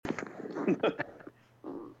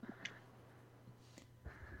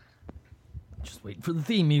Just waiting for the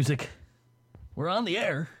theme music. We're on the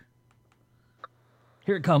air.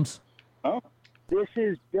 Here it comes. Oh. This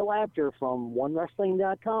is Bill Apter from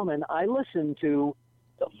OneWrestling.com, and I listen to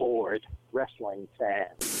The Bored Wrestling Fan.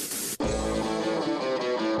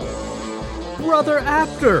 Brother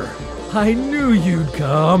Apter, I knew you'd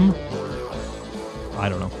come. I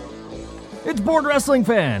don't know. It's Bored Wrestling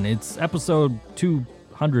Fan. It's episode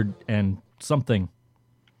 200 and something.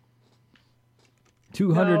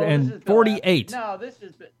 248. No, this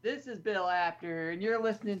is Bill Apter, and you're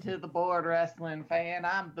listening to the Bored Wrestling Fan.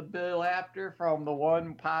 I'm the Bill Apter from the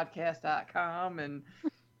OnePodcast.com, and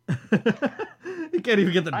you can't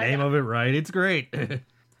even get the name of it right. It's great.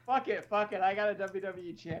 Fuck it. I got a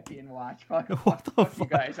WWE champion watch. Fuck you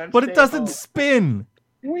guys. But it doesn't spin.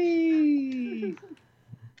 Whee!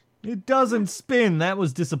 It doesn't spin. That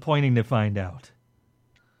was disappointing to find out.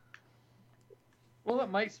 Well,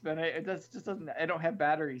 it might spin. It just doesn't. I don't have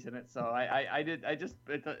batteries in it, so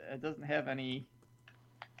it doesn't have any.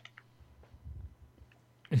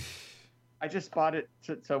 I just bought it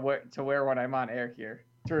to wear when I'm on air here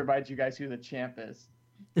to remind you guys who the champ is.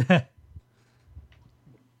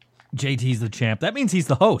 JT's the champ. That means he's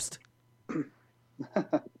the host.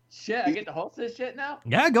 Shit, I get to host this shit now?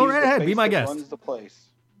 Yeah, go right ahead. Be my guest. Runs the place.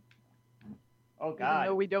 Oh God!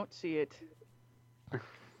 No, we don't see it.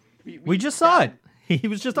 We just saw it. He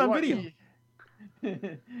was just on video.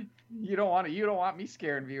 You don't want me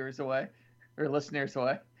scaring viewers away or listeners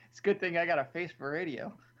away. It's a good thing I got a face for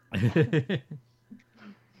radio.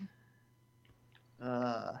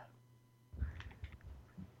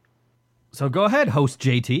 So go ahead, host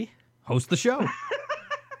JT. Host the show.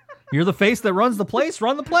 You're the face that runs the place.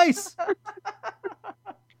 Run the place.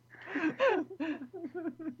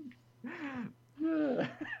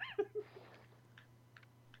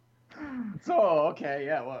 So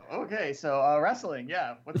so wrestling,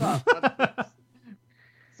 yeah. What's up?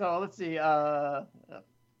 So let's see.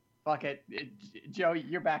 Fuck it, Joe.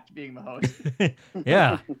 You're back to being the host.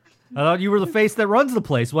 Yeah, I thought you were the face that runs the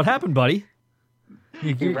place. What happened, buddy?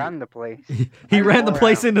 He ran the place. He ran the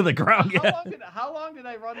place into the ground. Yeah. How long did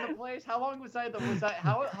I run the place? How long was I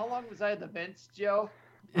how long was I the Vince, Joe?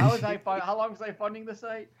 How long was I funding the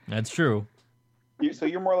site? That's true. So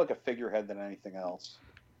you're more like a figurehead than anything else.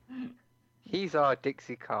 He's our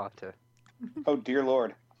Dixie Carter. Oh dear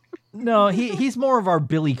Lord. No, he's more of our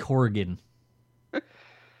Billy Corgan.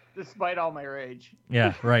 Despite all my rage.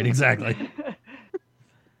 Yeah, right, exactly.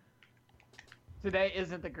 Today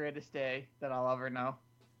isn't the greatest day that I'll ever know.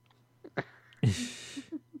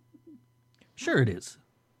 Sure it is.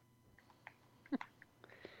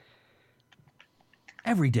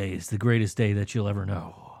 Every day is the greatest day that you'll ever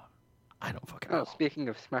know. I don't fucking know. Speaking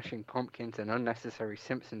of Smashing Pumpkins and unnecessary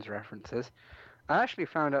Simpsons references, I actually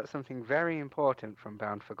found out something very important from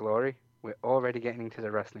Bound for Glory. We're already getting into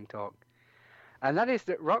the wrestling talk. And that is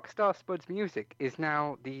that Rockstar Spud's music is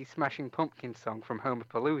now the Smashing Pumpkins song from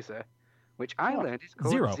Homerpalooza, which I learned is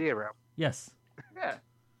called Zero. Yes. Yeah.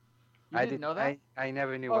 I didn't know that? I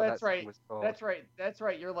never knew what that song was called. That's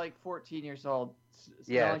right. You're like 14 years old.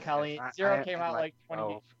 Yeah. Melancholy. Zero came out like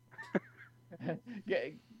 20.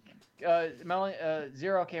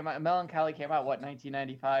 Zero came out. Melancholy came out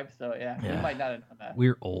 1995. So yeah, you might not have known that.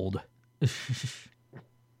 We're old.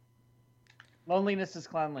 Loneliness is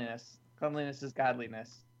cleanliness. Cleanliness is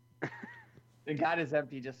godliness. And God is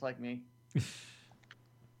empty, just like me.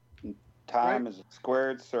 Time is a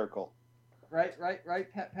squared circle. Right,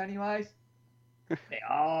 Pennywise? They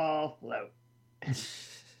all float.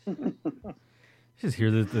 Just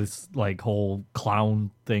hear that this like whole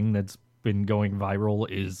clown thing that's been going viral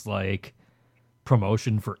is like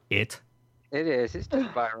promotion for It. It is. It's just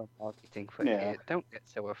viral marketing for It. Don't get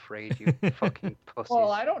so afraid, you fucking pussies.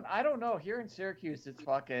 Well, I don't know. Here in Syracuse, it's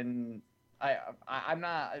fucking. I'm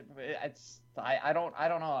not. I don't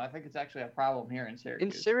know. I think it's actually a problem here in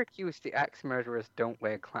Syracuse. In Syracuse, the axe murderers don't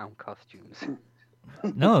wear clown costumes.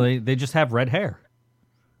 No, they just have red hair.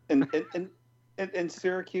 In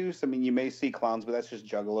Syracuse, I mean, you may see clowns, but that's just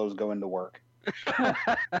juggalos going to work. What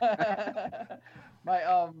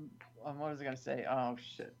was I gonna say? Oh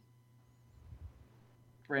shit.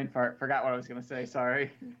 Brain fart. Forgot what I was gonna say.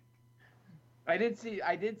 Sorry. I did see.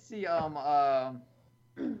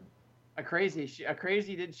 A crazy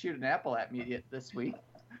did shoot an apple at me this week.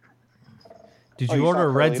 Did you order a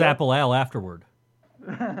Red's Apple Ale afterward?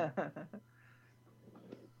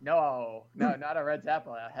 No, not a Red's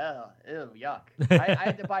Apple Ale. Hell, ew, yuck. I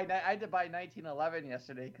had to buy 1911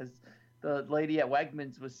 yesterday because the lady at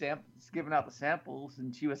Wegmans was giving out the samples,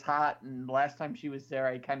 and she was hot. And the last time she was there,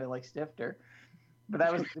 I kind of like stiffed her. But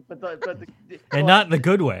that was, And not in the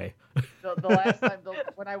good way. the last time,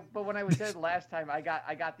 when I was there the last time, I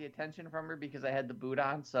got the attention from her because I had the boot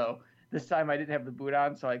on. So this time I didn't have the boot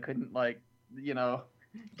on, so I couldn't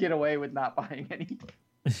get away with not buying any.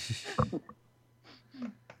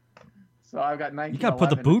 So I've got 19. You gotta put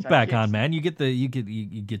the boot back on, man. You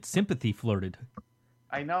get sympathy flirted.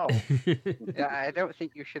 I know. Yeah, I don't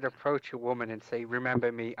think you should approach a woman and say,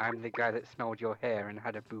 "Remember me? I'm the guy that smelled your hair and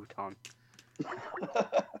had a boot on."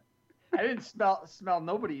 I didn't smell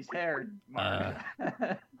nobody's hair. Mark.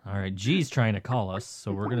 All right, G's trying to call us,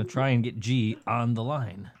 so we're gonna try and get G on the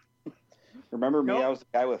line. Remember me? Nope. I was the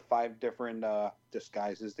guy with 5 different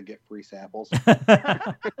disguises to get free samples.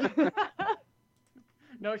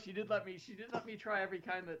 No, she did let me try every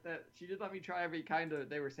kind that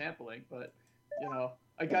they were sampling, but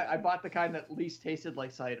I bought the kind that least tasted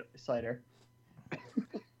like cider.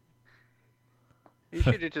 You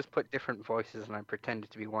should have just put different voices and I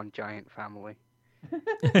pretended to be one giant family.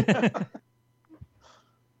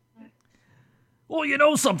 Well, you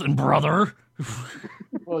know something, brother.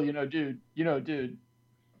 Well, dude,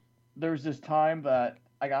 there was this time that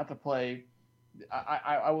I got to play.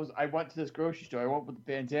 I went to this grocery store. I went with the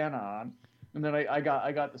bandana on, and then I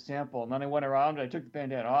got the sample, and then I went around and I took the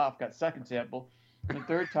bandana off, got second sample, and the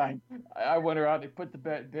third time I went around and put the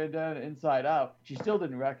bandana inside out. She still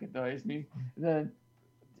didn't recognize me. And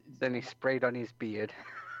then he sprayed on his beard.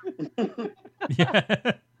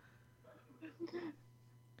 Yeah.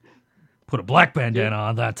 Put a black bandana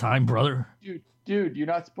on that time, brother. Dude, you're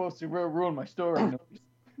not supposed to ruin my story.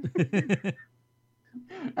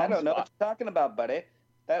 I don't know what you're talking about, buddy.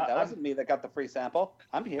 That wasn't me that got the free sample.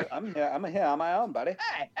 I'm here on my own, buddy.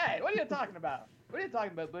 Hey, what are you talking about? What are you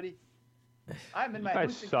talking about, buddy? I'm in my. You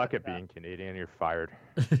guys suck at being Canadian. You're fired.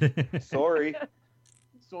 Sorry.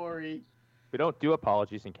 Sorry. We don't do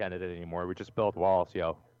apologies in Canada anymore. We just build walls,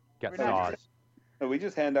 yo. Get We're not- saws. No, we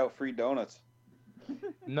just hand out free donuts.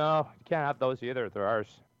 No, you can't have those either. They're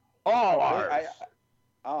ours. All ours.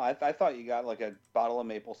 I thought you got like a bottle of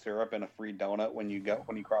maple syrup and a free donut when you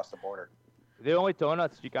cross the border. The only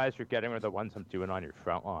donuts you guys are getting are the ones I'm doing on your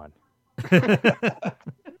front lawn.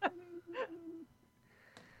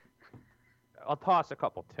 I'll toss a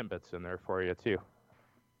couple Timbits in there for you, too.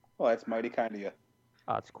 Well, that's mighty kind of you.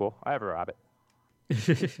 Oh, that's cool. I have a rabbit.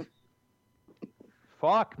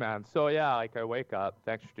 Fuck, man. So, yeah, I wake up.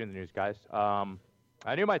 Thanks for doing the news, guys.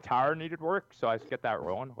 I knew my tower needed work, so I just get that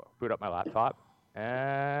rolling, boot up my laptop,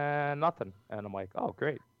 and nothing. And I'm like, oh,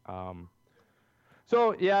 great.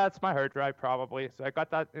 So, yeah, it's my hard drive, probably. So I got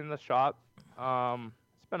that in the shop.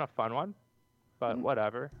 It's been a fun one, but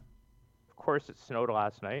whatever. Of course, it snowed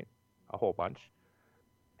last night, a whole bunch.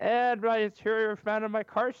 And my interior fan of my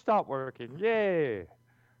car stopped working. Yay!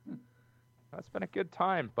 That's been a good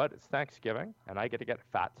time, but it's Thanksgiving, and I get to get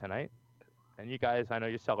fat tonight. And you guys, I know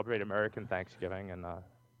you celebrate American Thanksgiving in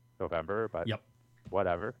November, but Yep.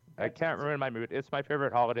 whatever. I can't ruin my mood. It's my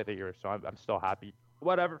favorite holiday of the year, so I'm still happy.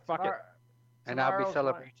 Whatever, fuck it. And I'll be Tomorrow's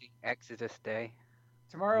celebrating Exodus Day.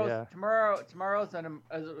 Tomorrow's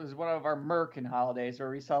is one of our Merkin holidays where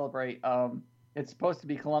we celebrate. It's supposed to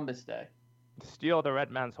be Columbus Day. Steal the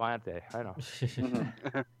red man's land day. I know.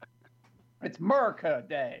 It's Merca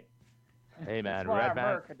Day. Hey, man, It's one of red man.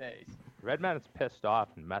 our Merca days. Red man's pissed off,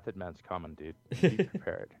 and Method man's coming, dude. Be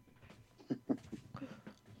prepared.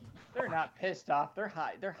 They're not pissed off. They're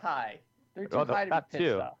high. They're high. They're too Oh, high to that be pissed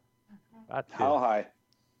too. off. That too. How high?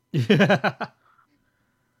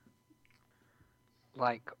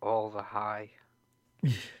 Like all the high.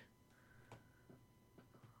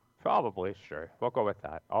 Probably, sure. We'll go with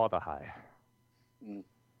that. All the high. Mm.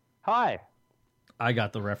 Hi. I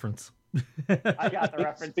got the reference. I got the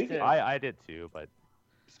reference Speaking- too. I did too, but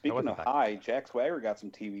Speaking wasn't of that- high, Jack Swagger got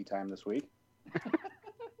some TV time this week.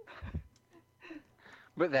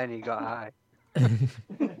 But then he got high.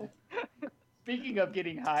 Speaking of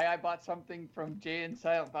getting high, I bought something from Jay and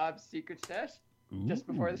Silent Bob's Secret Stash just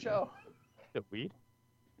before the show. the weed.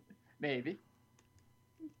 Maybe.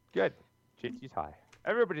 Good. JT's high.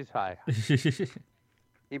 Everybody's high.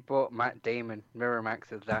 He bought Matt Damon.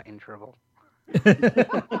 Miramax is that in trouble.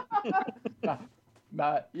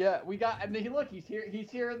 Matt, yeah, we got. I mean, look, he's here. He's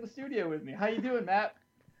here in the studio with me. How you doing, Matt?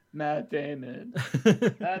 Matt Damon.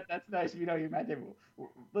 That's nice. You know, you're Matt Damon.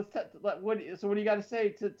 What do you got to say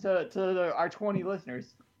to our 20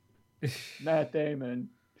 listeners? Matt Damon.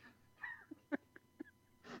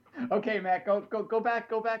 Okay, Matt, go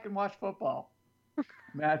back and watch football.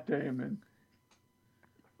 Matt Damon.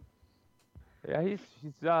 Yeah, he's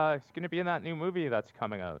gonna be in that new movie that's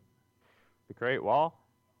coming out, The Great Wall.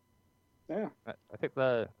 Yeah. I think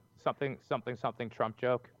the something Trump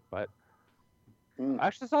joke, but I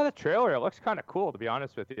actually saw the trailer. It looks kind of cool, to be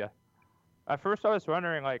honest with you. At first, I was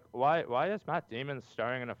wondering, like, why is Matt Damon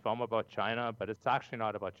starring in a film about China, but it's actually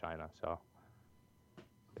not about China. So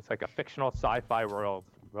it's like a fictional sci-fi world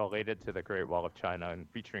related to the Great Wall of China and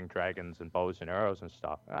featuring dragons and bows and arrows and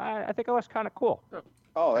stuff. I think it was kind of cool.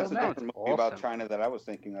 Oh, that's a Matt, different movie about awesome. China that I was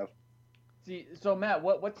thinking of. See, so Matt,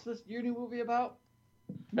 what's this your new movie about?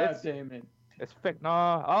 Matt Damon. It's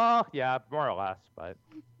no, yeah, more or less, but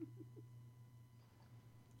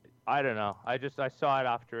I don't know. I saw it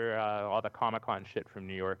after all the Comic-Con shit from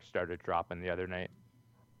New York started dropping the other night.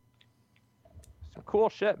 Some cool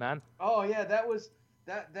shit, man. Oh yeah, that was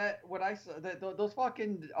that what I saw. Those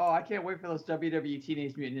fucking. Oh, I can't wait for those WWE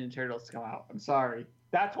Teenage Mutant Ninja Turtles to come out. I'm sorry.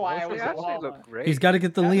 That's why I was. They actually look great. He's got to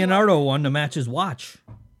get the Leonardo one to match his watch.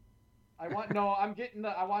 I'm getting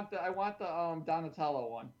I want the Donatello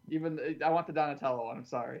one. I want the Donatello one. I'm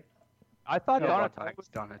sorry. I thought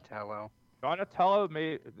Donatello. Donatello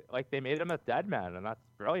they made him a dead man, and that's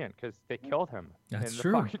brilliant because they killed him That's in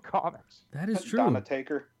true. the fucking comics. That is true. Donna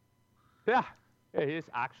Taker. Yeah, he's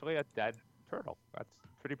actually a dead turtle. That's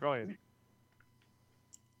pretty brilliant.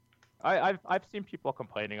 I've seen people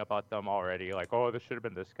complaining about them already, like, oh, this should have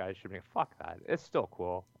been this guy. Should be fuck that. It's still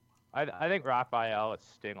cool. I think Raphael as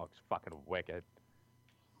Sting looks fucking wicked.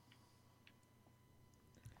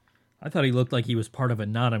 I thought he looked like he was part of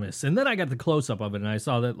Anonymous, and then I got the close up of it, and I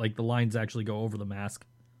saw that like the lines actually go over the mask.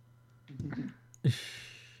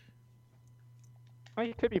 Well,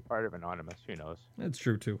 he could be part of Anonymous. Who knows? That's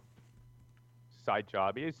true too. Side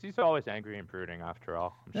job. He's always angry and brooding. After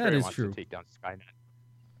all, I'm sure That he is wants true. to take down Skynet.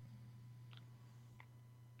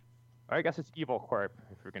 Or I guess it's Evil Corp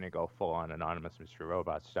if we're gonna go full on Anonymous Mr.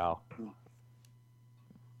 Robot style.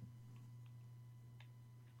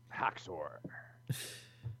 Hacksaw.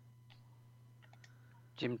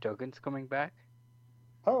 Jim Duggan's coming back.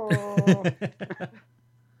 Oh.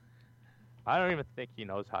 I don't even think he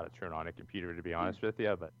knows how to turn on a computer, to be honest with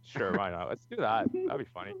you. But sure, why not? Let's do that. That'd be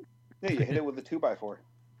funny. Yeah, you hit it with a 2x4.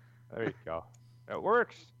 There you go. It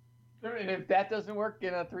works. And if that doesn't work,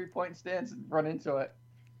 get a 3-point stance and run into it.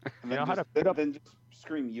 And You know how to then, put up- then just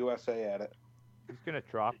scream USA at it. He's gonna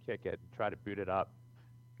drop kick it and try to boot it up.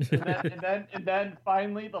 And then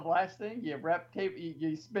finally the last thing, you wrap tape,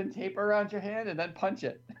 you spin tape around your hand and then punch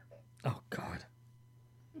it. Oh God.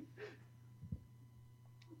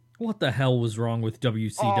 What the hell was wrong with Oh,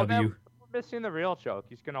 WCW? man, we're missing the real joke.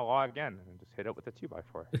 He's gonna log in and just hit it with a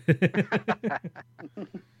 2x4.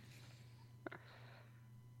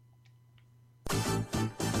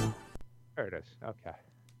 There it is. Okay.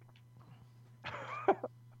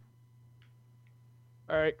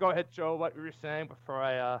 All right, go ahead, Joe. What you were saying before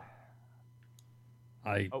I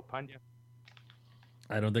pun you?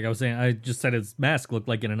 I don't think I was saying. I just said his mask looked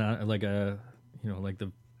like like the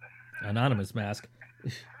Anonymous mask.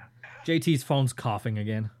 JT's phone's coughing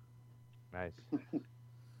again. Nice.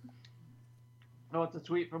 No, it's a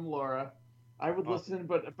tweet from Laura. I would listen,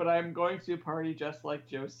 but I'm going to a party just like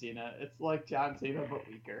Joe Cena. It's like John Cena, but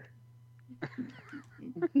weaker.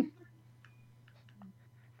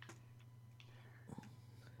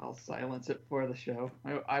 I'll silence it for the show.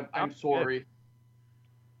 I'm sorry.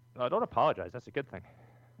 No, don't apologize. That's a good thing.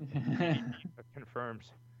 It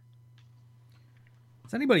confirms.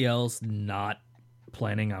 Is anybody else not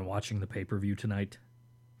planning on watching the pay-per-view tonight?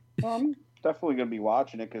 I'm definitely going to be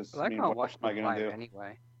watching it because Well, I can't what watch else am I them going to live do?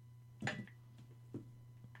 anyway.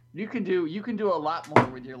 You can do a lot more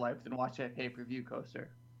with your life than watch that pay-per-view, Coaster.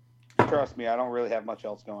 Trust me, I don't really have much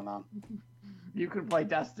else going on. You can play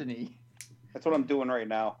Destiny. That's what I'm doing right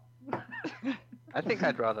now. I think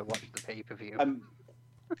I'd rather watch the pay-per-view.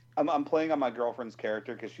 I'm playing on my girlfriend's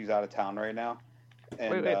character because she's out of town right now,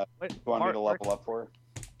 and Wait. she wanted me to level up for her.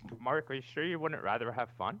 Mark, are you sure you wouldn't rather have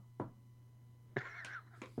fun?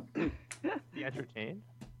 Be entertained?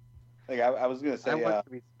 Like I was gonna I say, want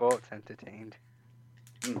to be sports entertained.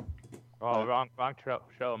 Oh, wrong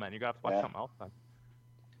show, man. You got to watch Yeah. something else then.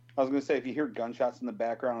 I was gonna say if you hear gunshots in the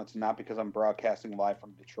background, it's not because I'm broadcasting live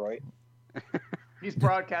from Detroit. He's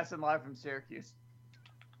broadcasting live from Syracuse.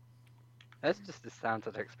 That's just the sounds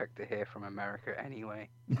I'd expect to hear from America anyway.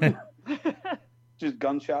 Just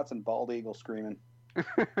gunshots and bald eagle screaming.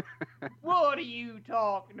 What are you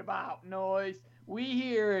talking about, noise? We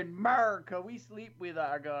here in America, we sleep with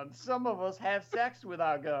our guns. Some of us have sex with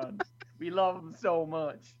our guns. We love them so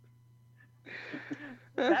much.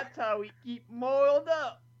 That's how we keep them oiled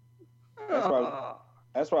up.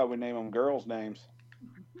 That's why we name them girls' names.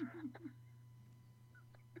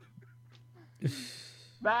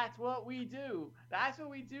 That's what we do. That's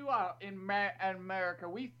what we do out in America.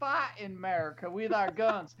 We fight in America with our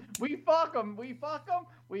guns. We fuck them. We fuck them.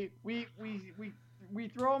 We we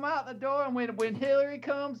throw them out the door, and when Hillary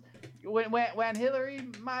comes, when Hillary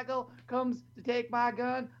Michael comes to take my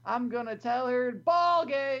gun, I'm gonna tell her ball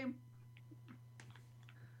game.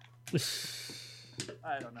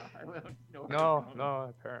 I don't know. I don't know.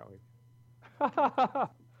 No, apparently.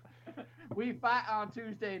 We fight on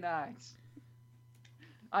Tuesday nights.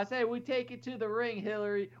 I say we take it to the ring,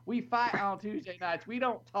 Hillary. We fight on Tuesday nights. We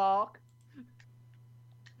don't talk.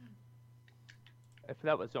 If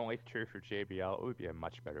that was only true for JBL, it would be a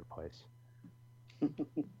much better place.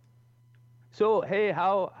 So, hey,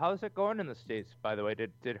 how's it going in the States, by the way?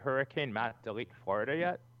 Did Hurricane Matt delete Florida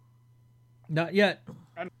yet? Not yet.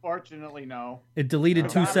 Unfortunately, no. It deleted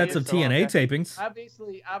 2 sets of TNA tapings.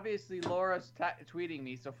 Obviously, Laura's tweeting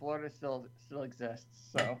me, so Florida still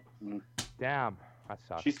exists. So. Damn, that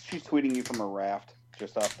sucks. She's tweeting you from a raft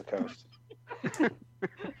just off the coast.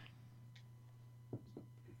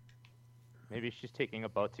 Maybe she's taking a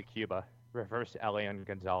boat to Cuba. Reverse Elian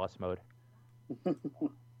Gonzalez mode. Oh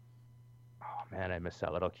man, I miss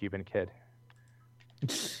that little Cuban kid.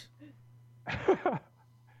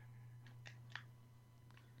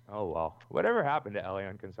 Oh well. Whatever happened to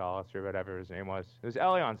Elian Gonzalez or whatever his name was? It was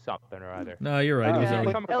Elian something or other. No, you're right. It was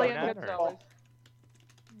Elian Gonzalez.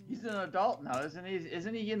 He's an adult now, isn't he?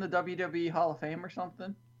 Isn't he in the WWE Hall of Fame or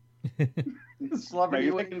something? Celebrity.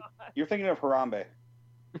 No, you're thinking of Harambe.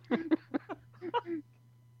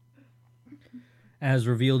 As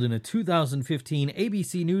revealed in a 2015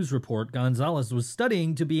 ABC News report, Gonzalez was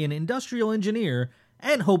studying to be an industrial engineer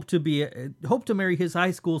and hoped to marry his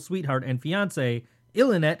high school sweetheart and fiancée,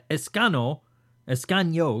 Ilinette Escanio,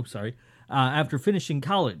 after finishing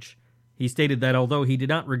college. He stated that although he did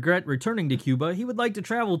not regret returning to Cuba, he would like to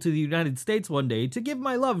travel to the United States one day to give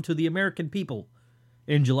my love to the American people.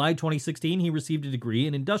 In July 2016, he received a degree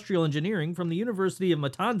in industrial engineering from the University of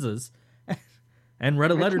Matanzas and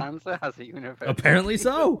read a letter. Matanzas has a university. Apparently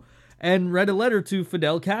so. And read a letter to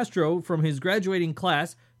Fidel Castro from his graduating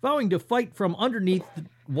class, vowing to fight from underneath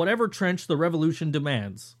whatever trench the revolution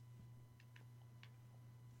demands.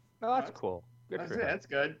 Oh, that's cool. Good for him. That's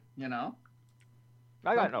good, you know.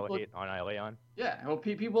 I got no hate on Elian. Yeah, well,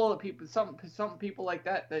 some people like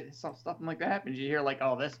that something like that happens. You hear like,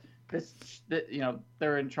 oh, this, you know,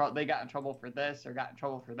 they're in trouble. They got in trouble for this or got in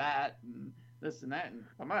trouble for that, and this and that. And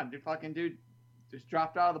come on, dude, just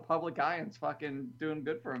dropped out of the public eye and's fucking doing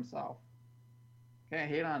good for himself. Can't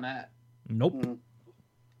hate on that. Nope.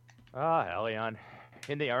 Elian,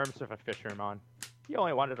 in the arms of a fisherman. He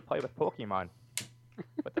only wanted to play with Pokemon,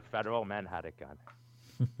 but the federal men had a gun.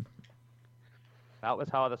 That was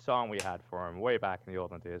how the song we had for him way back in the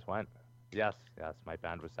olden days went. Yes, my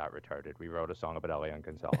band was that retarded. We wrote a song about Elian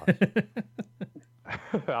Gonzalez.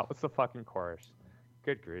 That was the fucking chorus.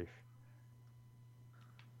 Good grief.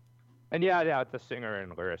 And yeah, the singer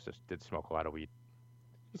and lyricist did smoke a lot of weed.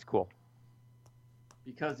 He's cool.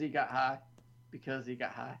 Because he got high. Because he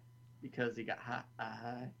got high. Because he got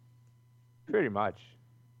high. Pretty much.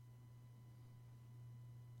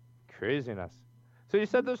 Craziness. So you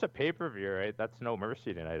said there's a pay-per-view, right? That's No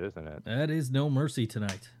Mercy tonight, isn't it? That is No Mercy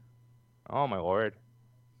tonight. Oh my lord.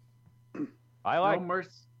 I watched Mercy.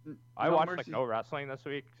 like no wrestling this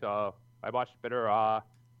week, so I watched a bit of Raw.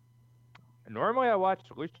 Normally I watch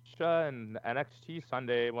Lucha and NXT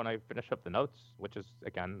Sunday when I finish up the notes, which is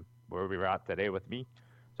again where we were at today with me.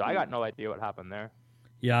 So I got no idea what happened there.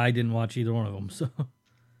 Yeah, I didn't watch either one of them, so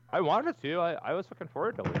I wanted to. I was looking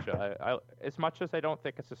forward to Lucha. I as much as I don't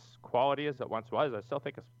think it's as quality as it once was, I still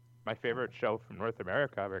think it's my favorite show from North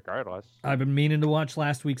America, regardless. I've been meaning to watch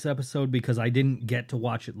last week's episode because I didn't get to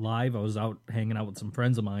watch it live. I was out hanging out with some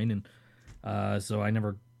friends of mine, and so I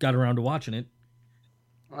never got around to watching it.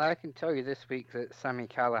 Well, I can tell you this week that Sami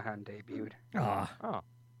Callihan debuted. Oh.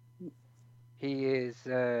 He is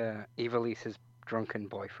Evalise's drunken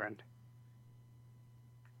boyfriend.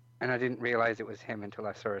 And I didn't realize it was him until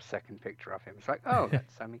I saw a second picture of him. It's like, oh,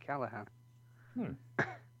 that's Sami Callihan.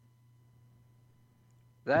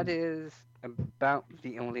 That is about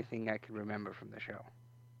the only thing I can remember from the show.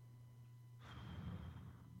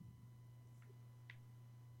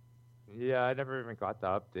 Yeah, I never even got the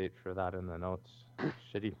update for that in the notes.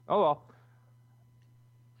 Shitty. Oh well.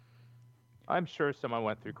 I'm sure someone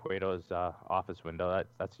went through Cueto's office window.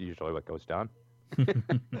 That's usually what goes down.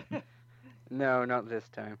 No, not this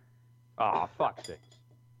time. Oh, fuck's sake.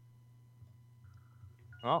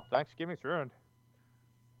 Well, Thanksgiving's ruined.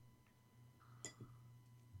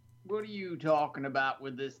 What are you talking about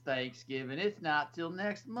with this Thanksgiving? It's not till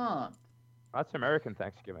next month. That's American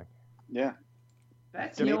Thanksgiving. Yeah.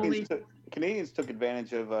 That's the only... Canadians took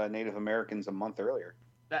advantage of Native Americans a month earlier.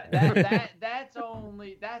 That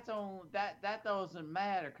doesn't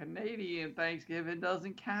matter. Canadian Thanksgiving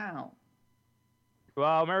doesn't count.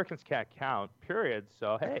 Well, Americans can't count, period.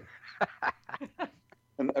 So hey,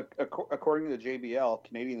 And according to the JBL,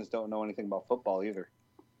 Canadians don't know anything about football either.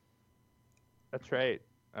 that's right.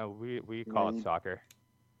 We call it soccer.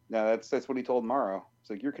 No, that's what he told Morrow. It's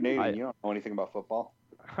like, you're Canadian, you don't know anything about football.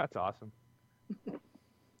 That's awesome.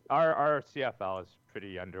 Our CFL is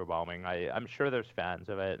pretty underwhelming. I'm sure there's fans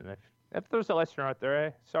of it, and if there's a listener out there,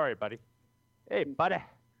 hey, sorry, buddy. Hey, buddy.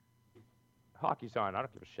 Hockey's on. I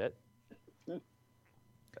don't give a shit.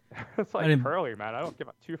 It's like Curly, man. I don't give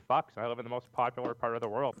a two fucks. I live in the most popular part of the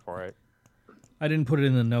world for it. I didn't put it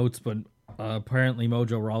in the notes, but apparently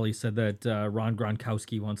Mojo Rawley said that Ron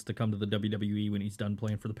Gronkowski wants to come to the WWE when he's done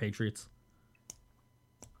playing for the Patriots.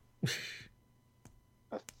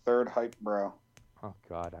 A third hype bro. Oh,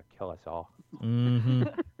 God, I'd kill us all. Mm-hmm.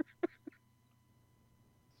 Has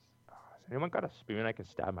anyone got a spoon I can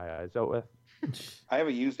stab my eyes out with? I have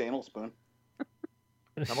a used anal spoon.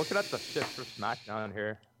 I'm looking at the shit for SmackDown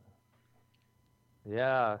here.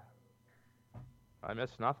 Yeah. I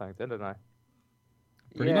missed nothing, didn't I?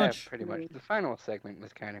 Pretty much. Pretty much. The final segment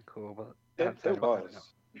was kind of cool, but It was.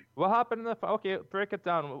 What happened in the... Okay, break it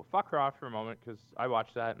down. We'll fuck her off for a moment, because I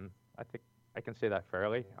watched that, and I think I can say that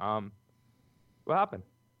fairly. What happened?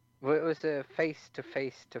 Well, it was a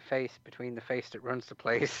face-to-face between the face that runs the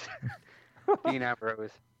place, Dean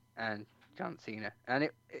Ambrose, and John Cena. And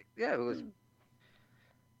it was...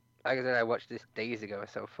 Like I said, I watched this days ago,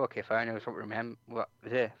 so fuck if I knows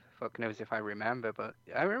fuck knows if I remember, but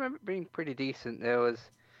I remember it being pretty decent. There was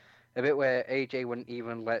a bit where AJ wouldn't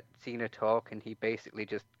even let Cena talk, and he basically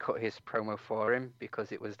just cut his promo for him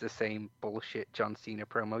because it was the same bullshit John Cena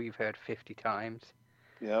promo you've heard 50 times.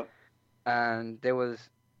 Yep. And there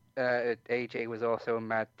was AJ was also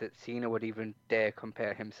mad that Cena would even dare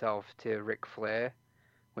compare himself to Ric Flair,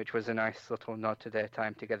 which was a nice little nod to their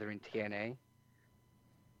time together in TNA.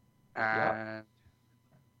 And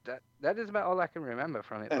that is about all I can remember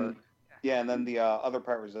from it. And, but and then the other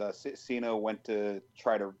part was Cena went to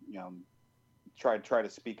try to try to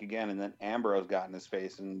speak again, and then Ambrose got in his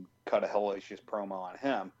face and cut a hellacious promo on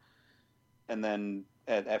him. And then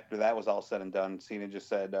after that was all said and done, Cena just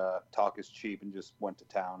said, "Talk is cheap," and just went to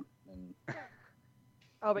town. And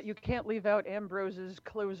Oh, but you can't leave out Ambrose's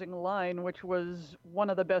closing line, which was one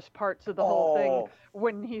of the best parts of the whole thing,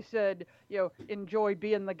 when he said, enjoy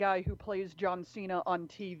being the guy who plays John Cena on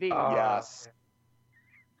TV. Yes.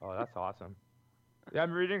 Oh, that's awesome. Yeah,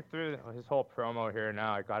 I'm reading through his whole promo here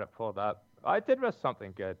now. I got it pulled up. I did miss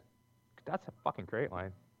something good. That's a fucking great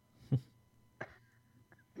line.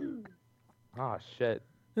 Oh, shit.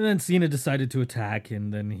 And then Cena decided to attack,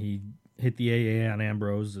 and then he hit the AA on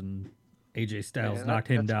Ambrose, and AJ Styles knocked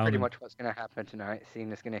him down. That's pretty much what's going to happen tonight.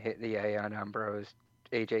 Cena's going to hit the AA on Ambrose.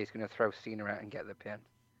 AJ's going to throw Cena out and get the pin.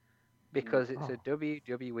 Because it's a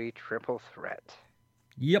WWE triple threat.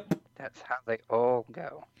 Yep. That's how they all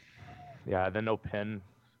go. Yeah, the no pin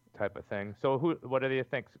type of thing. So what do you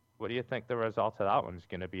think? What do you think the result of that one's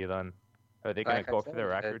going to be then? Are they going to go for the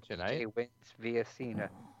record tonight? AJ wins via Cena.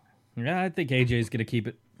 Yeah, I think AJ's going to keep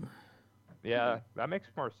it. Yeah, that makes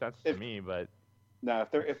more sense to me, but... Now,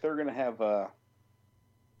 if they're gonna have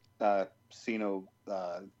Cena,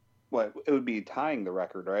 it would be tying the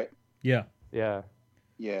record, right? Yeah. Yeah.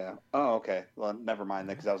 Yeah. Oh, okay. Well, never mind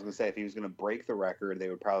then, because I was gonna say if he was gonna break the record, they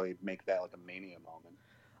would probably make that like a Mania moment.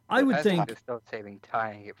 I would think. They're still saving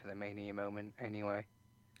tying it for the Mania moment anyway.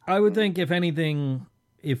 I would think, if anything,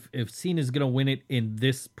 if Cena's gonna win it in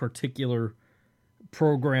this particular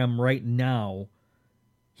program right now,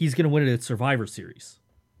 he's gonna win it at Survivor Series.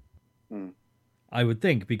 I would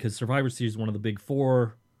think, because Survivor Series is one of the big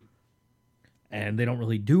four, and they don't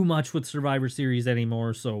really do much with Survivor Series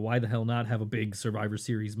anymore, so why the hell not have a big Survivor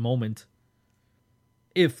Series moment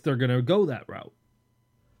if they're going to go that route?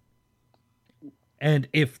 And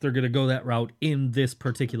if they're going to go that route in this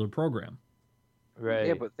particular program. Right.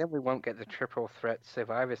 Yeah, but then we won't get the triple threat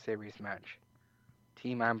Survivor Series match.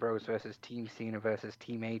 Team Ambrose versus Team Cena versus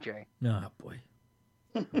Team AJ. Oh, boy.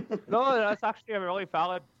 No, that's actually a really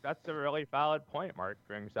valid point Mark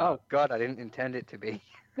brings up. Oh God, I didn't intend it to be.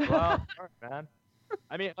 Well, man.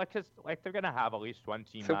 I mean, they're gonna have at least one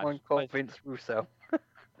team Someone match. call Vince Russo.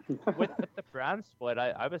 with the brand split,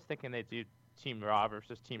 I was thinking they'd do Team Raw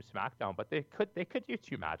versus Team SmackDown, but they could do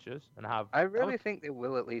two matches and have. I really think they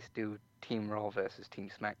will at least do Team Raw versus Team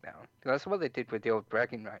SmackDown. That's what they did with the old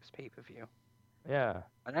Bragging Rights pay-per-view. Yeah.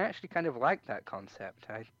 And I actually kind of like that concept.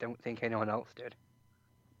 I don't think anyone else did.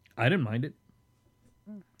 I didn't mind it.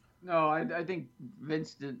 No, I think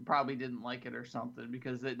Vince probably didn't like it or something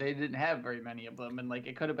because they didn't have very many of them, and like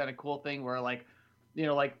it could have been a cool thing where like,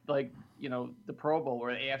 the Pro Bowl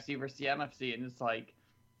where the AFC versus the NFC, and it's like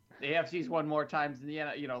the AFC's won more times than the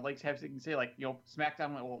like have to say like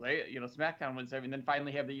SmackDown went SmackDown wins every, and then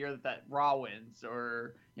finally have the year that Raw wins,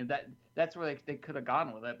 or that's where they could have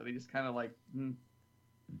gone with it, but they just kind of like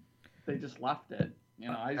they just left it.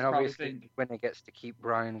 I just probably think when it gets to keep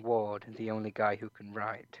Brian Ward, the only guy who can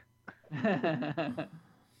ride.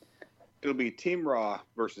 It'll be Team Raw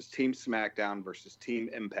versus Team SmackDown versus Team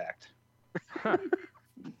Impact.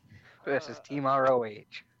 Versus Team ROH.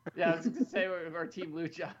 Yeah, I was going to say our Team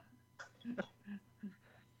Lucha.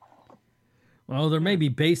 Well, there may be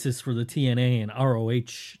basis for the TNA and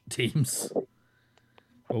ROH teams,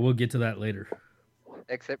 but we'll get to that later.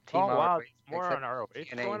 Except Team ROH. Wow, more on ROH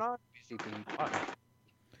going on?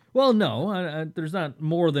 Well, no, there's not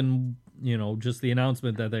more than, just the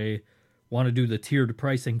announcement that they want to do the tiered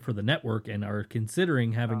pricing for the network and are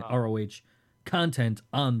considering having ROH content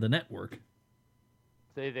on the network.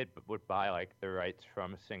 Say they would buy like the rights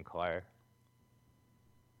from Sinclair.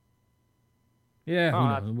 Yeah,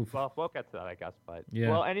 well, we'll get to that, I guess. But yeah.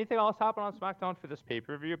 Well, anything else happen on SmackDown for this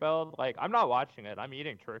pay-per-view, Bill? Like, I'm not watching it. I'm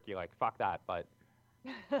eating turkey. Like, fuck that. But,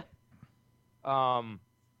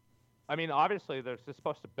 I mean, obviously, this is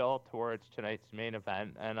supposed to build towards tonight's main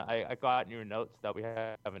event, and I got in your notes that we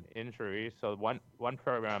have an injury, so one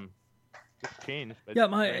program just changed. But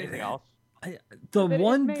yeah, anything else? The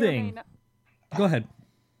one thing. Go ahead.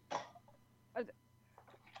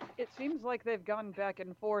 It seems like they've gone back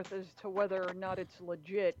and forth as to whether or not it's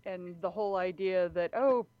legit, and the whole idea that,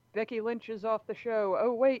 Becky Lynch is off the show.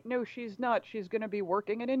 Oh, wait, no, she's not. She's going to be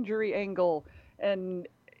working an injury angle. And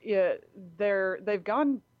yeah, they've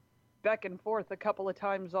gone back and forth a couple of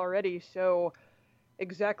times already, so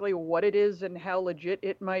exactly what it is and how legit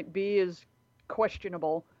it might be is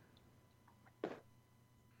questionable.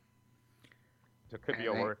 It could be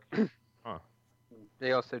a work. Huh.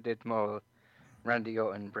 They also did more Randy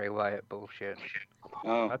Orton, Bray Wyatt bullshit.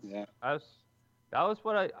 Oh, yeah. That was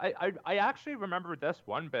what I actually remember this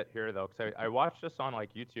one bit here, though, because I watched this on,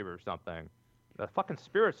 like, YouTube or something. The fucking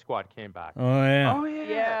Spirit Squad came back. Oh, yeah. Oh, yeah.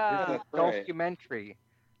 Yeah. That's right. Documentary.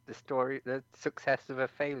 The success of a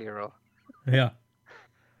failure. Yeah.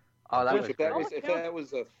 Oh, that was If that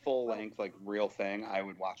was a full-length, like, real thing, I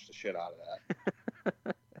would watch the shit out of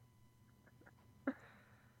that.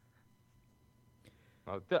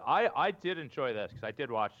 I did enjoy this because I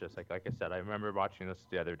did watch this. Like I said, I remember watching this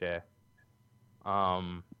the other day. I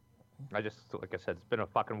just, like I said, it's been a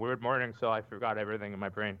fucking weird morning, so I forgot everything in my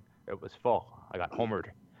brain. It was full. I got homered.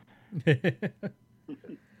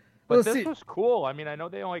 But this was cool. I mean, I know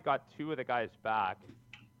they only got two of the guys back.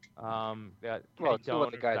 two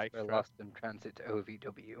of the guys were lost in transit to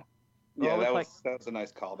OVW. Yeah, that was a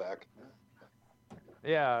nice callback.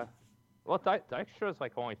 Yeah. Well, Dykstra's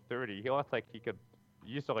like only 30. He looks like he could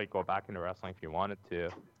easily go back into wrestling if he wanted to.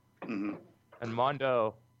 Mm-hmm. And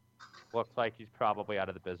Mondo looks like he's probably out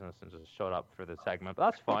of the business and just showed up for the segment.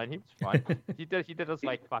 But that's fine. He was fine. he did his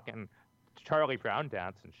like fucking Charlie Brown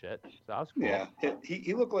dance and shit. So that was cool. Yeah,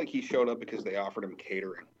 he looked like he showed up because they offered him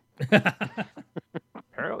catering.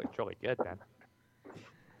 Apparently, it's really good, man.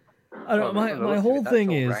 I don't. My whole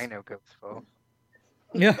thing is. Rhino goes for.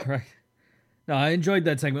 Yeah, right. No, I enjoyed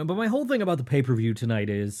that segment, but my whole thing about the pay-per-view tonight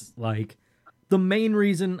is like the main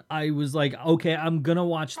reason I was like, okay, I'm gonna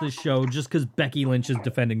watch this show just because Becky Lynch is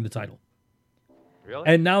defending the title. Really?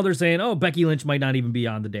 And now they're saying, oh, Becky Lynch might not even be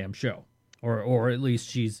on the damn show, or at least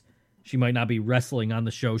she might not be wrestling on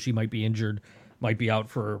the show. She might be injured, might be out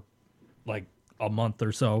for like a month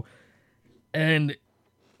or so. And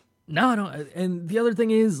now I don't. And the other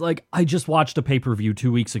thing is, like, I just watched a pay-per-view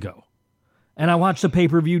 2 weeks ago. And I watched a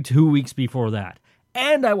pay-per-view 2 weeks before that.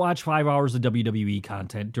 And I watched 5 hours of WWE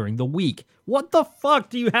content during the week. What the fuck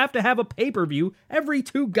do you have to have a pay-per-view every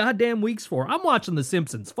 2 goddamn weeks for? I'm watching The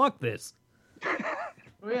Simpsons. Fuck this.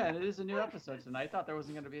 Oh yeah, and it is a new episode tonight. I thought there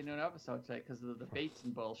wasn't going to be a new episode tonight because of the Bates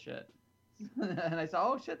and bullshit. And I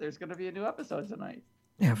saw, oh shit, there's going to be a new episode tonight.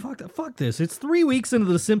 Yeah, fuck this. It's 3 weeks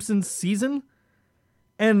into the Simpsons season.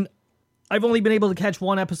 And I've only been able to catch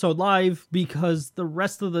one episode live because the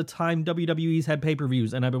rest of the time WWE's had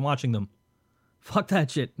pay-per-views and I've been watching them. Fuck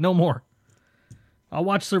that shit. No more. I'll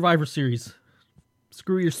watch Survivor Series.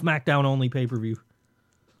 Screw your SmackDown only pay-per-view.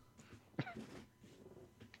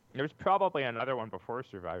 There's probably another one before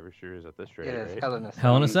Survivor Series at this rate, Yeah, right?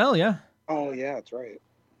 Hell in a Cell, yeah. Oh yeah, that's right.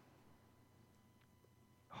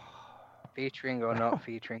 Featuring or not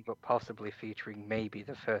featuring, but possibly featuring maybe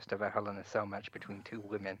the first ever Hell in a Cell match between two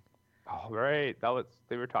women. Oh, right.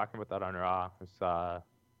 They were talking about that on Raw. It's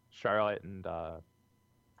Charlotte and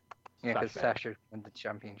Yeah, because Sasha. Sasha won the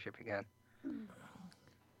championship again.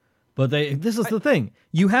 But this is the thing.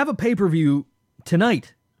 You have a pay-per-view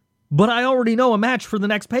tonight, but I already know a match for the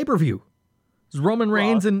next pay-per-view. It's Roman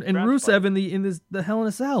Reigns and Rusev in the Hell in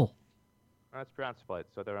a Cell. That's brand split,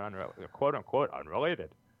 so they're quote unquote unrelated.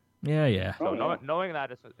 Yeah. So knowing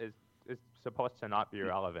that is supposed to not be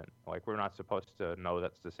relevant. Like, we're not supposed to know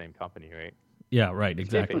that's the same company, right? Yeah, right,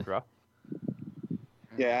 exactly. Kayfabe, bro.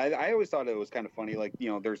 Yeah, I always thought it was kind of funny. Like,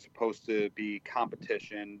 they're supposed to be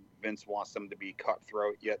competition. Vince wants them to be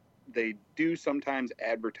cutthroat, yet they do sometimes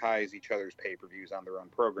advertise each other's pay-per-views on their own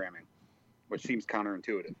programming, which seems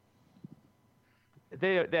counterintuitive.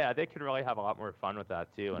 They could really have a lot more fun with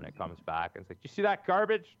that too when it comes back. It's like, you see that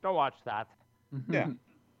garbage? Don't watch that. Yeah.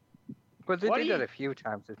 But they did that a few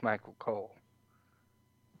times with Michael Cole.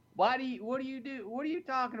 What do you do? What are you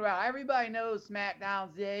talking about? Everybody knows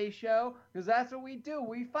SmackDown's the A show because that's what we do.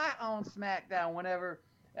 We fight on SmackDown whenever,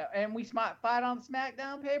 and we fight on the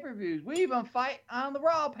SmackDown pay-per-views. We even fight on the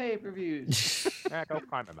Raw pay-per-views. Yeah, go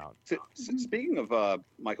climb him out. Speaking of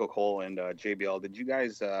Michael Cole and JBL, did you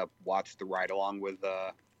guys watch the ride-along with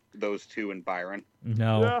those two and Byron?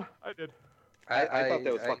 No. Yeah, I did. I thought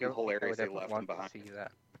that was fucking hilarious. They left him behind. See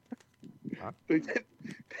that. Huh?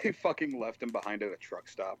 They fucking left him behind at a truck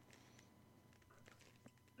stop.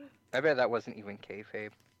 I bet that wasn't even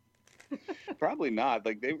kayfabe. Probably not.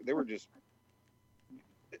 Like they were just.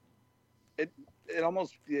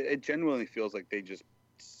 It genuinely feels like they just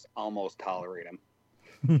almost tolerate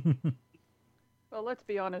him. Well, let's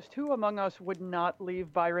be honest. Who among us would not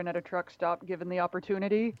leave Byron at a truck stop given the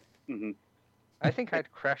opportunity? Mm-hmm. I think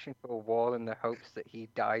I'd crash into a wall in the hopes that he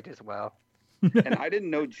died as well. And I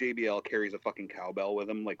didn't know JBL carries a fucking cowbell with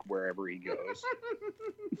him, like wherever he goes.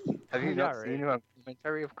 Have you Yeah, not right. seen him on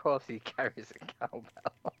commentary? Of course he carries a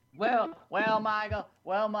cowbell. Well, Michael.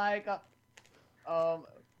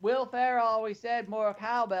 Will Ferrell always said more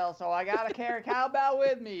cowbell, so I gotta carry cowbell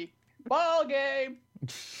with me. Ball game.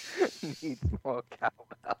 Needs more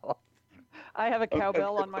cowbell. I have a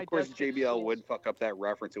cowbell on my Of course, desk. JBL would fuck up that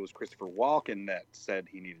reference. It was Christopher Walken that said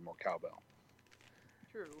he needed more cowbell.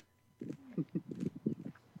 True.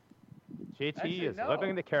 JT Actually, is no.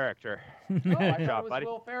 living the character. No, I Good thought job, it was buddy.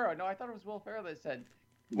 Will Ferrell. No, I thought it was Will Ferrell that said.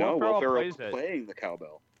 No, Ferrell Will Ferrell plays it. playing the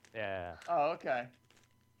cowbell. Yeah, Oh, okay.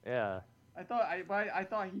 yeah. I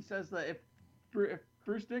thought he says that if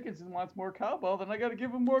Bruce Dickinson wants more cowbell, then I got to give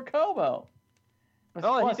him more cowbell. But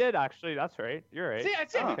Oh, he plus- did actually. That's right. You're right. See, I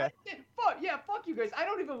said, Oh. fuck you guys. I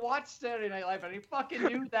don't even watch Saturday Night Live, and I fucking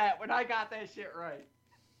knew that when I got that shit right.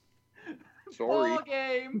 Sorry. Ball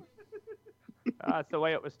game. That's the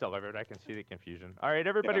way it was delivered. I can see the confusion. All right,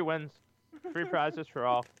 everybody Yeah. wins. Free prizes for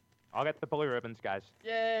all. I'll get the blue ribbons, guys.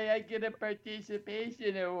 Yay! I get a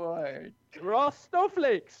participation award. We're all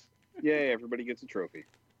snowflakes. Yay, everybody gets a trophy.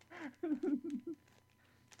 It's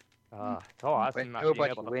awesome When not being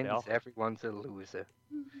nobody able to wins, fail. everyone's a loser.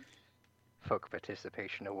 Fuck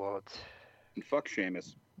participation awards. And fuck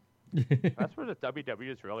Sheamus. That's where the WWE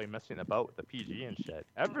is really missing the boat with the PG and shit.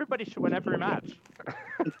 Everybody should win every match.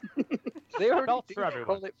 They already Belts do for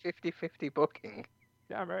everyone. call it 50-50 booking.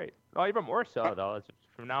 Yeah, right. Well, even more so, though. It's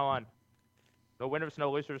from now on, no winners, no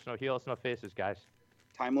losers, no heels, no faces, guys.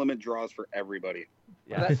 Time limit draws for everybody.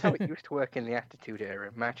 Yeah. Well, that's how it used to work in the Attitude Era.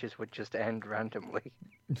 Matches would just end randomly.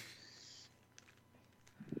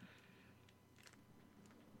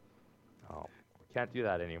 Oh, can't do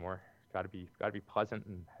that anymore. Gotta be pleasant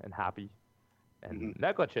and happy, and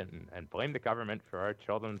negligent, and blame the government for our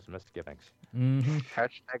children's misgivings. Mm-hmm.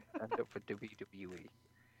 Hashtag stand up for WWE.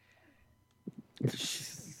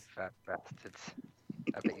 Fat bastards.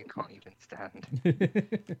 I bet you can't even stand.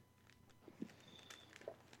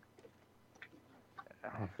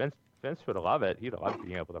 Vince would love it. He'd love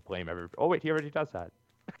being able to blame every. Oh wait, he already does that.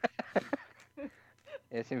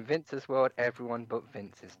 Yes, in Vince's world, everyone but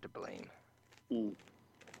Vince is to blame.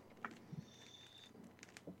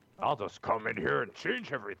 I'll just come in here and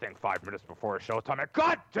change everything 5 minutes before showtime. And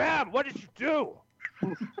God damn, what did you do?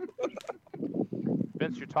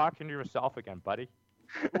 Vince, you're talking to yourself again, buddy.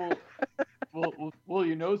 Well,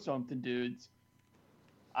 you know something, dudes.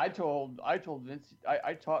 I told Vince.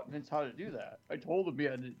 I taught Vince how to do that. I told him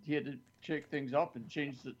he had to shake things up and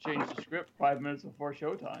change the script 5 minutes before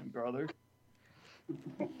showtime, brother.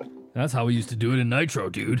 That's how we used to do it in Nitro,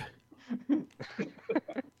 dude.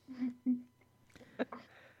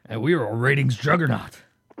 And we were a ratings juggernaut.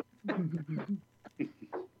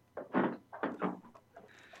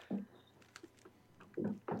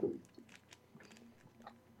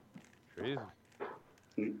 Crazy.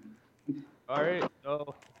 All right,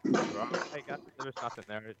 so I guess there's nothing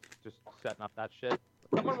there. It's just setting up that shit.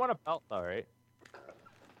 Someone won a belt though, right?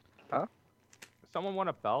 Huh? Someone won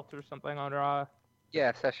a belt or something on Raw.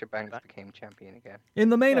 Yeah, Sasha Banks became champion again. In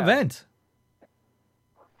the main Yeah. event.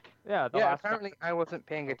 Yeah, the Yeah, last apparently I wasn't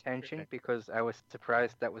paying attention because I was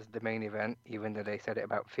surprised that was the main event, even though they said it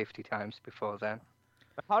about 50 times before then.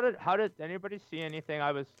 How did anybody see anything?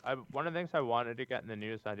 One of the things I wanted to get in the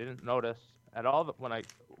news I didn't notice at all when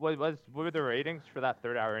were the ratings for that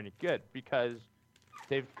third hour any good? Because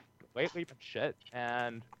they've lately been shit,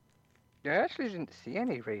 and I actually didn't see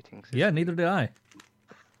any ratings. Yeah, neither did I.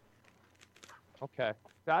 okay,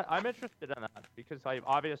 I'm interested in that because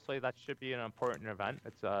obviously that should be an important event.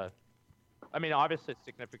 Obviously it's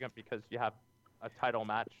significant because you have a title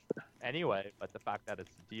match anyway, but the fact that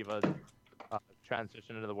it's Divas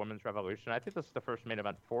transition into the Women's Revolution, I think this is the first main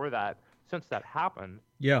event for that since that happened.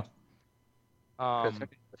 Yeah. It's the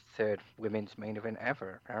third women's main event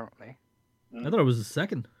ever, apparently. I thought it was the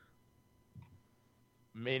second.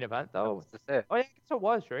 Main event though. That was the third. Oh yeah, I guess it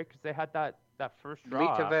was, right? Because they had that first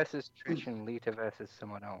draw. Lita versus Trish and Lita versus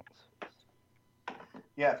someone else.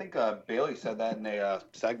 Yeah, I think Bailey said that in a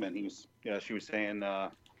segment. She was saying,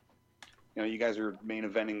 you guys are main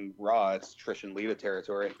eventing Raw. It's Trish and Lita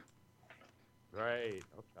territory. Right.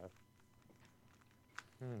 Okay.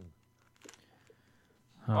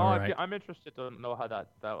 All right. I'm interested to know how that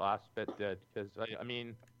last bit did because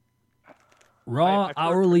Raw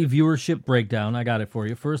hourly viewership breakdown. I got it for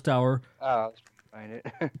you. First hour, Oh, let's find it.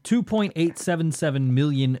 2.877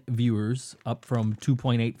 million viewers, up from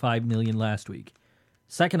 2.85 million last week.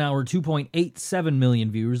 Second hour, 2.87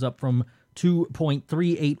 million viewers, up from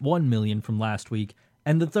 2.381 million from last week.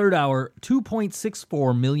 And the third hour,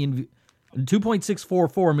 2.644 million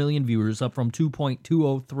viewers, up from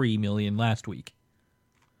 2.203 million last week.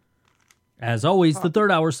 As always, the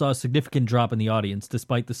third hour saw a significant drop in the audience.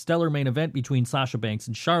 Despite the stellar main event between Sasha Banks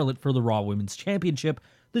and Charlotte for the Raw Women's Championship,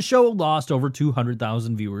 the show lost over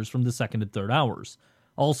 200,000 viewers from the second and third hours.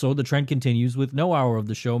 Also, the trend continues with no hour of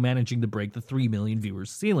the show managing to break the 3 million viewers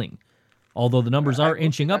ceiling. Although the numbers are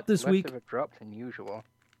inching up this week... Less of a drop than usual.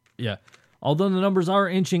 Yeah. Although the numbers are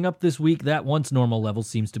inching up this week, that once normal level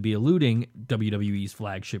seems to be eluding WWE's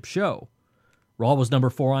flagship show. Raw was number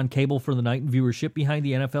 4 on cable for the night in viewership behind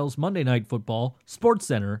the NFL's Monday Night Football,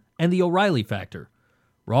 SportsCenter, and the O'Reilly Factor.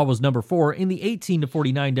 Raw was number 4 in the 18 to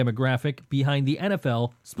 49 demographic behind the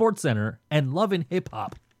NFL, SportsCenter, and Love and Hip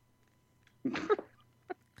Hop.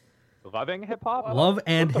 Loving hip hop? Love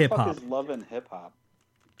and Hip What the Hop. fuck is Love and Hip Hop?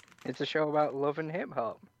 It's a show about love and hip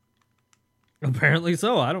hop. Apparently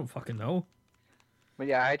so. I don't fucking know. But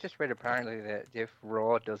yeah, I just read apparently that if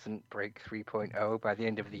Raw doesn't break 3.0 by the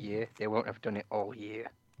end of the year, they won't have done it all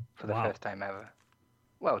year for the first time ever.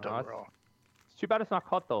 Well done, Raw. It's too bad it's not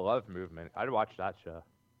called the Love Movement. I'd watch that show.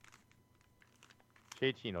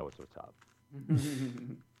 JT knows what's up.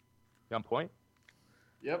 You on point?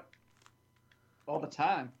 Yep. All the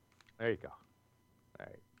time. There you go. All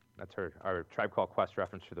right. That's our Tribe Called Quest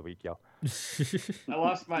reference for the week, yo. I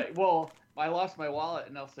lost my wallet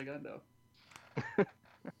in El Segundo.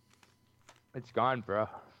 It's gone, bro.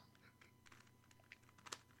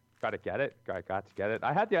 Gotta get it. Got to get it.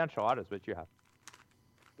 I had the enchiladas. What'd you have?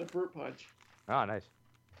 The fruit punch. Oh, nice.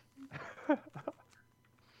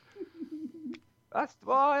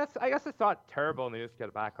 I guess it's not terrible news to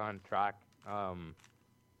get back on track.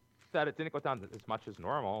 That it didn't go down as much as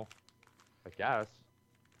normal, I guess.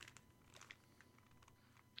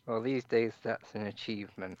 Well, these days that's an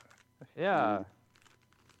achievement. Yeah.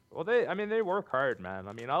 Well, they work hard, man.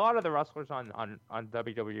 I mean, a lot of the wrestlers on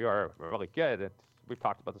WWE are really good. We've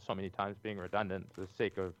talked about this so many times, being redundant for the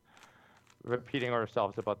sake of repeating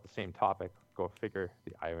ourselves about the same topic. Go figure,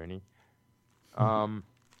 the irony.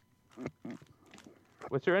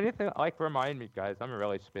 Was there anything, remind me, guys? I'm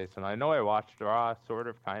really spacing. I know I watched Raw, sort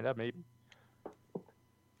of, kind of, maybe.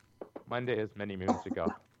 Monday is many moons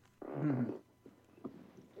ago.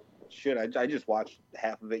 Shit, I just watched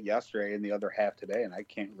half of it yesterday and the other half today, and I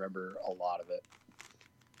can't remember a lot of it.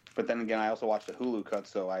 But then again, I also watched the Hulu cut,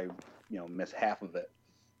 so I, missed half of it.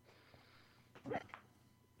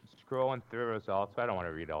 Scrolling through results, I don't want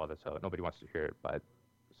to read all of this out. Nobody wants to hear it, but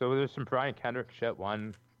so there's some Brian Kendrick shit.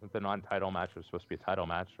 One, the non-title match was supposed to be a title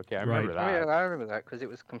match. Okay, I remember that. Oh, yeah, I remember that because it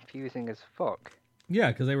was confusing as fuck. Yeah,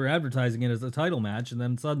 because they were advertising it as a title match, and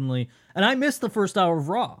then suddenly, and I missed the first hour of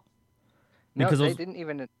Raw. Because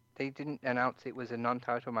they didn't announce it was a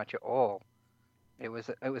non-title match at all. It was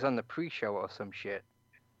on the pre-show or some shit.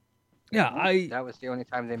 Yeah, that was the only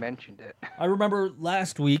time they mentioned it. I remember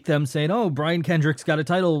last week them saying, "Oh, Brian Kendrick's got a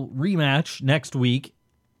title rematch next week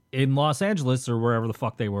in Los Angeles or wherever the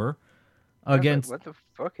fuck they were against." What the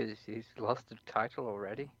fuck is he's lost the title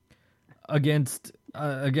already? against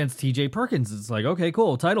TJ Perkins. It's like, okay,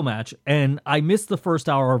 cool, title match. And I missed the first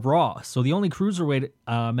hour of Raw. So the only cruiserweight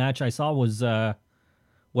match I saw was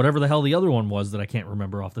whatever the hell the other one was that I can't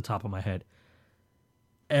remember off the top of my head.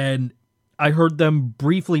 And I heard them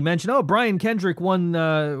briefly mention, oh, Brian Kendrick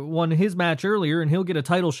won his match earlier and he'll get a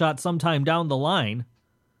title shot sometime down the line.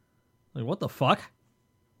 Like, what the fuck?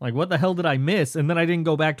 Like, what the hell did I miss? And then I didn't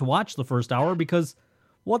go back to watch the first hour because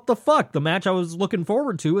what the fuck? The match I was looking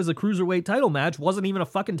forward to as a cruiserweight title match wasn't even a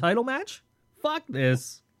fucking title match? Fuck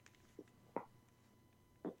this.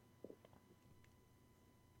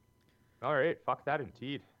 All right, fuck that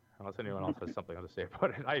indeed. Unless anyone else has something to say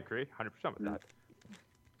about it. I agree 100% with that.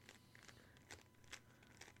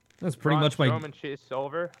 That's pretty much my... Strowman, Chase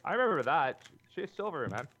Silver. I remember that. Chase Silver,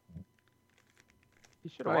 man. He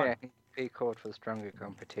should have won. Yeah, he called for stronger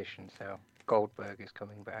competition, so Goldberg is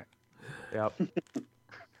coming back. Yep.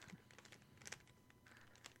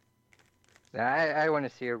 I want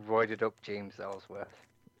to see a roided up James Ellsworth.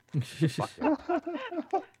 Fuck yeah.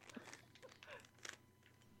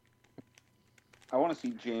 I want to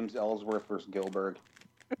see James Ellsworth versus Gilbert.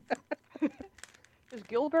 Is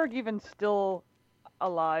Gilbert even still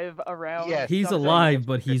alive around? Yes. He's something? alive,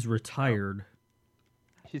 but he's retired.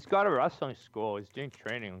 He's got a wrestling school. He's doing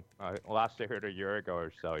training. Last I heard a year ago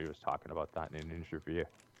or so, he was talking about that in an interview.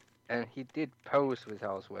 And he did pose with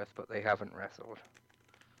Ellsworth, but they haven't wrestled.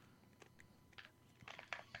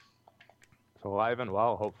 So alive and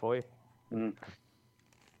well, hopefully. Mm.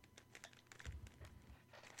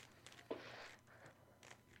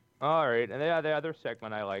 All right, and the other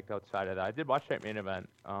segment I liked outside of that, I did watch that main event.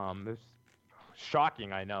 It was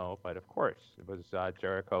shocking, I know, but of course, it was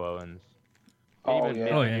Jericho Owens. Oh, Even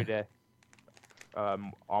yeah. Oh, New yeah. Day.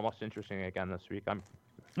 Almost interesting again this week.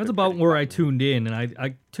 That's about where I tuned in, and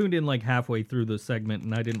I tuned in like halfway through the segment,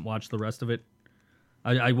 and I didn't watch the rest of it.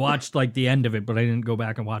 I watched like the end of it, but I didn't go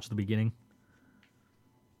back and watch the beginning.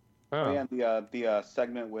 Oh, yeah, the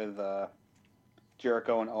segment with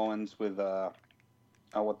Jericho and Owens with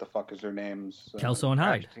what the fuck is their names? Kelso and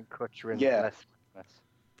Hyde. Ashton Kutcher and Yeah. Les.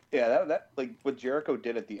 Yeah, that like what Jericho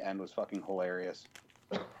did at the end was fucking hilarious.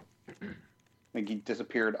 Like he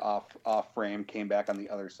disappeared off frame, came back on the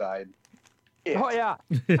other side. Oh yeah.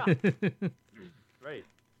 Right.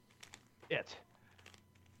 It.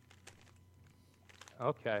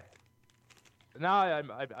 Okay. Now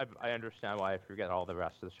I understand why I forget all the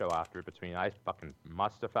rest of the show after between. I fucking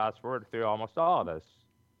must have fast forwarded through almost all of this.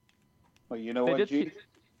 Well, you know They what, did G? see-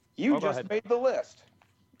 You Oh, go just ahead. made the list.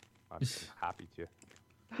 I'm happy to.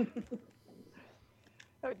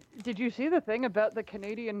 Did you see the thing about the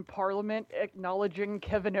Canadian Parliament acknowledging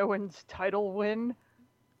Kevin Owens' title win?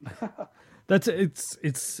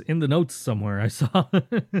 It's in the notes somewhere. I saw.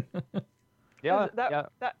 Yeah,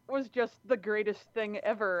 That was just the greatest thing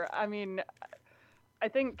ever. I mean, I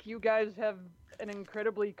think you guys have an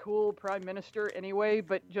incredibly cool prime minister anyway,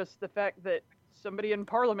 but just the fact that somebody in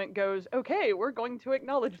Parliament goes, okay, we're going to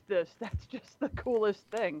acknowledge this. That's just the coolest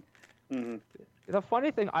thing. Mm-hmm. The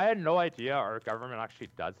funny thing, I had no idea our government actually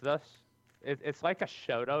does this. It's like a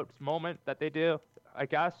shout-out moment that they do, I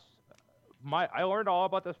guess. I learned all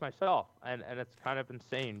about this myself, and it's kind of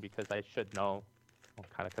insane because I should know, well,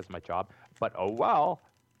 kind of because of my job. But oh well,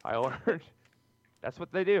 I learned that's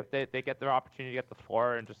what they do. They get their opportunity to get the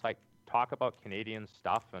floor and just like talk about Canadian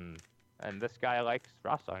stuff, and this guy likes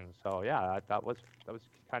wrestling, so yeah, that was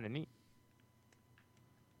kind of neat.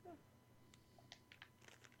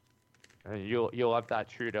 And you'll love that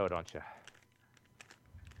Trudeau, don't you?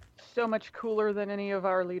 So much cooler than any of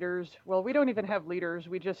our leaders. Well, we don't even have leaders.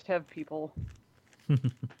 We just have people. No,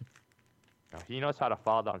 he knows how to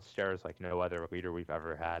fall downstairs like no other leader we've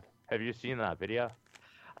ever had. Have you seen that video?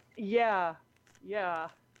 Yeah.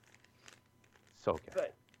 So good.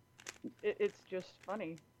 But it's just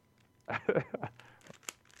funny.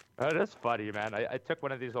 It is funny, man. I took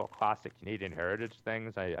one of these little classic Canadian heritage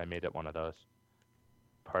things. I made it one of those.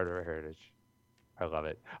 Part of our heritage. I love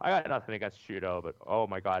it. I got nothing against Trudeau, but oh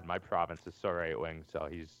my god, my province is so right wing, so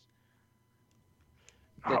he's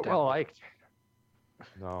not well liked.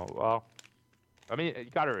 No, well, I mean, you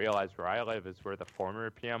got to realize where I live is where the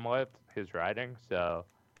former PM lived, his riding, so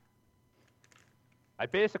I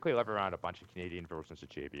basically live around a bunch of Canadian versions of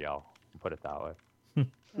JBL, put it that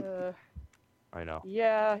way. I know.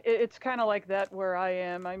 Yeah, it's kind of like that where I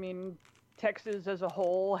am. I mean, Texas as a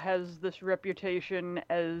whole has this reputation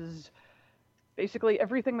as basically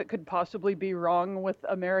everything that could possibly be wrong with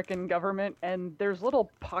American government, and there's little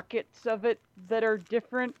pockets of it that are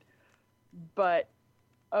different, but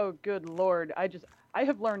oh good lord, I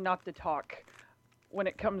have learned not to talk when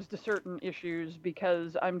it comes to certain issues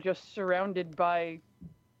because I'm just surrounded by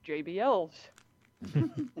JBLs.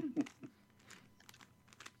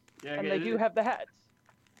 Yeah, And they do have the hats.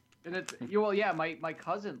 And it's well, yeah. My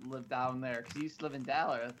cousin lived down there because he used to live in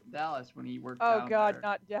Dallas when he worked. Oh down God, there.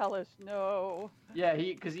 not Dallas, no. Yeah,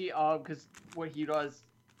 because what he does,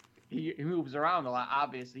 he moves around a lot.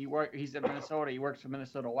 Obviously, he's in Minnesota. He works for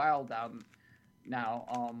Minnesota Wild down now.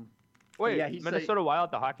 Wait, yeah, he's Minnesota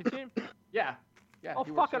Wild, the hockey team? Yeah. Oh,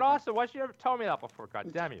 he works fucking for them. awesome! Why should you ever tell me that before?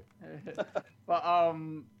 God damn you! But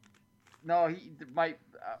no,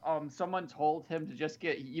 someone told him to just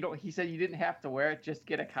get, he said you didn't have to wear it, just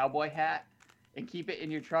get a cowboy hat and keep it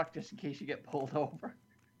in your truck just in case you get pulled over.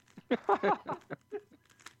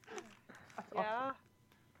 Yeah.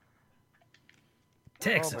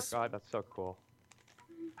 Texas. Oh my God, that's so cool.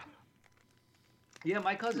 Yeah,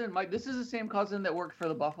 my cousin, this is the same cousin that worked for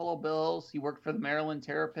the Buffalo Bills. He worked for the Maryland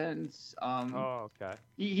Terrapins. Oh, okay.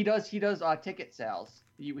 He does ticket sales.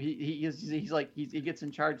 He gets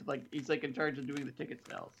in charge of he's in charge of doing the ticket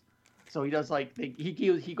sales. So he does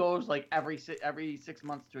he goes every 6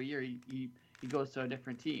 months to a year he goes to a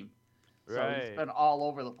different team. So Right. he's been all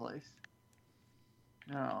over the place.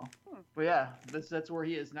 No, but yeah, that's where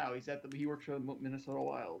he is now. He works for the Minnesota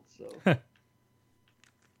Wild. So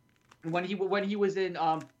when he was in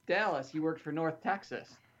Dallas, he worked for North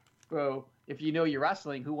Texas. Bro, if you know your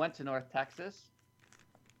wrestling, who went to North Texas?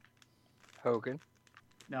 Hogan.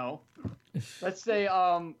 No. Let's say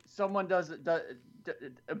someone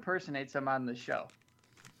impersonates him on the show.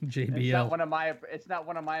 JBL. It's not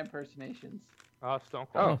one of my impersonations. Oh, Stone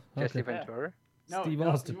Cold. Oh, Jesse yeah. Ventura. No, Steve no,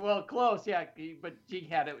 Austin. well, close, yeah. But G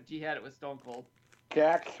had it with Stone Cold.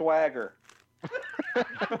 Jack Swagger.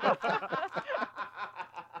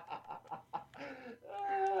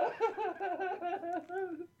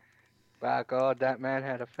 By God, that man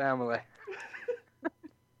had a family.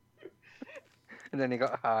 And then he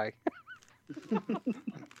got high.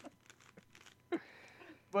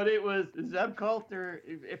 But it was Zeb Coulter.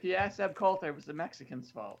 If you ask Zeb Coulter, it was the Mexicans'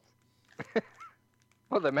 fault.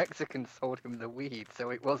 Well, the Mexicans sold him the weed, so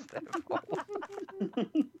it was their fault.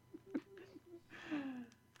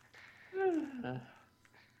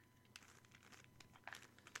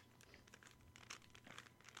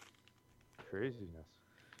 Craziness.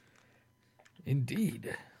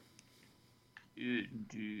 Indeed.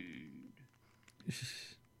 Indeed.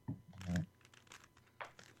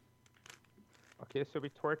 Okay, so we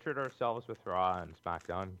tortured ourselves with Raw and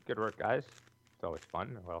SmackDown. Good work, guys. It's always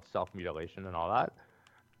fun. Well, self-mutilation and all that.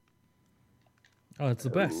 Oh, it's the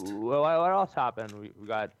best. Well, what else happened? We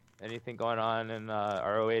got anything going on in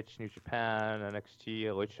ROH, New Japan, NXT,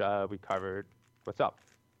 Lucha? We covered. What's up?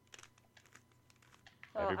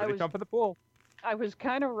 Everybody jump in the pool. I was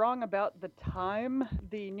kind of wrong about the time.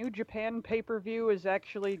 The New Japan pay-per-view is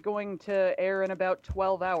actually going to air in about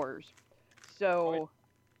 12 hours. So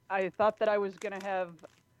I thought that I was going to have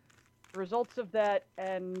results of that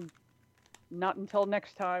and not until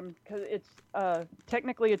next time, because it's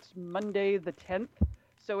technically it's Monday the 10th,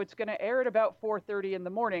 so it's going to air at about 4:30 in the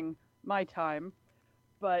morning my time,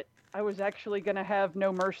 but I was actually going to have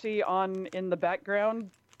No Mercy on in the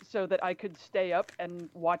background so that I could stay up and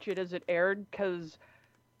watch it as it aired, because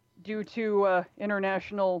due to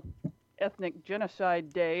International Ethnic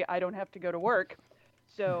Genocide Day, I don't have to go to work,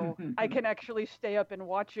 so I can actually stay up and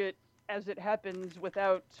watch it as it happens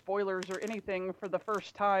without spoilers or anything for the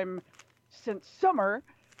first time since summer,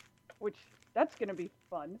 which that's going to be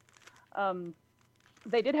fun.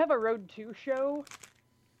 They did have a Road 2 show,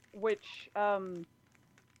 which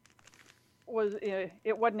was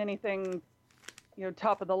it wasn't anything,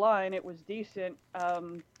 top of the line. It was decent.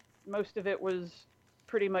 Most of it was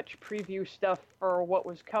pretty much preview stuff for what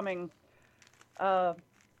was coming.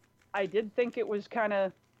 I did think it was kind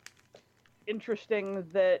of interesting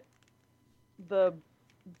that the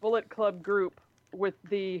Bullet Club group with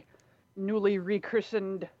the newly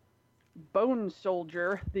rechristened Bone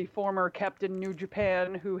Soldier, the former Captain New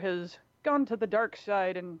Japan, who has gone to the dark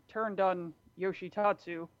side and turned on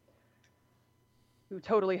Yoshitatsu, who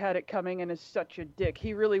totally had it coming and is such a dick.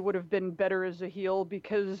 He really would have been better as a heel,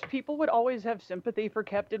 because people would always have sympathy for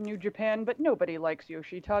Captain New Japan, but nobody likes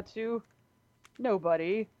Yoshitatsu.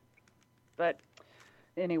 Nobody. But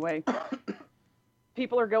anyway,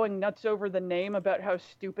 people are going nuts over the name, about how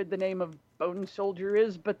stupid the name of Bone Soldier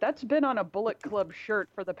is, but that's been on a Bullet Club shirt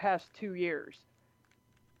for the past 2 years.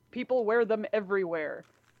 People wear them everywhere.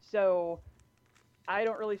 So I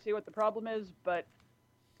don't really see what the problem is, but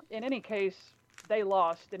in any case, they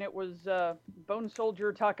lost, and it was Bone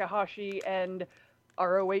Soldier Takahashi and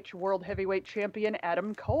ROH World Heavyweight Champion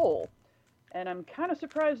Adam Cole. And I'm kind of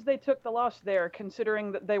surprised they took the loss there,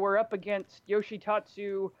 considering that they were up against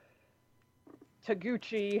Yoshitatsu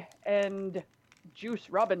Taguchi and Juice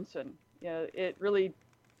Robinson. It really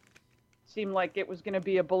seemed like it was going to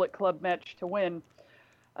be a Bullet Club match to win.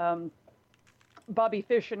 Bobby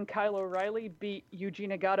Fish and Kyle O'Reilly beat Yuji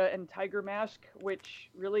Nagata and Tiger Mask, which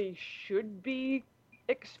really should be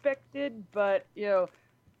expected, but,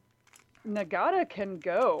 Nagata can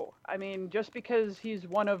go. I mean, just because he's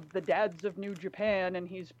one of the dads of New Japan and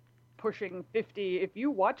he's pushing 50, if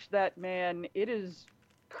you watch that man, it is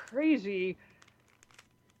crazy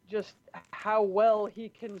just how well he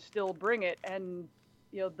can still bring it. And,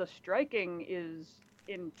 the striking is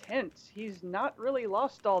intense. He's not really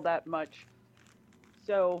lost all that much.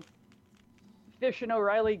 So Fish and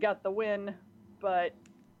O'Reilly got the win, but,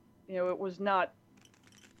 it was not,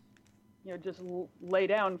 just lay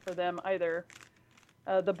down for them either.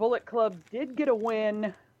 The Bullet Club did get a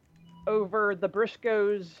win over the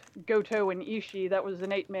Briscoes, Goto, and Ishii. That was an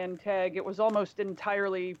 8-man tag. It was almost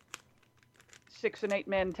entirely 6 and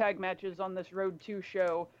 8-man tag matches on this Road 2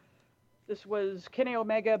 show. This was Kenny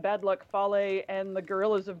Omega, Bad Luck Fale, and the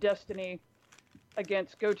Gorillas of Destiny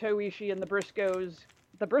against Goto, Ishii, and the Briscoes.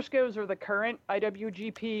 The Briscoes are the current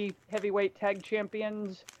IWGP Heavyweight Tag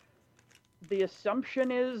Champions. The assumption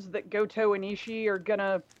is that Goto and Ishii are going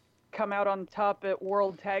to come out on top at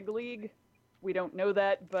World Tag League. We don't know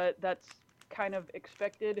that, but that's kind of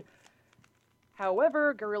expected.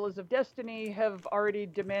 However, Gorillas of Destiny have already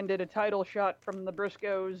demanded a title shot from the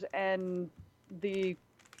Briscoes, and the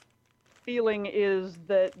feeling is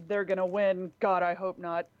that they're going to win. God, I hope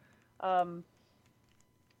not.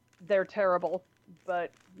 They're terrible,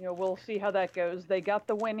 but we'll see how that goes. They got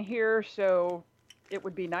the win here, so it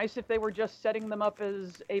would be nice if they were just setting them up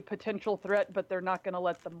as a potential threat, but they're not going to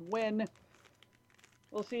let them win.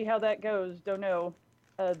 We'll see how that goes. Don't know.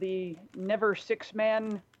 The Never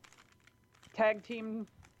 6-man tag team.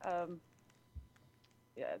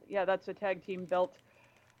 Yeah, that's a tag team belt.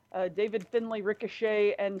 David Finlay,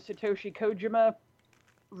 Ricochet, and Satoshi Kojima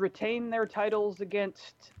retain their titles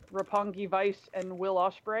against Roppongi Vice and Will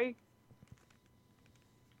Ospreay.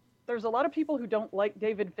 There's a lot of people who don't like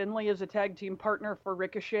David Finlay as a tag team partner for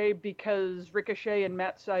Ricochet because Ricochet and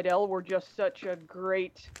Matt Sydal were just such a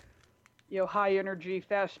great, high energy,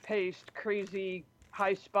 fast paced, crazy,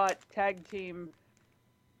 high spot tag team.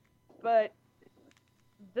 But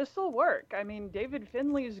this'll work. I mean, David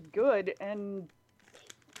Finlay's good, and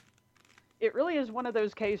it really is one of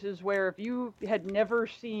those cases where if you had never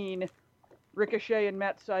seen Ricochet and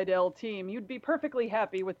Matt Sydal team, you'd be perfectly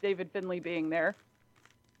happy with David Finlay being there.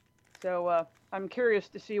 So I'm curious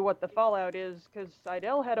to see what the fallout is, because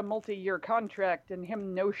Sydal had a multi-year contract, and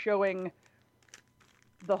him no-showing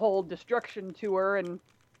the whole Destruction Tour and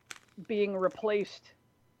being replaced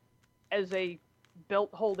as a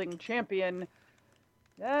belt-holding champion,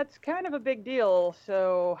 that's kind of a big deal.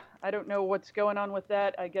 So I don't know what's going on with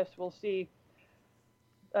that. I guess we'll see.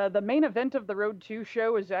 The main event of the Road 2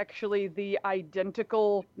 show is actually the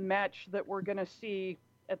identical match that we're going to see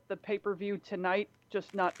at the pay-per-view tonight,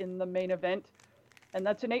 just not in the main event. And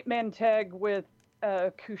that's an 8-man tag with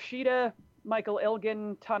Kushida, Michael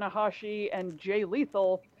Elgin, Tanahashi, and Jay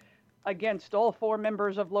Lethal against all 4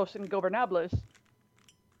 members of Los Ingobernables.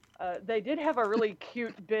 They did have a really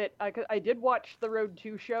cute bit. I did watch the Road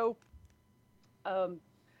 2 show.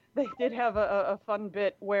 They did have a fun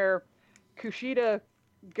bit where Kushida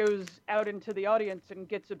goes out into the audience and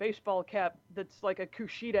gets a baseball cap that's like a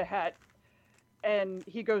Kushida hat. And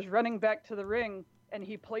he goes running back to the ring, and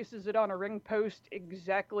he places it on a ring post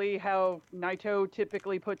exactly how Naito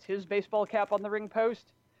typically puts his baseball cap on the ring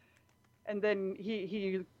post. And then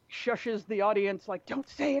he shushes the audience like, don't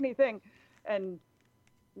say anything. And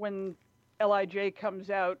when LIJ comes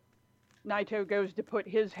out, Naito goes to put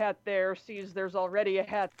his hat there, sees there's already a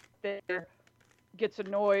hat there, gets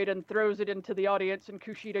annoyed and throws it into the audience, and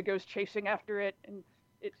Kushida goes chasing after it. And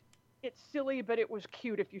it's silly, but it was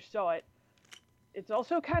cute if you saw it. It's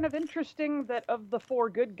also kind of interesting that of the 4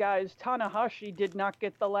 good guys, Tanahashi did not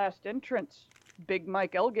get the last entrance. Big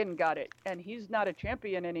Mike Elgin got it, and he's not a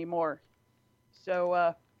champion anymore.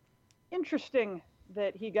 So, interesting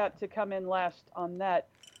that he got to come in last on that.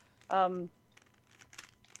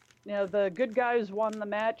 The good guys won the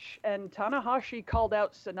match, and Tanahashi called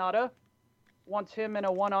out Sonata, wants him in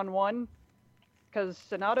a one-on-one, because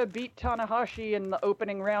Sonata beat Tanahashi in the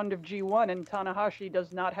opening round of G1, and Tanahashi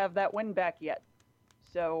does not have that win back yet.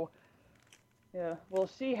 So, yeah, we'll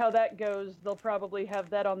see how that goes. They'll probably have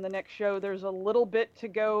that on the next show. There's a little bit to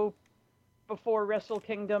go before Wrestle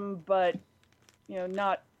Kingdom, but,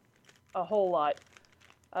 not a whole lot.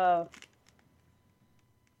 As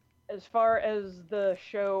far as the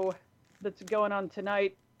show that's going on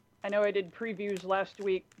tonight, I know I did previews last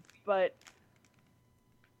week, but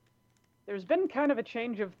there's been kind of a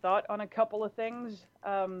change of thought on a couple of things.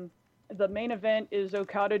 The main event is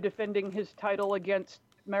Okada defending his title against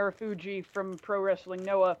Marufuji from Pro Wrestling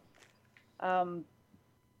Noah.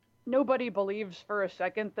 Nobody believes for a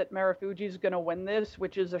second that Marufuji's going to win this,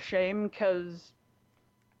 which is a shame because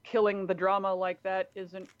killing the drama like that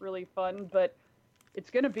isn't really fun, but it's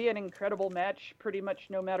going to be an incredible match pretty much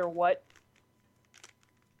no matter what.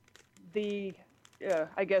 The,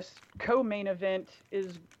 I guess, co-main event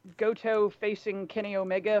is Goto facing Kenny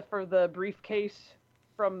Omega for the briefcase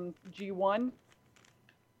from G1.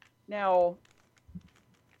 Now,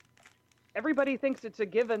 everybody thinks it's a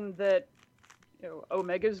given that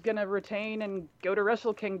Omega's going to retain and go to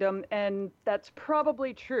Wrestle Kingdom, and that's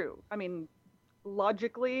probably true. I mean,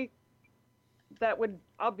 logically, that would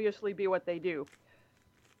obviously be what they do.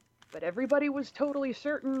 But everybody was totally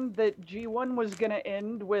certain that G1 was going to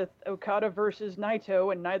end with Okada versus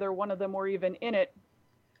Naito, and neither one of them were even in it.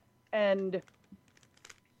 And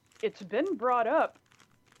it's been brought up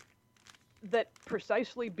that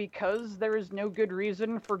precisely because there is no good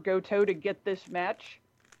reason for Goto to get this match,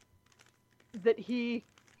 that he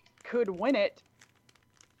could win it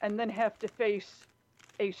and then have to face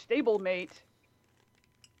a stablemate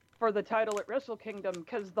for the title at Wrestle Kingdom,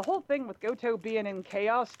 because the whole thing with Goto being in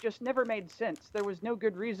Chaos just never made sense. There was no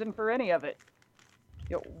good reason for any of it.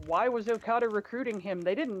 Why was Okada recruiting him?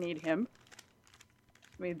 They didn't need him.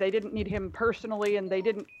 I mean, they didn't need him personally, and they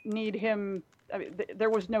didn't need him. I mean,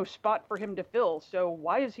 there was no spot for him to fill, so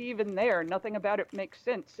why is he even there? Nothing about it makes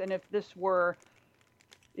sense. And if this were,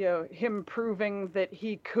 him proving that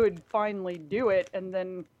he could finally do it, and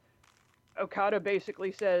then Okada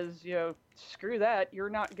basically says, screw that, you're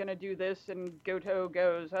not going to do this, and Goto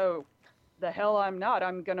goes, oh, the hell I'm not,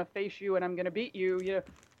 I'm going to face you and I'm going to beat you,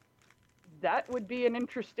 that would be an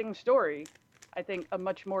interesting story. I think a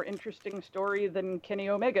much more interesting story than Kenny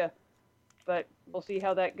Omega, but we'll see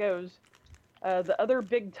how that goes. The other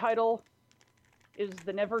big title is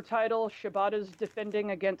the Never title. Shibata's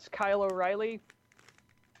defending against Kyle O'Reilly.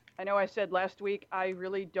 I know I said last week I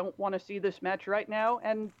really don't want to see this match right now,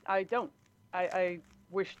 and I don't. I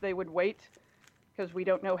wish they would wait, because we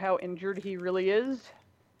don't know how injured he really is.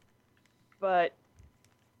 But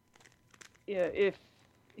if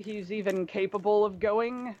he's even capable of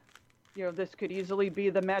going, this could easily be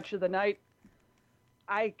the match of the night.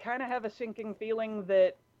 I kind of have a sinking feeling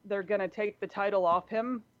that they're going to take the title off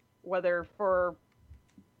him, whether for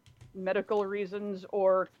medical reasons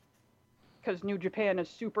or because New Japan is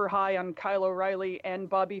super high on Kyle O'Reilly and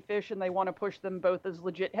Bobby Fish, and they want to push them both as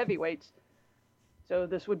legit heavyweights. So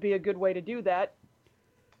this would be a good way to do that.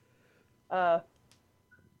 The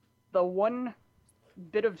one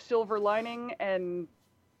bit of silver lining, and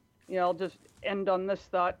I'll just end on this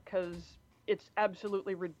thought because it's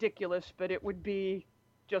absolutely ridiculous, but it would be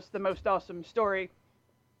just the most awesome story.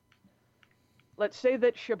 Let's say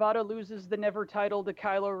that Shibata loses the Never title to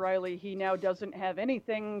Kyle O'Reilly. He now doesn't have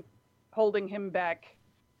anything holding him back.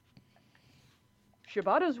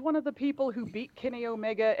 Shibata's one of the people who beat Kenny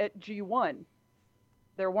Omega at G1.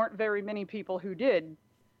 There weren't very many people who did.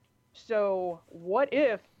 So what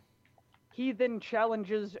if he then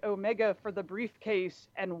challenges Omega for the briefcase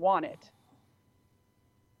and won it?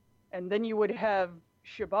 And then you would have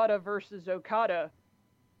Shibata versus Okada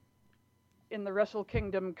in the Wrestle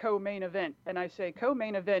Kingdom co-main event. And I say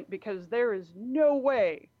co-main event because there is no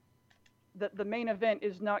way that the main event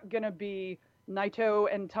is not going to be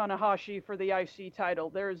Naito and Tanahashi for the IC title.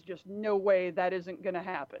 There is just no way that isn't going to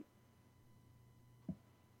happen.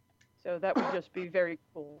 So that would just be very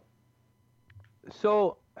cool.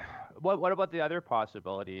 So, what about the other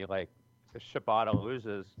possibility? Like, if Shibata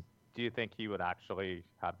loses, do you think he would actually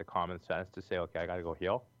have the common sense to say, okay, I got to go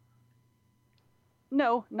heel?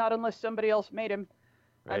 No, not unless somebody else made him.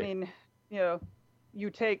 Right. I mean, you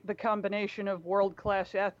take the combination of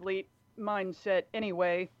world-class athlete mindset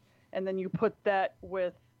anyway, and then you put that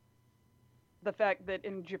with the fact that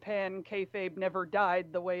in Japan, kayfabe never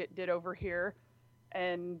died the way it did over here.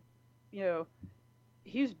 And,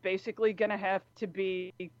 he's basically going to have to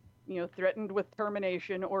be, threatened with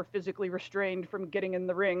termination or physically restrained from getting in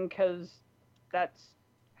the ring because that's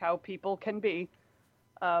how people can be.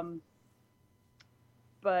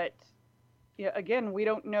 But, again, we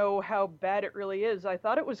don't know how bad it really is. I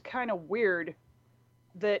thought it was kind of weird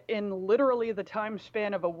that in literally the time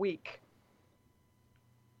span of a week,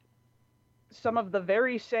 some of the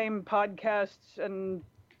very same podcasts and,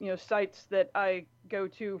 sites that I go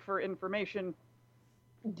to for information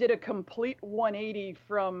did a complete 180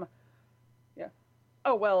 from,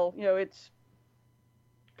 it's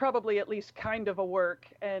probably at least kind of a work,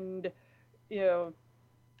 and,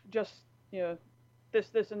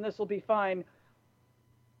 this, and this will be fine.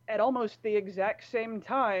 At almost the exact same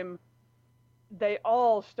time, they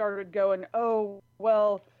all started going, oh,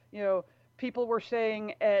 well, people were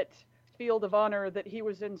saying at Field of Honor that he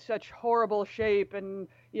was in such horrible shape and,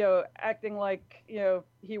 acting like,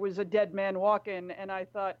 he was a dead man walking. And I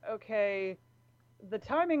thought, okay, the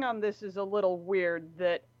timing on this is a little weird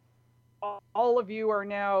that all of you are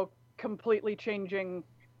now completely changing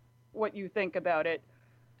what you think about it.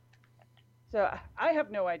 So I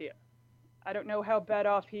have no idea. I don't know how bad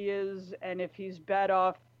off he is, and if he's bad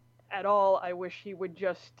off at all, I wish he would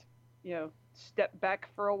just, step back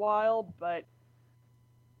for a while, but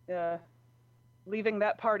leaving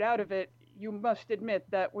that part out of it, you must admit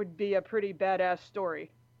that would be a pretty badass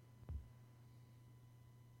story.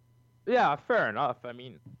 Yeah, fair enough. I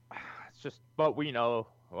mean, it's just what we know.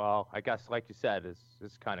 Well, I guess, like you said,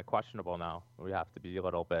 is kind of questionable now. We have to be a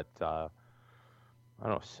little bit, I don't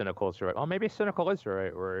know, cynical is the right. Well, maybe cynical is the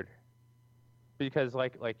right word, because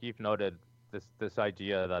like you've noted, this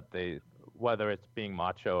idea that whether it's being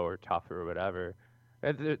macho or tough or whatever,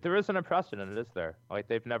 there isn't a precedent, is there? Like,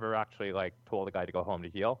 they've never actually told a guy to go home to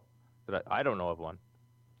heal. I don't know of one.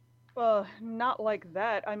 Well, not like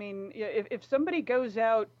that. I mean, if somebody goes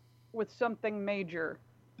out with something major,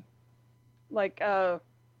 like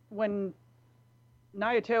when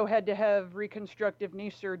Naito had to have reconstructive knee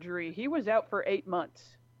surgery, he was out for 8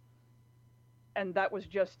 months. And that was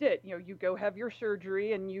just it. You go have your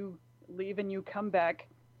surgery and you leave and you come back.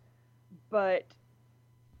 But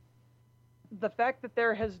the fact that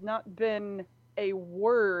there has not been a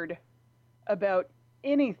word about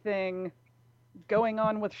anything going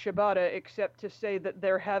on with Shibata except to say that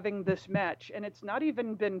they're having this match, and it's not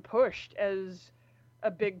even been pushed as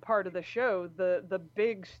a big part of the show. The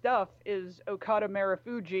big stuff is Okada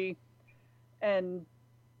Marufuji and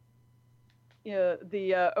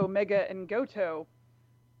the Omega and Goto.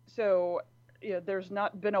 So there's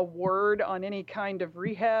not been a word on any kind of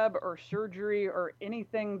rehab or surgery or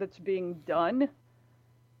anything that's being done,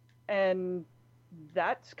 and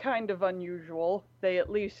that's kind of unusual. They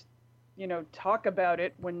at least talk about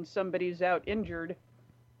it when somebody's out injured.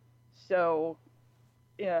 So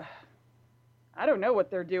yeah, I don't know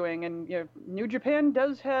what they're doing. And New Japan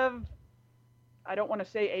does have, I don't want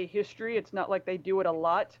to say a history, it's not like they do it a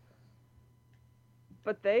lot,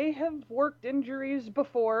 but they have worked injuries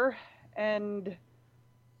before. And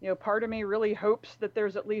part of me really hopes that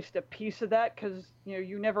there's at least a piece of that, because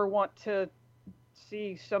you never want to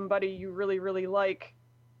see somebody you really, really like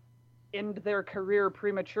end their career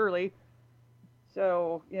prematurely.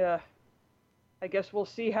 So yeah, I guess we'll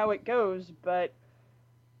see how it goes, but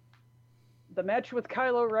the match with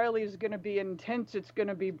Kyle O'Reilly is going to be intense, it's going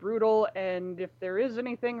to be brutal, and if there is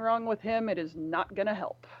anything wrong with him, it is not going to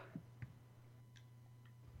help.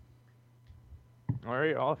 All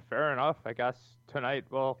right, well, fair enough. I guess tonight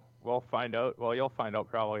we'll find out. Well, you'll find out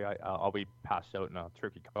probably. I'll be passed out in a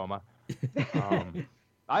turkey coma.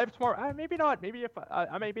 I have tomorrow. Maybe not. Maybe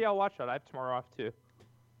maybe I'll watch that. I have tomorrow off too.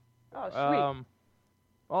 Oh, sweet.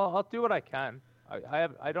 Well, I'll do what I can.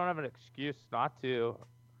 I don't have an excuse not to,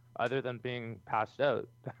 other than being passed out.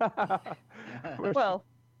 Well,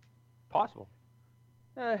 possible.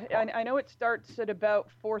 I know it starts at about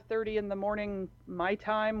 4:30 in the morning my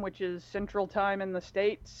time, which is Central Time in the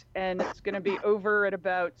States, and it's going to be over at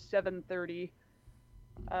about 7:30.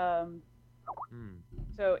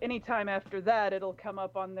 So anytime after that, it'll come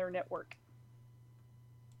up on their network.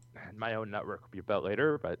 And my own network will be about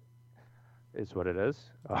later, but is what it is.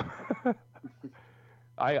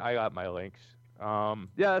 I got my links.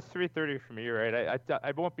 Yeah, it's 3:30 for me, right?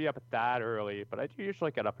 I won't be up at that early, but I do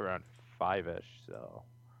usually get up around 5-ish, so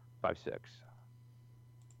 5, 6.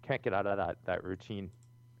 Can't get out of that routine.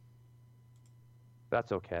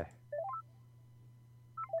 That's okay.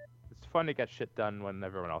 It's fun to get shit done when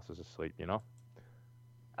everyone else is asleep,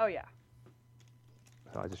 Oh yeah.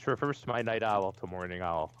 So I just reverse my night owl to morning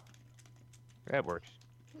owl. It works.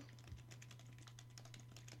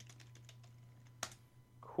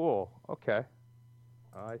 Cool. Okay.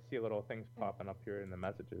 I see little things popping up here in the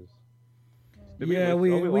messages. Yeah,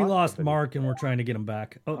 we lost Mark and we're trying to get him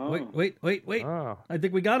back. Oh, wait. Oh. I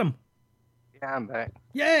think we got him. Yeah, I'm back.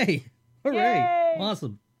 Yay! Hooray! Yay!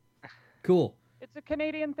 Awesome. Cool. It's a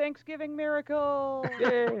Canadian Thanksgiving miracle.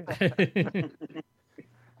 Yay!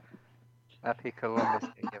 Happy Columbus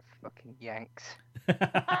Day, you fucking Yanks.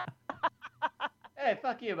 Hey,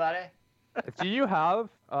 fuck you, buddy. Do you have,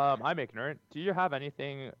 I'm ignorant, do you have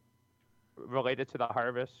anything related to the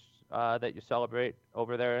harvest that you celebrate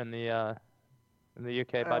over there in the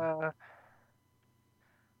UK, bud?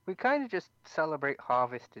 We kind of just celebrate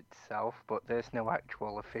harvest itself, but there's no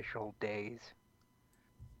actual official days.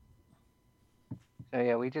 Oh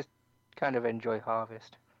yeah, we just kind of enjoy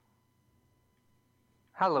harvest.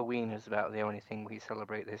 Halloween is about the only thing we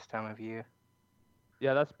celebrate this time of year.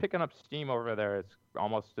 Yeah, that's picking up steam over there. It's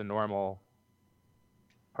almost a normal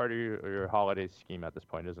part of your holiday scheme at this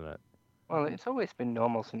point, isn't it? Well, it's always been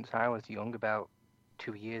normal since I was young, about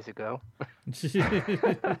 2 years ago.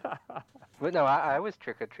 But no, I was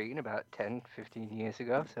trick-or-treating about 10, 15 years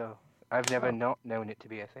ago, so I've never not known it to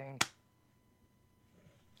be a thing.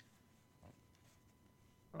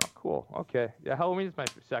 Oh, cool. Okay. Yeah, Halloween is my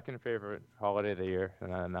second favorite holiday of the year,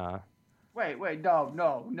 and then Wait,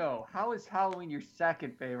 no. How is Halloween your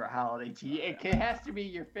second favorite holiday? It has to be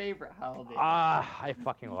your favorite holiday. I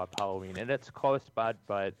fucking love Halloween, and it's close, bud.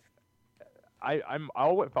 But I've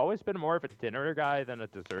always been more of a dinner guy than a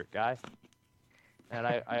dessert guy, and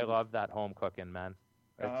I love that home cooking, man.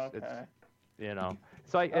 It's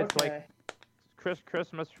it's like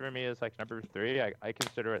Christmas for me is like number 3. I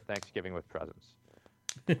consider it Thanksgiving with presents.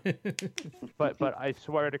 but I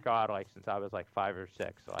swear to God, like since I was like 5 or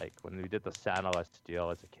 6, like when we did the Santa-less deal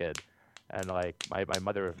as a kid, and like my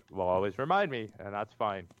mother will always remind me, and that's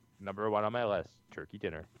fine. Number 1 on my list, turkey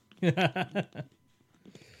dinner.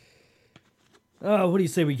 What do you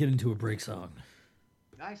say we get into a break song?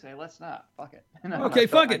 I say let's not. Fuck it. Okay,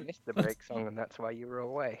 fuck it. I missed the break song, and that's why you were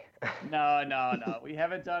away. No. We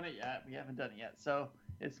haven't done it yet. So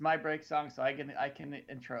it's my break song, so I can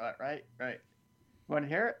intro it, right? Right. You want to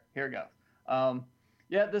hear it? Here we go.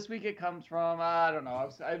 Yeah, this week it comes from I don't know.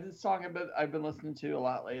 This song I've been listening to a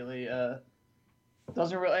lot lately. It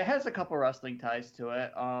has a couple wrestling ties to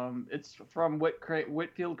it. It's from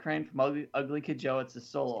Whitfield Crane from Ugly Kid Joe. It's a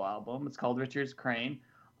solo album. It's called Richard's Crane.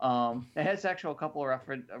 It has actually a couple of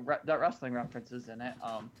wrestling references in it.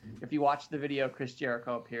 If you watch the video, Chris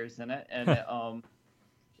Jericho appears in it, and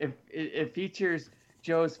it features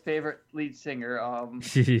Joe's favorite lead singer,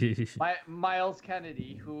 Miles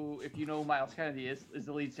Kennedy, who, if you know who Miles Kennedy is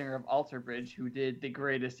the lead singer of Alter Bridge, who did the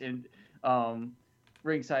greatest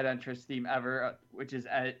ringside entrance theme ever, which is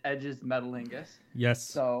Edge's Metalingus. Yes.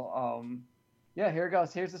 So, yeah, here it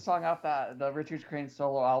goes. Here's the song off the Richard Crane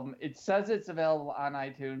solo album. It says it's available on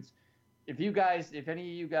iTunes. If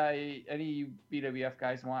any of you BWF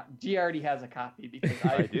guys want, G already has a copy because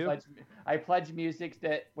I pledge music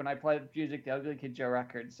that when I pledge music, the Ugly Kid Joe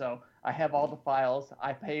record. So I have all the files.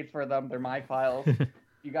 I paid for them. They're my files.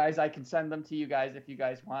 You guys, I can send them to you guys if you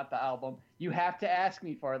guys want the album. You have to ask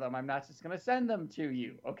me for them. I'm not just going to send them to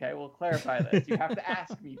you. Okay, we'll clarify this. You have to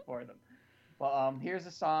ask me for them. Well, here's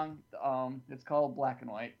a song. It's called Black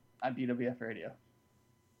and White on BWF Radio.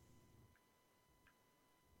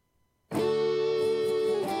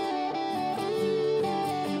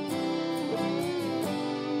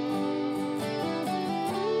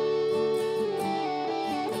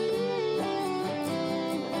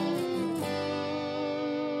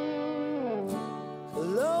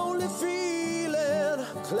 Lonely feeling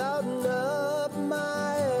clouding up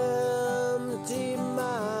my empty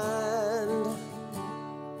mind.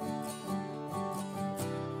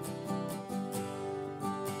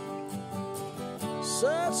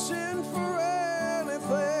 Searching for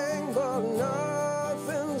anything, but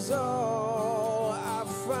nothing's all I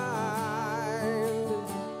find.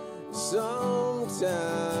 Sometimes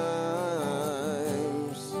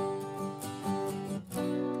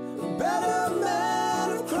better men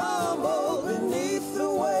have crumbled beneath the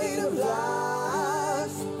weight of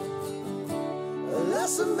life.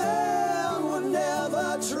 Lesser men would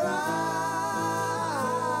never try.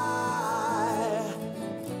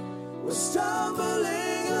 We're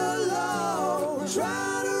stumbling along,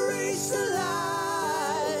 trying to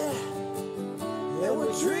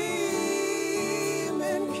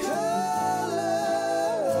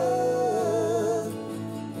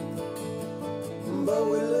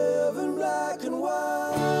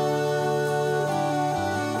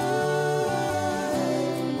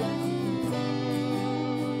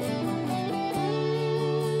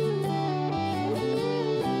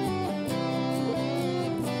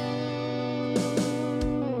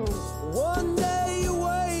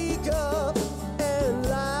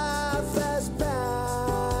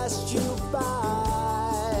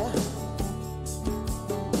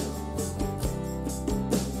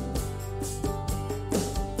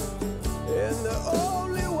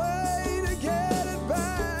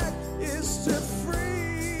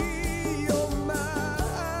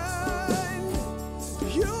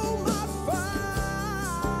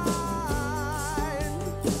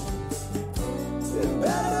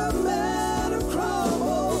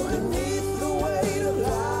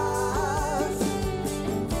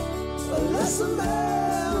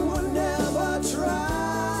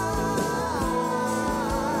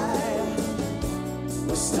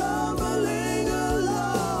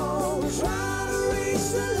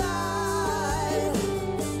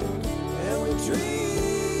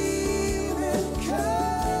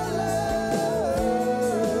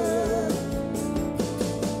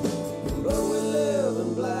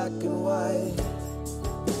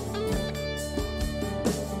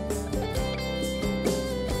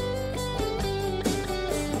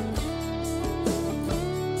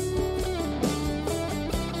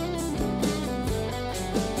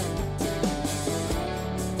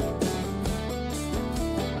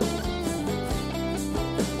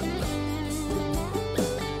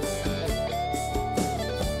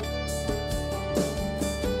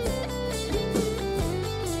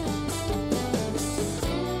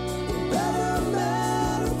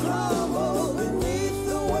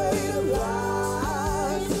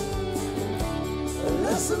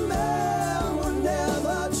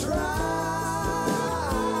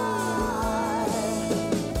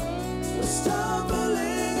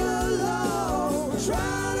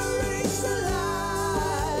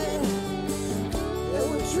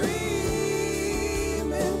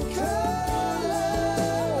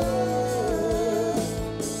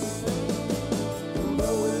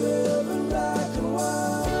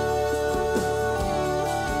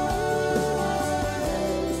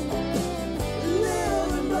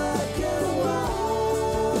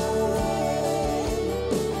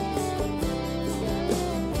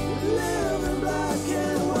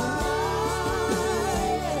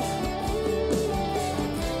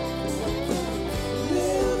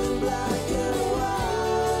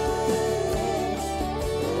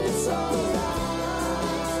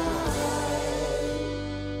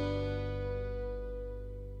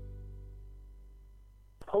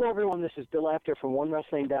everyone. This is Bill Apter from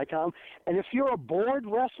OneWrestling.com. And if you're a bored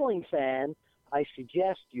wrestling fan, I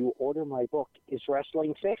suggest you order my book, Is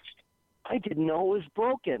Wrestling Fixed? I didn't know it was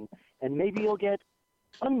broken. And maybe you'll get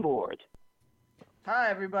unbored. Hi,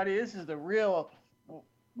 everybody. This is the real... Oh,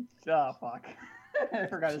 fuck. I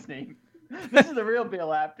forgot his name. This is the real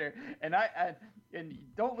Bill Apter. And and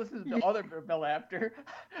don't listen to the other Bill Apter.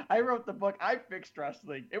 I wrote the book, I Fixed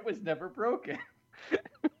Wrestling. It was never broken.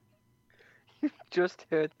 You just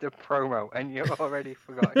heard the promo and you already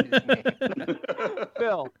forgot his name.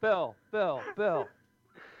 Bill.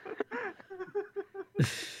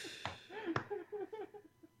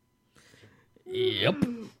 Yep.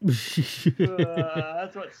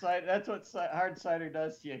 That's what hard cider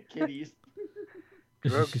does to you, kiddies.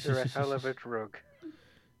 Drugs are a hell of a drug.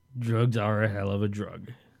 Drugs are a hell of a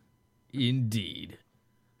drug. Indeed.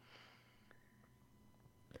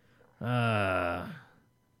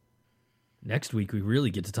 Next week, we really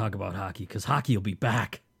get to talk about hockey, because hockey will be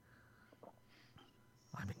back.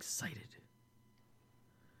 I'm excited.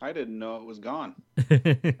 I didn't know it was gone.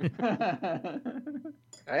 I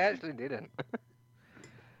actually didn't.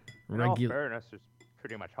 In all fairness, there's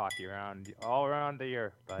pretty much hockey all around the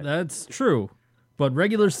year. But That's true. But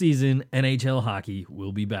regular season NHL hockey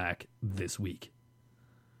will be back this week.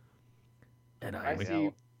 And I'll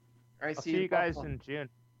see you guys in June.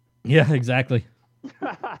 Yeah, exactly.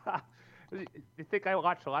 You think I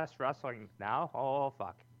watch less wrestling now? Oh,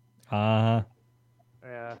 fuck. Yeah.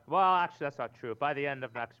 Well, actually, that's not true. By the end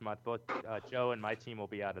of next month, both Joe and my team will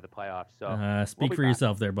be out of the playoffs. So speak for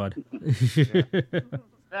yourself there, bud.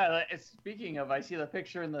 Yeah, speaking of, I see the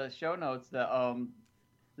picture in the show notes that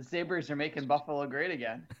the Sabres are making Buffalo great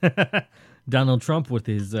again. Donald Trump with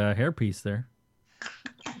his hairpiece there.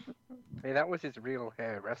 Hey, that was his real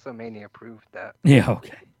hair. WrestleMania proved that. Yeah,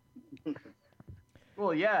 okay.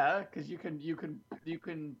 Well, yeah, because you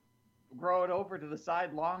can grow it over to the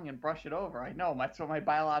side long and brush it over. I know, that's what my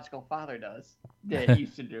biological father does. He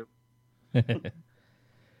used to do.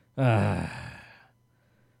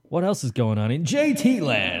 What else is going on in JT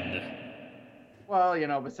Land?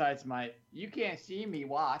 Well, besides you can't see me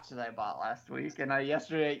watch that I bought last week, and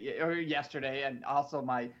yesterday, and also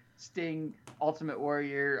my Sting Ultimate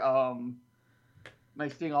Warrior, my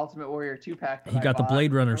Sting Ultimate Warrior 2-pack. He got the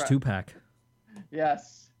Blade Runners 2-pack.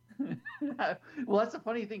 Yes. Well, that's the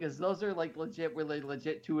funny thing is those are like legit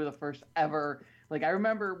two of the first ever. Like I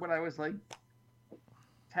remember when I was like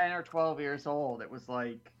 10 or 12 years old, it was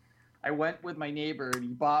like I went with my neighbor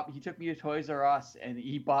and he took me to Toys R Us and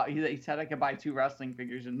he said I could buy 2 wrestling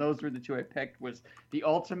figures, and those were the 2 I picked, was the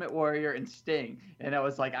Ultimate Warrior and Sting. And it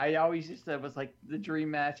was like I always used to, it was like the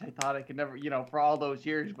dream match. I thought I could never, for all those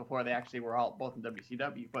years before they actually were both in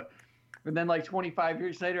WCW, and then like 25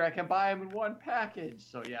 years later I can buy them in one package.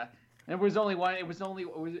 So yeah. And it was only one. It was only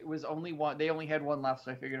one. They only had one left,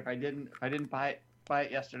 so I figured if I didn't buy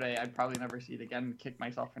it yesterday, I'd probably never see it again and kick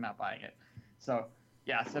myself for not buying it. So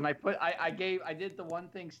yes, and I did the one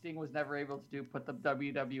thing Sting was never able to do: put the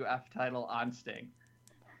WWF title on Sting.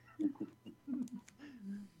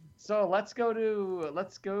 So let's go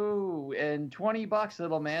and $20,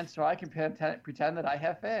 little man, so I can pretend that I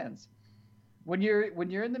have fans. When you're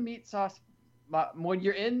in the meat sauce. When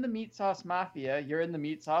you're in the meat sauce mafia, you're in the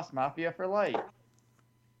meat sauce mafia for life.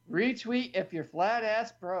 Retweet if you're flat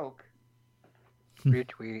ass broke.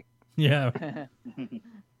 Retweet. Yeah.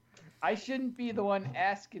 I shouldn't be the one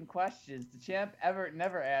asking questions. The champ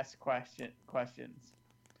never asks questions.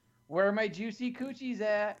 Where are my juicy coochies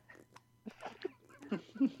at?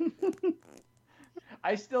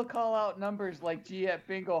 I still call out numbers like G at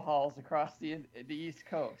bingo halls across the East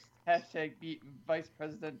Coast. Hashtag beat Vice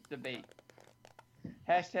President debate.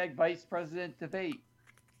 Hashtag Vice President debate.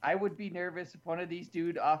 I would be nervous if one of these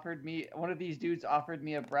dudes offered me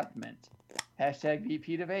a breath mint. Hashtag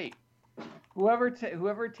VP debate. Whoever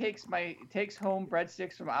takes home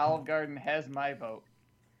breadsticks from Olive Garden has my vote.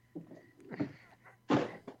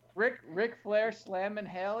 Ric Flair slamming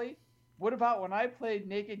Haley. What about when I played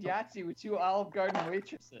naked Yahtzee with 2 Olive Garden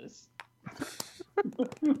waitresses?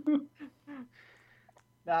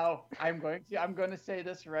 Now, I'm going to say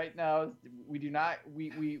this right now. We do not,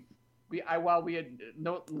 while we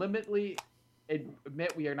limitly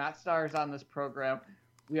admit we are not stars on this program,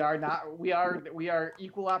 we are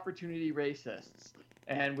equal opportunity racists.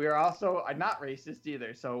 And we are also not racist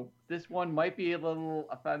either. So this one might be a little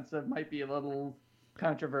offensive, might be a little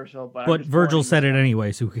controversial. But Virgil said it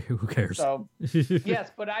anyways. Who cares? So,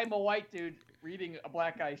 yes, but I'm a white dude reading a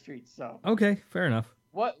black guy streets. So okay, fair enough.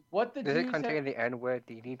 What the Does it contain the N-word?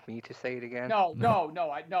 Do you need me to say it again? No,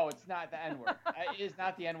 it's not the N-word. It is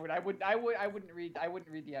not the N-word. I wouldn't read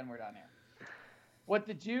the N-word on air. What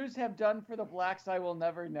the Jews have done for the blacks, I will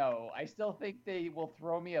never know. I still think they will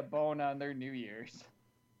throw me a bone on their New Year's.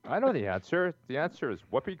 I know the answer. The answer is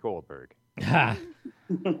Whoopi Goldberg. Ha.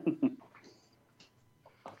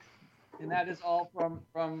 And that is all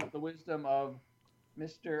from the wisdom of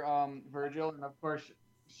Mr. Virgil. And of course,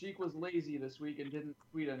 Sheik was lazy this week and didn't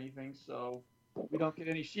tweet anything, so we don't get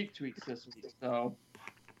any Sheik tweets this week. So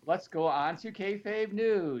let's go on to kayfabe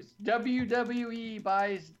news. WWE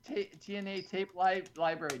buys TNA tape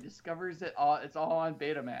library, discovers it all. It's all on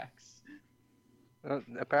Betamax. Well,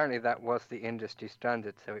 apparently that was the industry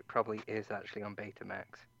standard, so it probably is actually on Betamax.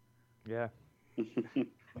 Yeah.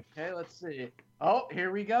 Okay, let's see. Oh,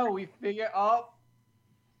 here we go. We figure out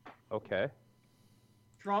Okay.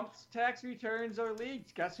 Trump's tax returns are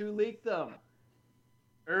leaked. Guess who leaked them?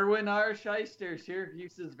 Erwin R. Shyster,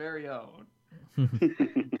 Syracuse's very own.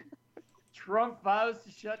 Trump vows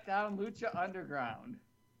to shut down Lucha Underground.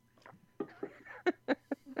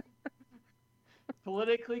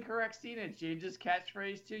 Politically correct Cena changes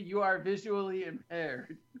catchphrase to "You are visually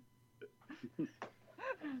impaired."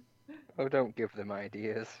 Oh, don't give them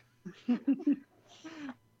ideas.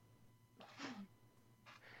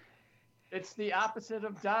 It's the opposite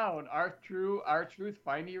of down. Our truth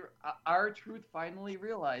finally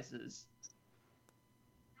realizes.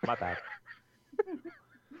 My bad.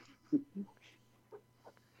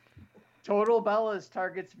 Total Bellas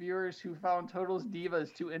targets viewers who found Total's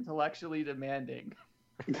divas too intellectually demanding.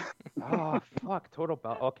 Oh, fuck. Total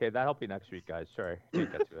Bell. Okay, that'll be next week, guys. Sorry.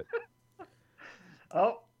 Can't get to it.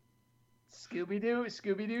 Oh,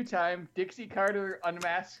 Scooby-Doo time. Dixie Carter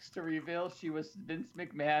unmasks to reveal she was Vince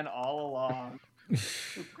McMahon all along.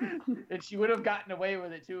 And she would have gotten away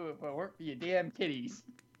with it too if it weren't for you damn kitties.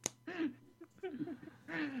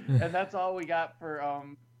 And that's all we got for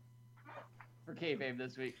kayfabe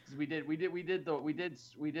this week. 'Cause we did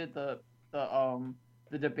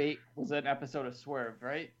the debate was an episode of Swerve,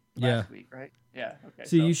 right? Last week, right? Yeah. Okay.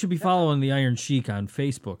 See, you should be following the Iron Sheik on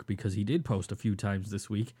Facebook because he did post a few times this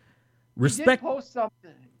week. He did post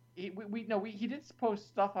something. He did post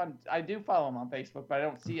stuff on. I do follow him on Facebook, but I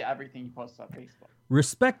don't see everything he posts on Facebook.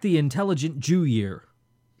 Respect the intelligent Jew year.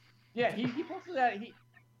 Yeah, he posted that.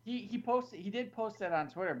 He did post that on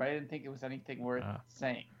Twitter, but I didn't think it was anything worth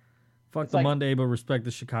saying. Fuck the Monday, but respect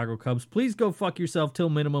the Chicago Cubs. Please go fuck yourself till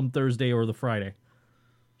minimum Thursday or the Friday.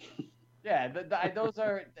 Yeah, those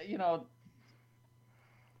are,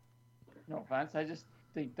 no offense. I just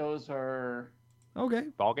think those are... Okay.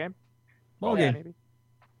 Ball game? Ball game. Maybe?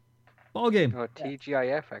 Ball game. Oh,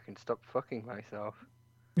 TGIF, I can stop fucking myself.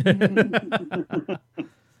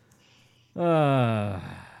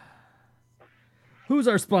 Who's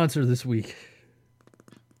our sponsor this week?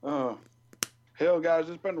 Hell, guys,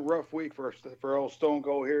 it's been a rough week for old Stone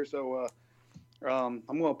Cold here, so I'm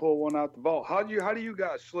gonna pull one out the vault. How do you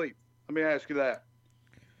guys sleep? Let me ask you that.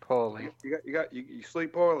 Poorly. You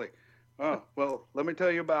sleep poorly. Oh, well, let me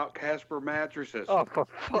tell you about Casper mattresses. Oh, for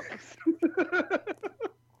fuck's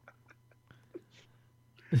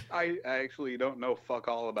I actually don't know fuck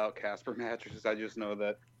all about Casper mattresses. I just know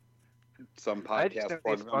that some I just podcasts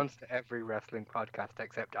know they sponsor every wrestling podcast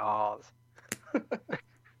except ours.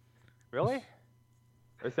 Really?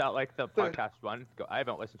 Is that like the podcast one? I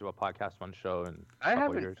haven't listened to a podcast one show in a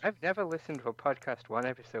couple years. I've never listened to a podcast one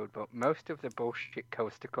episode, but most of the bullshit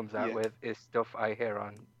Coaster comes out with is stuff I hear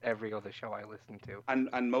on every other show I listen to.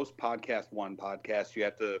 On most podcasts, you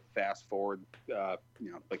have to fast forward,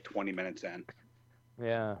 like 20 minutes in.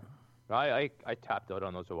 Yeah. I tapped out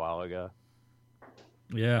on those a while ago.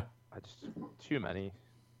 Yeah. Too many.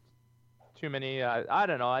 I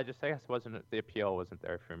don't know. I guess the appeal wasn't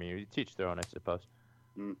there for me. You teach their own, I suppose.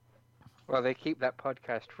 Mm. Well, they keep that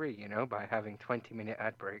podcast free, by having 20-minute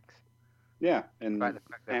ad breaks. Yeah, and the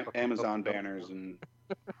fact Amazon banners and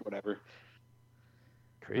whatever.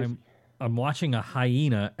 Crazy. I'm watching a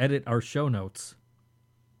hyena edit our show notes.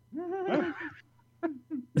 Oh,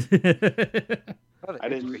 I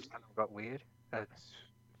didn't. Got weird.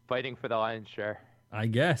 Fighting for the lion's share. I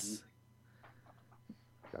guess.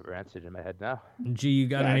 Got rancid in my head now. G, you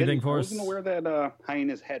got anything for us? I wasn't aware that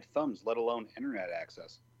hyenas had thumbs, let alone internet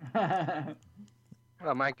access.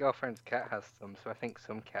 Well, my girlfriend's cat has thumbs, so I think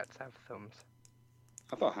some cats have thumbs.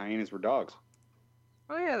 I thought hyenas were dogs.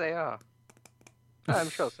 Oh, yeah, they are. I'm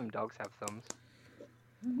sure some dogs have thumbs.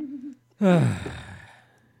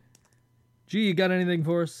 G, you got anything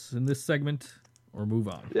for us in this segment? Or move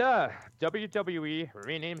on. Yeah, WWE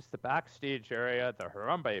renames the backstage area the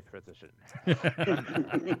Harambe position.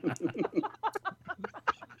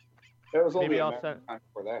 There was only Maybe a I'll matter send. of time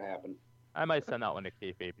before that happened. I might send that one to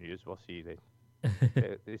kayfabe news. We'll see. They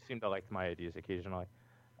seem to like my ideas occasionally.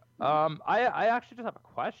 I actually just have a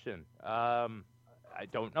question. I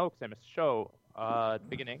don't know because I missed the show at the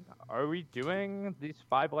beginning. Are we doing these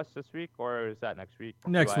 5 lists this week, or is that next week?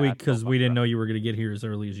 Next week, because we didn't know you were going to get here as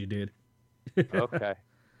early as you did. Okay.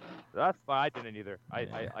 That's fine. I didn't either.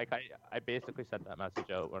 I basically sent that message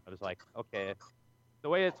out when I was like, okay, the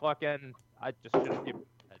way it's looking, I just shouldn't give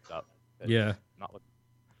a heads up. It's Yeah. Not looking.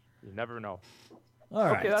 You never know. All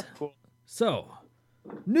right. Okay, that's cool. So,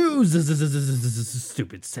 news,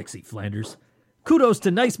 stupid, sexy Flanders. Kudos to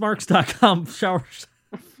nicemarks.com showers.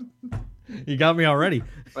 You got me already.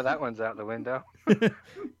 Well, that one's out the window.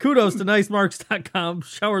 Kudos to nicemarks.com,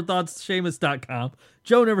 showerthoughtsshamus.com,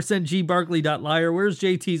 Joe never sent gbarkley.liar, where's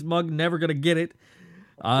JT's mug, never gonna get it.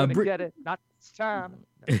 Gonna get it, not this time.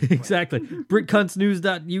 Exactly.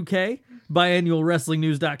 BritCuntsNews.uk,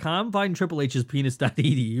 biannualwrestlingnews.com, find Triple H's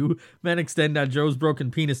penis.edu,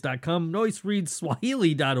 menextend.joesbrokenpenis.com,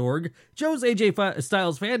 noisereadswahili.org, Joe's AJ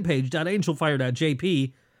Styles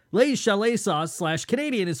fanpage.angelfire.jp, Lay's Chalet Sauce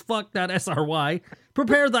 /CanadianAsFuck.sry,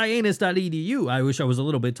 preparethyanus.edu, I wish I was a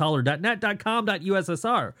little bit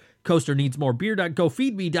taller.net.com.ussr, Coaster needs more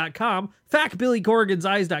beer.gofeedme.com,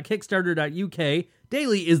 FactBillyCorrigan'sEyes.kickstarter.uk,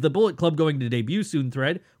 Daily is the Bullet Club going to debut soon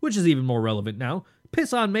thread, which is even more relevant now,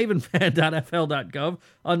 pissonmavenfan.fl.gov,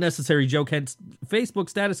 unnecessary Joe Kent's Facebook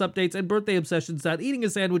status updates, and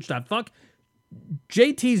birthdayobsessions.eatingasandwich.fuck,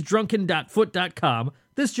 jtsdrunken.foot.com,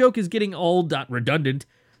 this joke is getting old. Redundant.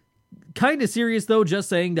 Kinda serious though, just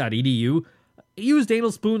saying.edu.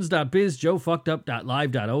 Usedanalspoons.biz,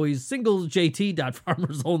 joefuckedup.live.always,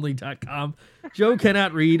 singlesjt.farmersonly.com,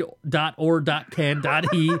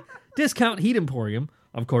 joecannotread.or.can.he, Discount Heat Emporium,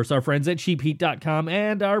 of course, our friends at cheapheat.com,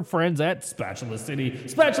 and our friends at Spatula City.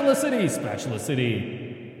 Spatula City! Spatula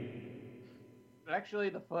City! Actually,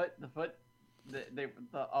 the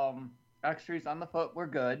extras on the foot were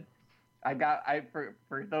good. For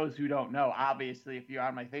those who don't know, obviously, if you're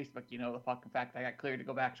on my Facebook, you know the fucking fact I got cleared to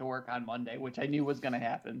go back to work on Monday, which I knew was going to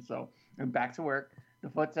happen. So I'm back to work.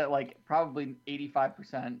 The foot's at like probably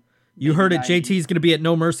 85%. You heard it. JT's going to be at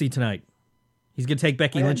No Mercy tonight. He's going to take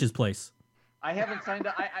Becky Lynch's place. I haven't signed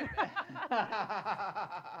up.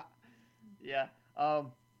 Yeah.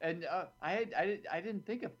 And I didn't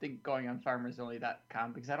think of going on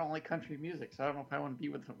FarmersOnly.com because I don't like country music, so I don't know if I want to be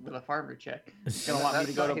with a farmer chick. He's gonna want me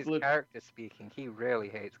to go to his Blue. Character speaking, he really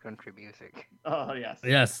hates country music. Oh yes.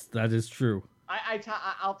 Yes, that is true. I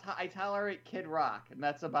tolerate Kid Rock, and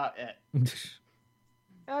that's about it.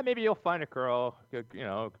 Yeah, maybe you'll find a girl, who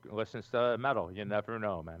listens to metal. You never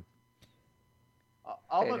know, man.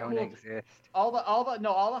 They don't exist.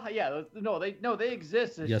 They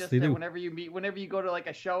exist. It's yes, just they that do. whenever you go to like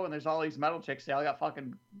a show and there's all these metal chicks, they all got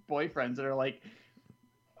fucking boyfriends that are like,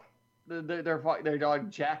 they're like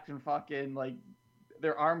jacked and fucking like,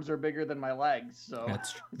 their arms are bigger than my legs. So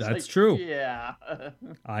that's like, true. Yeah.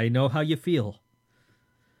 I know how you feel.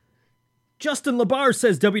 Justin LaBar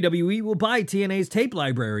says WWE will buy TNA's tape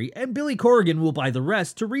library and Billy Corrigan will buy the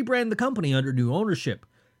rest to rebrand the company under new ownership.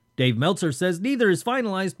 Dave Meltzer says neither is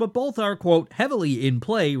finalized, but both are, quote, heavily in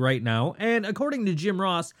play right now, and according to Jim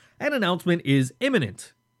Ross, an announcement is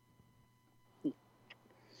imminent.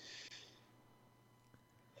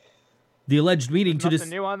 The alleged meeting Nothing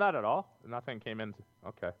new on that at all? Nothing came in?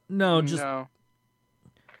 Okay. No, just... No.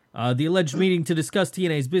 The alleged meeting to discuss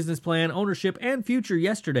TNA's business plan, ownership, and future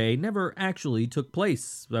yesterday never actually took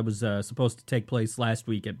place. That was supposed to take place last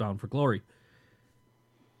week at Bound for Glory.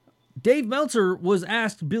 Dave Meltzer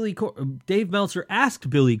asked Billy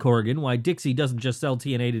Corrigan why Dixie doesn't just sell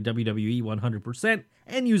TNA to WWE 100%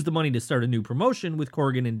 and use the money to start a new promotion with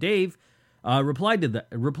Corrigan and Dave. Replied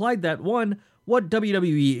that one, what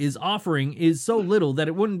WWE is offering is so little that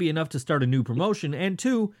it wouldn't be enough to start a new promotion, and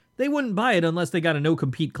two, they wouldn't buy it unless they got a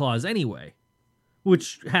no-compete clause anyway,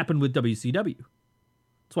 which happened with WCW.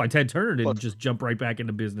 That's why Ted Turner didn't just jump right back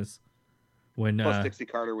into business. When Plus, Dixie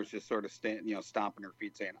Carter was just sort of stomping her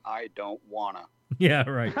feet, saying, "I don't wanna." Yeah,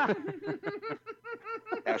 right.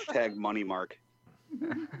 Hashtag money mark.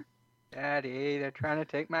 Daddy, they're trying to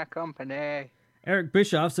take my company. Eric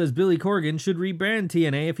Bischoff says Billy Corrigan should rebrand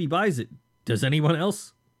TNA if he buys it. Does anyone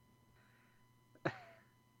else?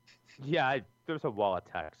 Yeah, there's a wall of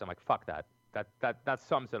text. I'm like, fuck that. That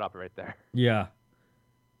sums it up right there. Yeah.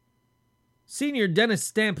 Senior Dennis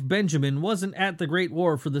Stamp Benjamin wasn't at the Great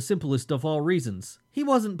War for the simplest of all reasons. He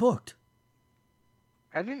wasn't booked.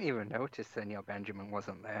 I didn't even notice Senior Benjamin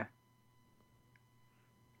wasn't there.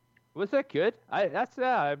 Was that good? I missed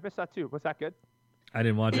that too. Was that good? I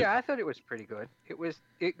didn't watch it. Yeah, I thought it was pretty good.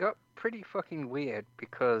 It got pretty fucking weird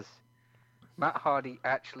because Matt Hardy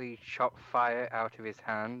actually shot fire out of his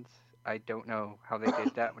hands. I don't know how they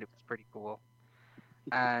did that, but it was pretty cool.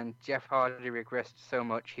 And Jeff Hardy regressed so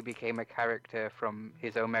much he became a character from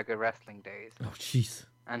his Omega Wrestling days, Oh, jeez.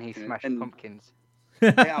 and he Yeah, smashed and- pumpkins.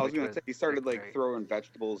 Yeah, I was Which gonna was say he started like great. throwing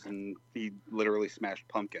vegetables and he literally smashed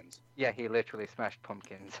pumpkins. Yeah, he literally smashed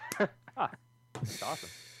pumpkins. That's awesome.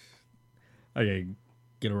 I gotta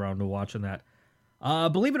get around to watching that.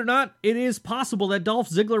 Believe it or not, it is possible that Dolph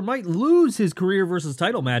Ziggler might lose his career versus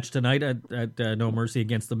title match tonight at No Mercy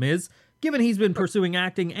against The Miz, given he's been pursuing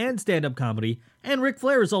acting and stand-up comedy, and Ric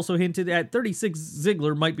Flair has also hinted at 36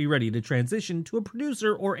 Ziggler might be ready to transition to a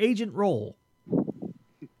producer or agent role.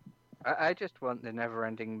 I just want the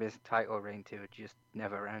never-ending Miz title reign to just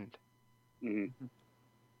never end. Mm-hmm.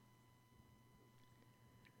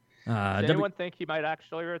 Does anyone think he might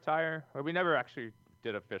actually retire? Or we never actually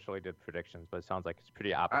officially did predictions, but it sounds like it's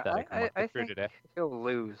pretty apathetic. I think he'll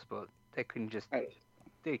lose, but they can just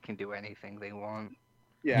they can do anything they want.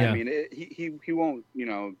 Yeah, Yeah. I mean, he won't,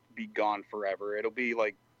 be gone forever. It'll be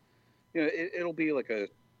like, it'll be like a,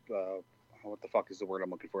 what the fuck is the word I'm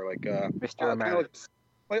looking for? Like, Mr. kinda America.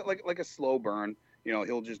 like a slow burn.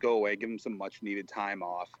 He'll just go away, give him some much needed time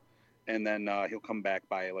off, and then he'll come back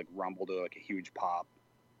by like Rumble to like a huge pop.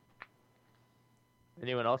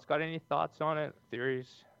 Anyone else got any thoughts on it?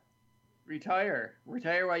 Theories? Retire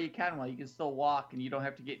while you can still walk, and you don't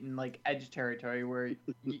have to get in like edge territory where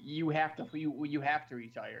you have to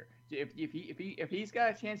retire. If he's got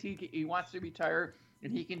a chance, he wants to retire,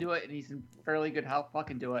 and he can do it, and he's in fairly good health,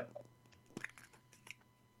 fucking do it.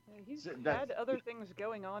 He's That's- had other things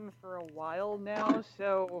going on for a while now,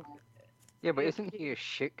 so Yeah, but isn't he a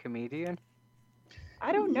shit comedian?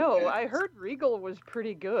 I don't know. I heard Regal was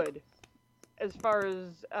pretty good as far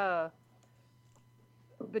as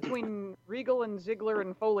between Regal and Ziggler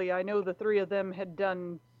and Foley. I know the three of them had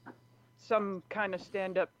done some kind of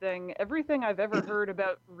stand-up thing. Everything I've ever heard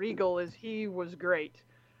about Regal is he was great.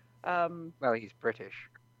 Well, he's British.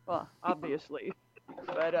 Well, obviously,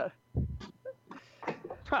 but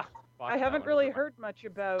Ha! Fuck I that haven't one. really heard much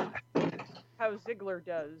about how Ziggler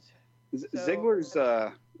does. So- Ziggler's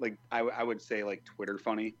like I would say like Twitter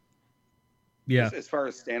funny. Yeah. As far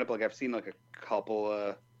as stand up, like I've seen like a couple.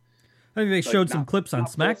 I think they like, showed some not- clips on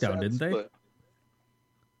not full SmackDown, sets, didn't they? but-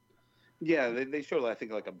 Yeah, they showed I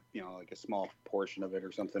think like a small portion of it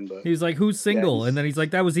or something. But He's like, "Who's single?" he's- And then he's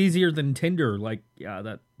like, "That was easier than Tinder." Like, yeah,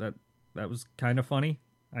 that was kind of funny,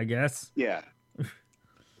 I guess. yeah,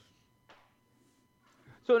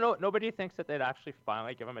 So nobody thinks that they'd actually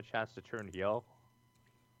finally give him a chance to turn heel?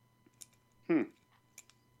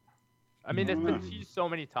 I mean, it's been teased so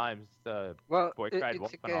many times. The Well, Boy Cried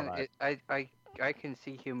Wolf it's and all again, I can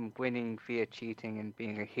see him winning via cheating and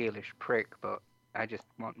being a heelish prick, but I just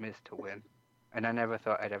want Miz to win, and I never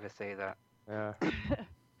thought I'd ever say that. yeah.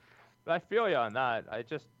 But I feel you on that. It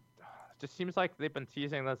just seems like they've been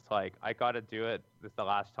teasing this. Like, I got to do it. This is the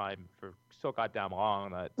last time for so goddamn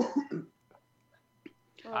long that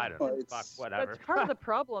I don't know. Well, Fuck, it's- whatever. That's part of the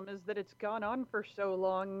problem is that it's gone on for so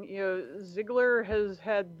long. Ziggler has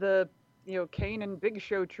had the Kane and Big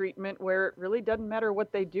Show treatment where it really doesn't matter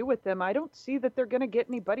what they do with them. I don't see that they're going to get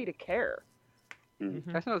anybody to care. Mhm.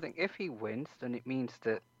 That's another thing. If he wins, then it means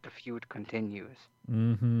that the feud continues.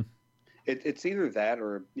 Mm-hmm. it's either that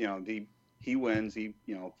or he wins. He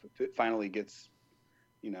finally gets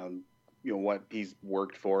what he's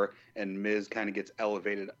worked for, and Miz kind of gets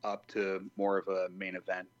elevated up to more of a main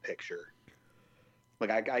event picture.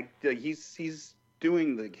 Like he's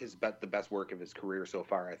doing the best work of his career so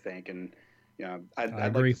far, I think, and I'd like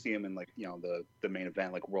agree. to see him in like the main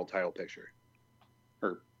event, like world title picture.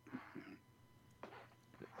 Or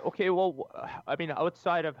Okay, well, I mean,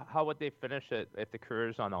 outside of how would they finish it if the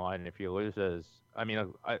career's on the line and if he loses? I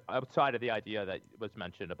mean, outside of the idea that was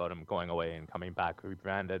mentioned about him going away and coming back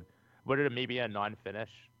rebranded, would it maybe a non-finish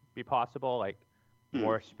be possible, like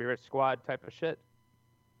more Spirit Squad type of shit?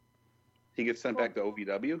 he gets sent back to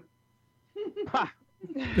OVW.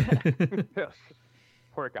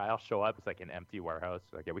 Poor guy, I'll show up. It's like an empty warehouse.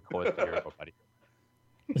 Like, yeah, we closed the year, buddy.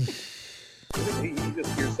 He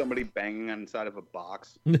just hears somebody banging inside of a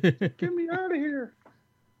box. Get me out of here.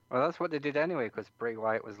 Well, that's what they did anyway, because Bray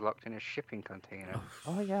Wyatt was locked in a shipping container.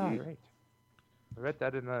 Oh yeah, right. I read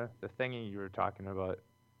that in the thingy you were talking about.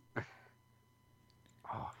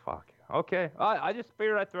 Oh fuck. Okay, I just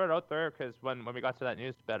figured I'd throw it out there because when we got to that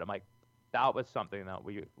news bit, I'm like, that was something that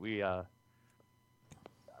we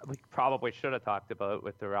probably should have talked about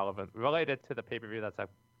with the related to the pay-per-view. That's like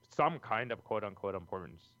some kind of quote unquote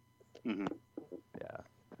importance. Mm-hmm. Yeah.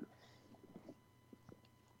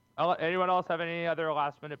 Anyone else have any other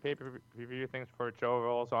last-minute pay-per-view things for Joe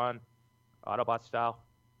rolls on Autobot style?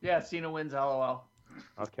 Yeah, Cena wins. LOL.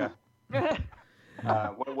 Okay.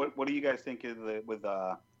 What do you guys think of with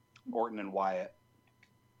Orton and Wyatt?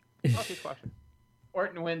 Good question.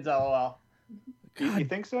 Orton wins, LOL. You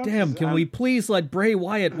think so? Damn, can we please let Bray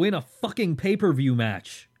Wyatt win a fucking pay-per-view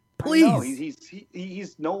match? Please. No,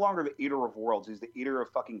 he's no longer the eater of worlds. He's the eater of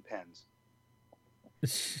fucking pins.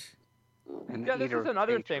 And Yeah, this eater is of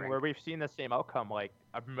another page thing ring. where we've seen the same outcome like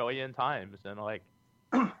a million times, and like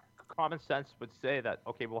common sense would say that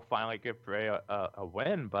okay, we'll finally give Bray a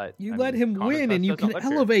win, but You I let mean, him common win sense and you doesn't can live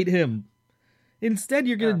here. elevate him. Instead,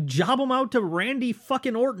 you're going to Yeah. job him out to Randy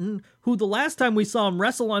fucking Orton, who the last time we saw him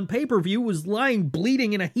wrestle on pay-per-view was lying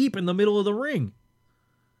bleeding in a heap in the middle of the ring.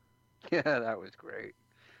 Yeah, that was great.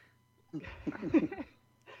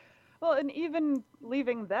 Well, and even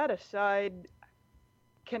leaving that aside,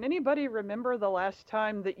 can anybody remember the last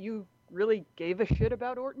time that you really gave a shit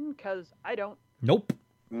about Orton? Because I don't. Nope.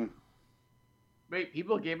 Wait,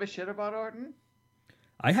 people gave a shit about Orton?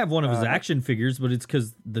 I have one of his action figures, but it's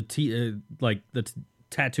because the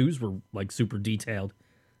tattoos were like super detailed.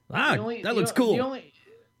 That looks cool.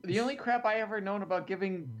 The only crap I ever known about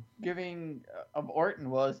giving of Orton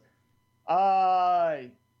was,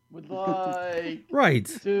 I would like Right.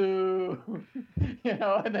 to,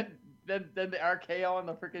 and then the RKO on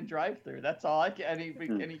the freaking drive-through. That's all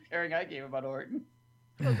any caring I gave about Orton.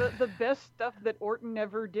 Well, the best stuff that Orton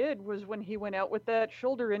ever did was when he went out with that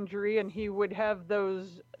shoulder injury and he would have the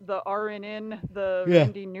RNN, the Yeah.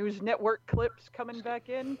 Randy News Network clips coming back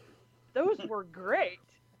in. Those were great.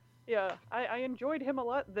 Yeah, I enjoyed him a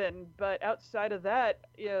lot then, but outside of that,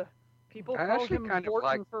 yeah, people I call actually him kind of Orton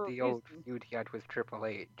like for a the old reason. feud he had with Triple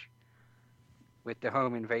H, with the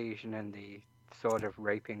home invasion and the sort of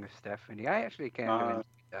raping of Stephanie. I actually kind of enjoyed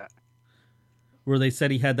that. Where they said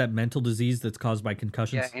he had that mental disease that's caused by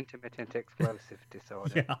concussions. Yeah, intermittent explosive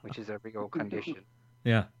disorder, Yeah. which is a real condition.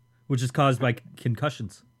 Yeah, which is caused by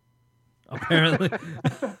concussions. Apparently,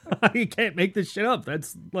 you can't make this shit up.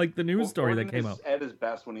 That's like the news story that came out. At his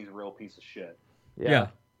best when he's a real piece of shit. Yeah.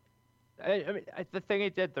 I mean, the thing he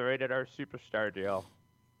did, the Rated R Superstar deal.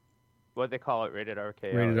 What they call it, Rated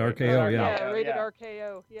RKO. Rated right? RKO, yeah. Yeah, rated Yeah.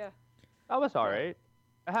 RKO, yeah. That was alright.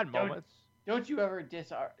 It had moments. Don't you ever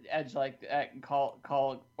Edge like that and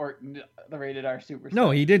call Orton the Rated R Superstar?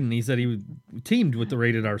 No, he didn't. He said he teamed with the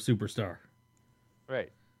Rated R Superstar.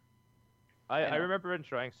 Right. I remember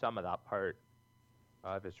enjoying some of that part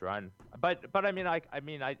of his run, but I mean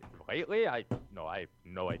lately I have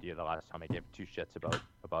no idea the last time I gave two shits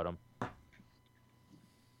about him.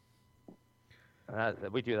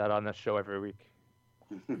 We do that on this show every week.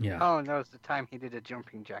 Yeah. Oh, and that was the time he did a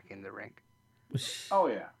jumping jack in the ring. Oh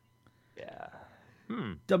yeah. Yeah.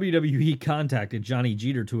 WWE contacted Johnny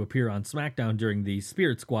Jeter to appear on SmackDown during the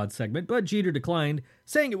Spirit Squad segment, but Jeter declined,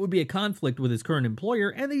 saying it would be a conflict with his current employer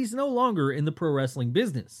and that he's no longer in the pro wrestling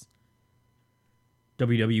business.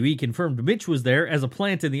 WWE confirmed Mitch was there as a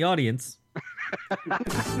plant in the audience.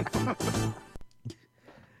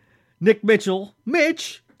 Nick Mitchell,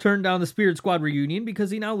 Mitch, turned down the Spirit Squad reunion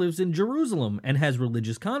because he now lives in Jerusalem and has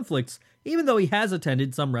religious conflicts, even though he has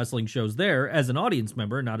attended some wrestling shows there as an audience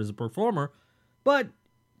member, not as a performer. But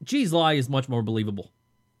G's lie is much more believable.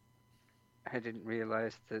 I didn't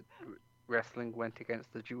realize that wrestling went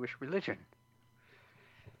against the Jewish religion.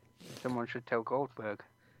 Someone should tell Goldberg.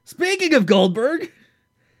 Speaking of Goldberg,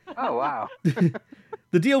 Oh, wow.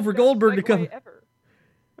 the deal for Goldberg to come Segue ever.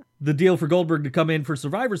 The deal for Goldberg to come in for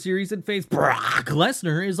Survivor Series and face Brock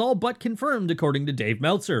Lesnar is all but confirmed, according to Dave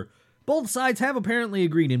Meltzer. Both sides have apparently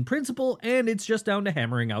agreed in principle, and it's just down to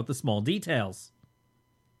hammering out the small details.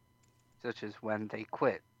 Such as when they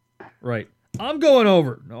quit. Right. I'm going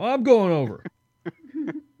over. No, I'm going over.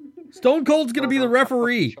 Stone Cold's going to be the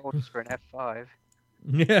referee. Shoulders for an F5.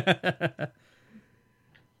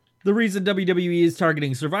 The reason WWE is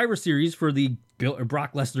targeting Survivor Series for the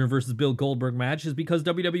Brock Lesnar versus Bill Goldberg match is because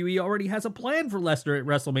WWE already has a plan for Lesnar at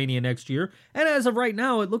WrestleMania next year, and as of right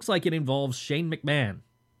now, it looks like it involves Shane McMahon.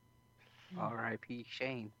 R.I.P.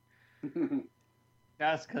 Shane.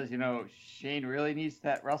 That's because, Shane really needs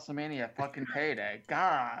that WrestleMania fucking payday.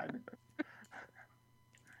 God.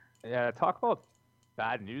 Yeah, talk about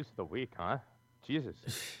bad news of the week, huh? Jesus.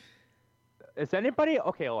 Is anybody...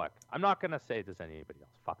 Okay, look. I'm not going to say does anybody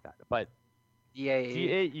else. Fuck that. But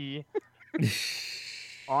Yay. GAE...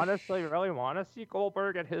 honestly, really want to see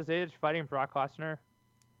Goldberg at his age fighting Brock Lesnar?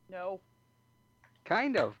 No.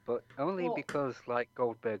 Kind of, but only Well- because, like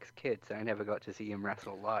Goldberg's kids, I never got to see him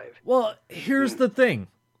wrestle live. Well, here's the thing.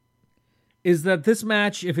 Is that this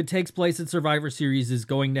match, if it takes place at Survivor Series, is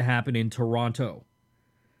going to happen in Toronto.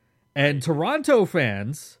 And Toronto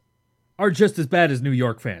fans are just as bad as New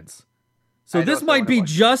York fans. So I this don't might wanna be watch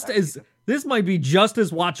just that as... either. This might be just as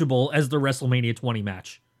watchable as the WrestleMania 20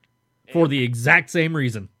 match for the exact same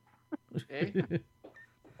reason.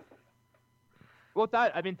 Well,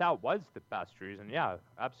 that was the best reason. Yeah,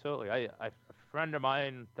 absolutely. A friend of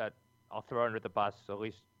mine that I'll throw under the bus, at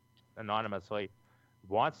least anonymously,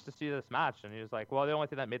 wants to see this match, and he was like, "Well, the only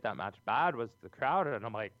thing that made that match bad was the crowd." And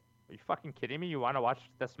I'm like, "Are you fucking kidding me? You want to watch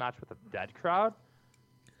this match with a dead crowd?"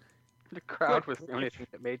 The crowd was the only thing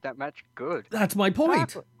that made that match good. That's my point.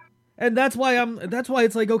 Exactly. And that's why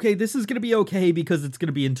it's like, okay, this is going to be okay because it's going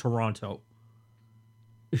to be in Toronto.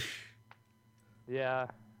 Yeah.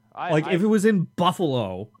 If it was in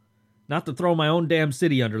Buffalo, not to throw my own damn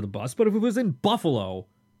city under the bus, but if it was in Buffalo,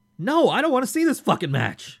 no, I don't want to see this fucking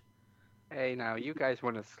match. Hey, now, you guys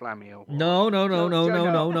want to slam me over. No.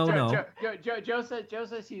 Joe says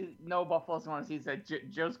no Buffalo's want to see. He said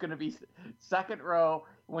Joe's going to be second row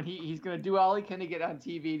when he's going to do all he can to get on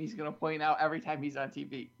TV, and he's going to point out every time he's on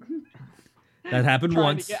TV. That happened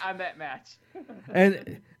once. To get on that match.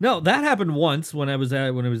 And no, that happened once when it was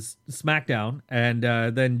SmackDown, and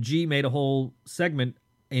then G made a whole segment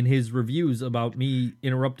in his reviews about me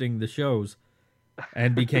interrupting the shows,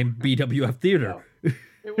 and became BWF Theater. No.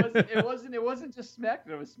 It wasn't just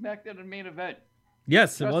SmackDown. It was SmackDown and Main Event.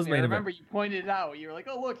 Yes, Trust it was me, Main I Event. remember you pointed it out. You were like,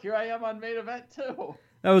 "Oh, look, here I am on Main Event too."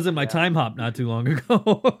 That was in my time hop not too long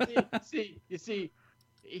ago. You see,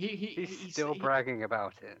 he's still bragging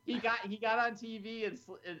about it. He got on TV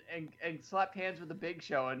and slapped hands with the Big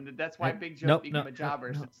Show, and that's why Big Show became a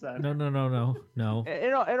jobber since then. No.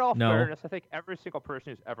 In all fairness, I think every single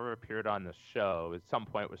person who's ever appeared on the show at some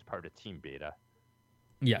point was part of Team Beta.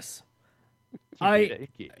 Yes.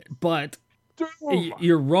 But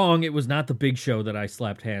you're wrong. It was not the Big Show that I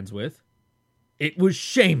slapped hands with. It was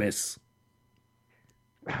Sheamus.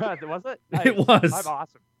 Was it? Nice. It was. I'm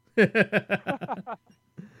awesome.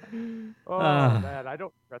 Man, I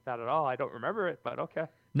don't regret that at all. I don't remember it, but okay.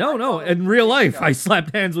 No. In real life, I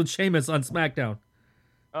slapped hands with Sheamus on SmackDown.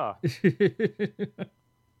 Oh.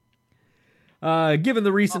 Given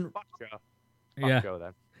the recent... fuck Joe,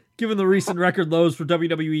 then. Given the recent record lows for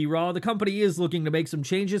WWE Raw, the company is looking to make some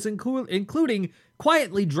changes, including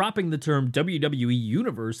quietly dropping the term WWE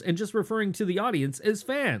Universe and just referring to the audience as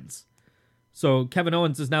fans. So Kevin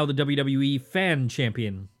Owens is now the WWE Fan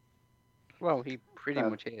Champion. Well, he pretty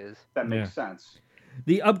much is. That makes sense.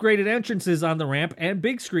 The upgraded entrances on the ramp and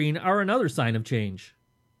big screen are another sign of change.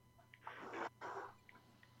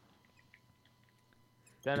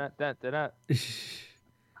 Don't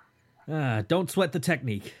sweat the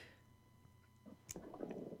technique.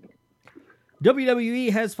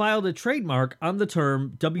 WWE has filed a trademark on the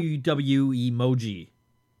term WWE emoji.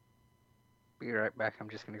 Be right back. I'm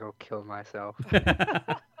just going to go kill myself.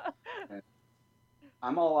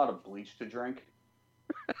 I'm all out of bleach to drink.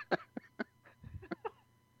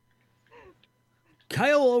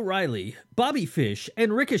 Kyle O'Reilly, Bobby Fish,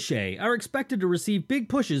 and Ricochet are expected to receive big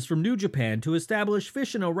pushes from New Japan to establish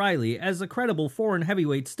Fish and O'Reilly as the credible foreign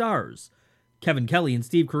heavyweight stars. Kevin Kelly and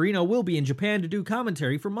Steve Corino will be in Japan to do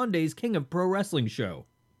commentary for Monday's King of Pro Wrestling show.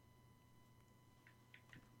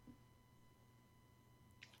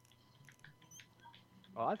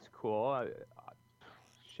 Oh, that's cool.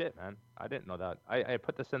 Shit, man. I didn't know that. I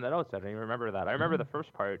put this in the notes. I didn't even remember that. I remember the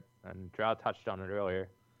first part, and Drow touched on it earlier.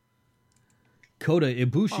 Kota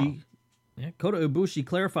Ibushi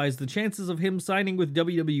clarifies the chances of him signing with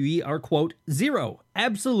WWE are, quote, 0.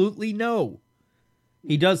 Absolutely no.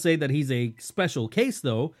 He does say that he's a special case,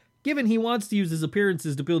 though, given he wants to use his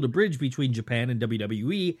appearances to build a bridge between Japan and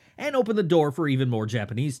WWE and open the door for even more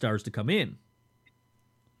Japanese stars to come in.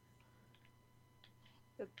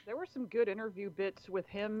 There were some good interview bits with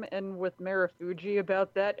him and with Marufuji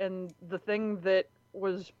about that, and the thing that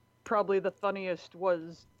was probably the funniest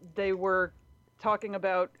was they were talking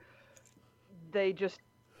about they just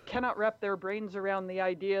cannot wrap their brains around the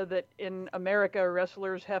idea that in America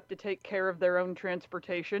wrestlers have to take care of their own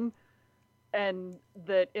transportation, and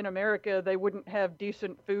that in America they wouldn't have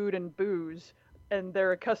decent food and booze, and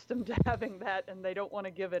they're accustomed to having that and they don't want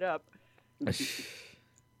to give it up.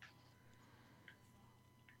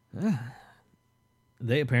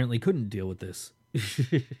 They apparently couldn't deal with this.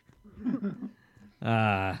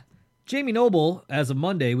 Jamie Noble, as of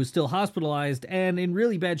Monday, was still hospitalized and in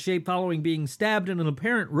really bad shape following being stabbed in an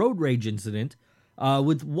apparent road rage incident,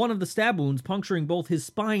 with one of the stab wounds puncturing both his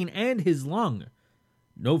spine and his lung.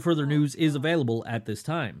 No further news is available at this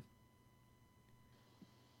time.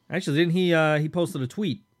 Actually, didn't he posted a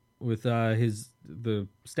tweet with the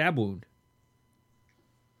stab wound?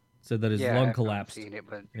 Said that his lung collapsed. I've seen it,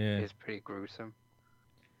 but it's pretty gruesome.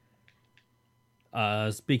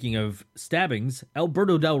 Speaking of stabbings,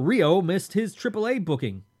 Alberto Del Rio missed his AAA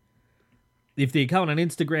booking. If the account on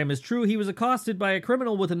Instagram is true, he was accosted by a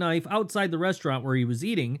criminal with a knife outside the restaurant where he was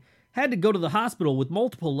eating, had to go to the hospital with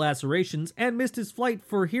multiple lacerations, and missed his flight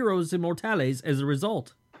for Heroes Immortales as a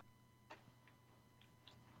result.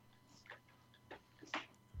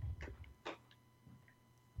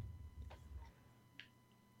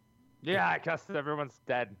 Yeah, I guess everyone's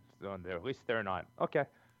dead. So at least they're not. Okay.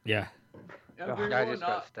 Yeah. I just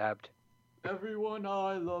got stabbed. Everyone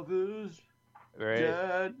I love is Right.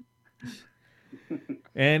 dead.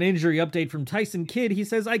 An injury update from Tyson Kidd. He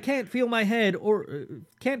says, I can't feel my head or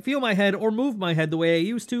move my head the way I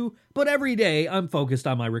used to, but every day I'm focused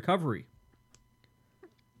on my recovery.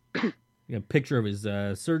 A picture of his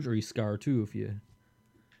surgery scar, too, if you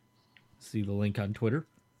see the link on Twitter.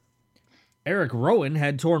 Eric Rowan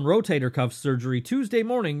had torn rotator cuff surgery Tuesday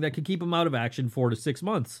morning that could keep him out of action 4 to 6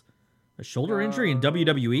 months. A shoulder injury in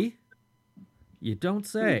WWE? You don't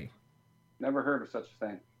say. Never heard of such a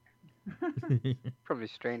thing. Probably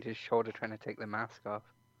strained his shoulder trying to take the mask off.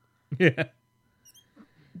 Yeah.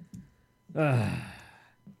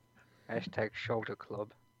 Hashtag shoulder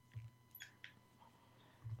club.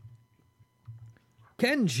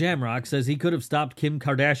 Ken Shamrock says he could have stopped Kim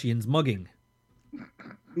Kardashian's mugging.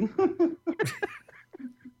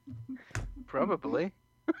 Probably.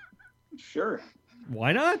 Sure.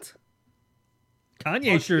 Why not?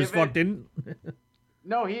 Kanye sure as fuck didn't.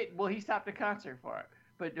 No, he stopped the concert for it.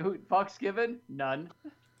 But who fucks given? None.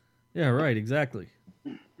 Yeah, right, exactly.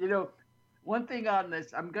 You know, one thing on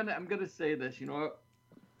this, I'm gonna say this. You know what?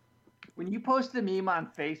 When you post a meme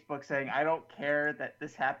on Facebook saying I don't care that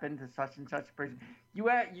this happened to such and such a person,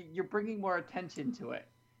 you're bringing more attention to it.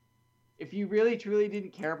 If you really truly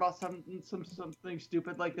didn't care about something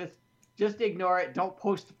stupid like this, just ignore it. Don't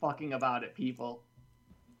post fucking about it, people.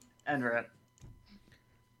 End rant.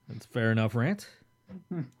 That's fair enough, Rant.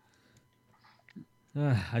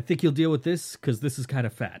 I think you'll deal with this because this is kind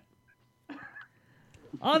of fat.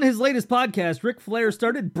 On his latest podcast, Ric Flair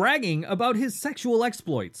started bragging about his sexual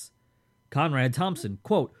exploits. Conrad Thompson,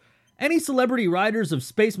 quote, any celebrity riders of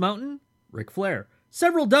Space Mountain? Ric Flair,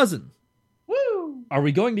 several dozen. Woo! Are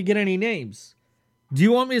we going to get any names? Do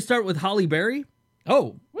you want me to start with Holly Berry?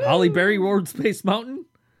 Oh, woo! Holly Berry rode Space Mountain?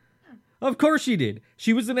 Of course she did.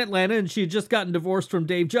 She was in Atlanta and she had just gotten divorced from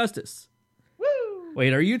Dave Justice. Woo!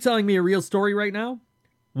 Wait, are you telling me a real story right now?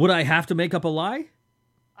 Would I have to make up a lie?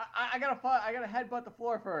 I gotta headbutt the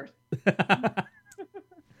floor first.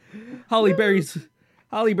 Holly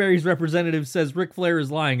Berry's representative says Ric Flair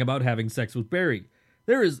is lying about having sex with Berry.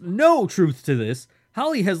 There is no truth to this.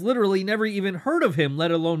 Holly has literally never even heard of him,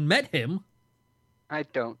 let alone met him. I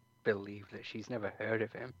don't believe that she's never heard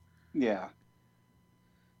of him. Yeah.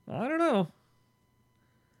 I don't know.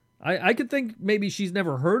 I could think maybe she's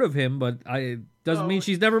never heard of him, but doesn't mean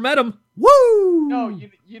she's never met him. Woo! No,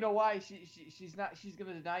 you know why she's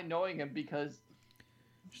gonna deny knowing him because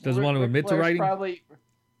she doesn't want to admit to writing. Probably.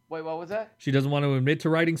 Wait, what was that? She doesn't want to admit to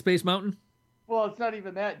writing Space Mountain. Well, it's not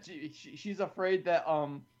even that. She's afraid that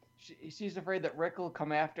she's afraid that Rick will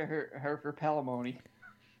come after her for palimony.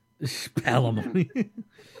 Palimony.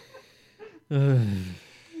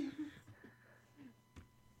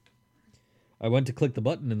 I went to click the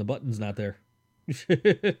button and the button's not there.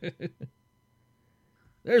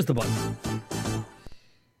 There's the button.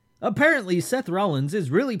 Apparently, Seth Rollins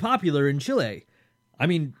is really popular in Chile. I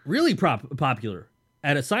mean, really popular.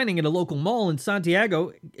 At a signing at a local mall in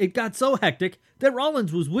Santiago, it got so hectic that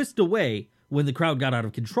Rollins was whisked away when the crowd got out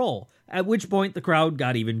of control, at which point the crowd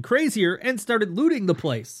got even crazier and started looting the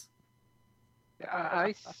place.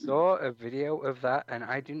 I saw a video of that and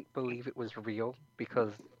I didn't believe it was real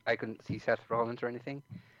because I couldn't see Seth Rollins or anything.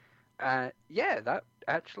 Yeah, that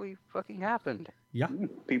actually fucking happened. Yeah.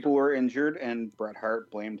 People were injured and Bret Hart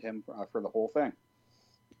blamed him for the whole thing.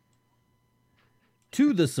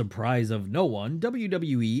 To the surprise of no one,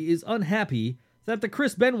 WWE is unhappy that the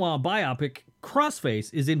Chris Benoit biopic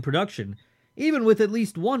Crossface is in production, even with at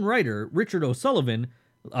least one writer, Richard O'Sullivan,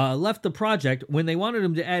 left the project when they wanted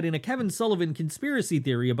him to add in a Kevin Sullivan conspiracy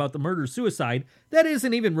theory about the murder-suicide that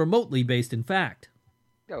isn't even remotely based in fact.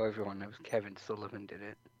 Oh, everyone knows Kevin Sullivan did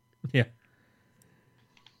it. Yeah.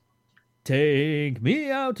 Take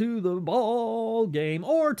me out to the ball game.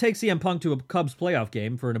 Or take CM Punk to a Cubs playoff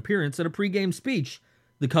game for an appearance and a pregame speech.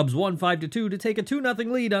 The Cubs won 5-2 to take a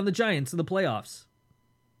 2-0 lead on the Giants in the playoffs.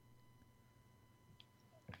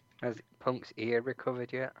 Has Punk's ear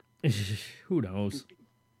recovered yet? Who knows?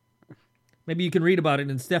 Maybe you can read about it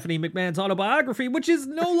in Stephanie McMahon's autobiography, which is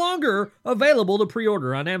no longer available to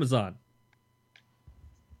pre-order on Amazon.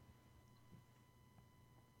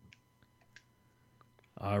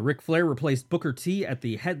 Ric Flair replaced Booker T at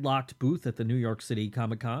the Headlocked booth at the New York City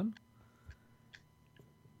Comic-Con.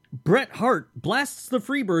 Bret Hart blasts the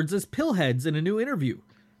Freebirds as pillheads in a new interview.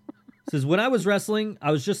 Says, when I was wrestling,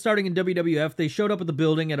 I was just starting in WWF. They showed up at the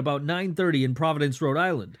building at about 9:30 in Providence, Rhode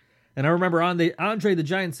Island. And I remember Andre the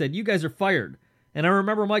Giant said, "You guys are fired." And I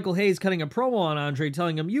remember Michael Hayes cutting a promo on Andre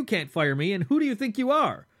telling him, "You can't fire me, and who do you think you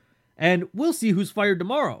are? And we'll see who's fired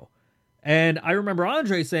tomorrow." And I remember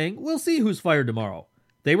Andre saying, "We'll see who's fired tomorrow."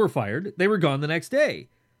 They were fired. They were gone the next day.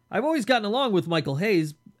 I've always gotten along with Michael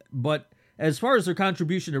Hayes, but as far as their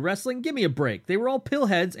contribution to wrestling, give me a break. They were all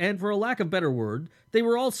pillheads, and for a lack of better word, they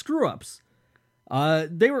were all screw-ups.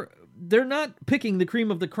 They're not picking the cream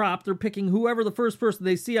of the crop. They're picking whoever the first person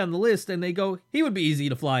they see on the list, and they go, he would be easy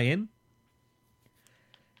to fly in.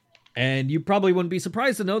 And you probably wouldn't be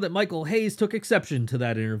surprised to know that Michael Hayes took exception to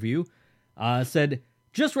that interview. Said,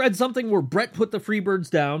 just read something where Bret put the Freebirds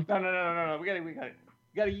down. No. We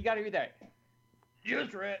gotta read that.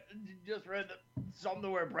 Just read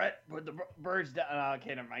something where Bret put the birds down.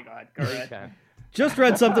 Okay, never mind. Go ahead. Just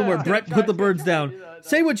read something where Bret put the birds down.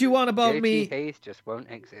 Say what you want about me. Hayes just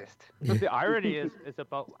won't exist. But the irony is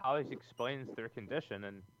about how he explains their condition,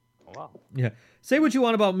 and wow. Yeah. Say what you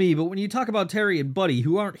want about me, but when you talk about Terry and Buddy,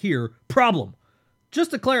 who aren't here, problem.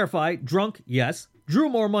 Just to clarify, drunk, yes. Drew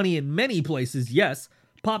more money in many places, yes.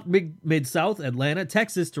 Popped big Mid-South, Atlanta,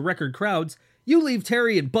 Texas to record crowds. You leave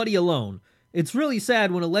Terry and Buddy alone. It's really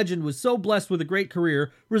sad when a legend was so blessed with a great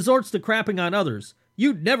career resorts to crapping on others.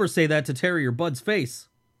 You'd never say that to Terry or Bud's face.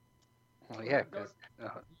 Well, yeah.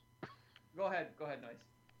 Go ahead, Noise.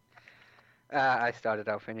 I started,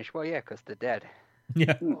 I'll finish. Well, yeah, because they're dead.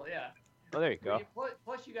 Yeah. Well, yeah. Well, there you go.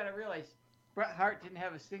 Plus, you got to realize Bret Hart didn't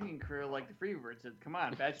have a singing career like the Freebirds did. Come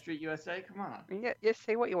on, Bad Street USA, come on. I mean, yeah,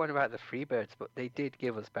 say what you want about the Freebirds, but they did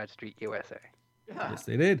give us Bad Street USA. Yeah. Yes,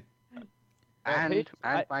 they did. And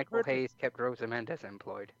Michael Hayes kept Rosa Mendes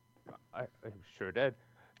employed. I sure did.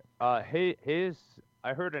 Hayes,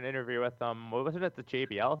 I heard an interview with wasn't it the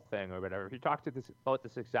JBL thing or whatever? He talked about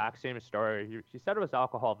this exact same story. He said it was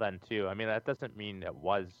alcohol then too. I mean, that doesn't mean it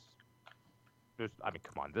was.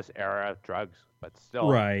 Come on, this era of drugs, but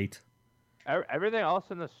still. Right. Everything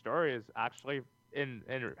else in the story is actually in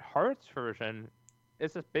Hart's version.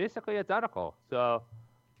 It's just basically identical. So.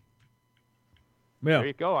 Yeah. There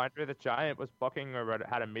you go. Andre the Giant was booking or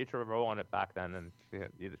had a major role in it back then, and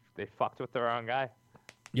they fucked with the wrong guy.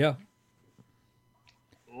 Yeah.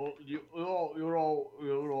 You don't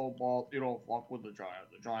fuck with the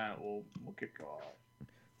Giant. The Giant will kick you out.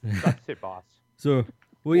 That's it, boss. So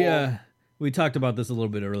we talked about this a little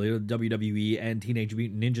bit earlier. WWE and Teenage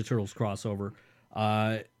Mutant Ninja Turtles crossover.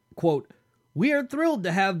 Quote: "We are thrilled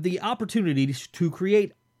to have the opportunity to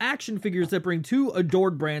create action figures that bring two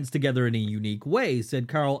adored brands together in a unique way," said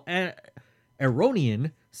Carl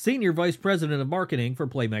Aronian, Senior Vice President of Marketing for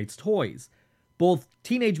Playmates Toys. Both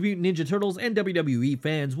Teenage Mutant Ninja Turtles and WWE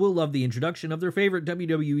fans will love the introduction of their favorite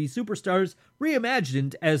WWE superstars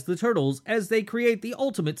reimagined as the Turtles as they create the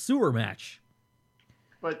ultimate sewer match.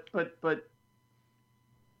 But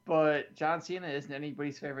John Cena isn't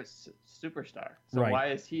anybody's favorite superstar. So right. Why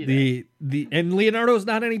is he there? And Leonardo's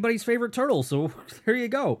not anybody's favorite turtle, so there you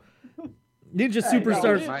go. Ninja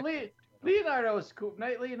superstars. Leonardo's cool.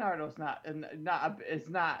 Leonardo's not.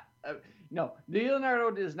 No, Leonardo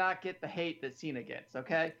does not get the hate that Cena gets.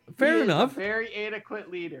 Okay. Fair enough. A very adequate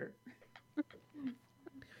leader.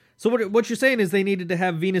 So what you're saying is they needed to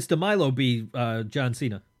have Venus de Milo be John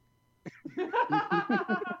Cena.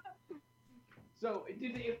 So,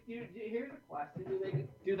 here's the question: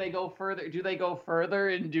 Do they go further? Do they go further,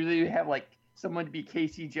 and do they have like someone to be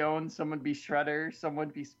Casey Jones, someone to be Shredder, someone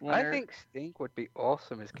to be Splinter? I think Sting would be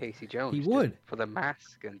awesome as Casey Jones. He would for the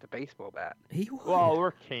mask and the baseball bat. He would. Well,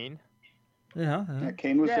 or Kane. Yeah,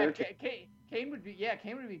 Kane was there. Kane would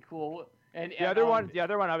be cool. And the other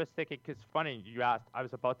one I was thinking, because funny you asked, I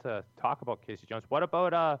was about to talk about Casey Jones. What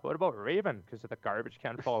about Raven? Because of the garbage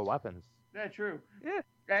can full of weapons. Yeah, true. Yeah.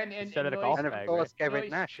 And Instead of the Noise, golf And of bag, course, right?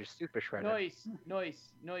 Garrett Nash is Super Shredder.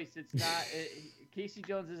 Noise. It's not. Casey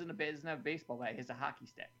Jones doesn't have a baseball bat. He has a hockey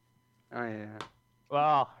stick. Oh yeah.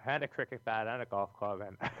 Well, and a cricket bat and a golf club,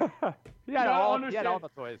 and he had all the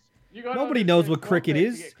toys. Nobody knows what cricket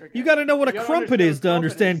is. You got to know what a crumpet is to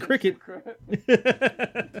understand cricket.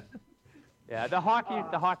 Yeah, the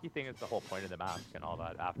hockey thing is the whole point of the mask and all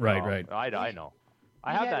that. After Right, all. right. I know.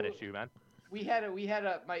 I have that issue, man. My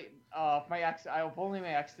ex. My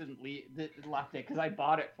ex didn't left it because I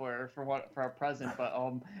bought it for a present. But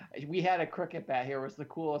we had a cricket bat here. It was the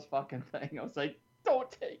coolest fucking thing. I was like, don't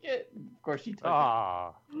take it. Of course she took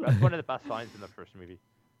it. That's one of the best lines in the first movie.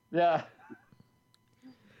 Yeah.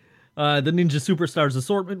 The Ninja Superstars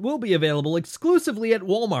assortment will be available exclusively at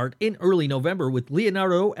Walmart in early November with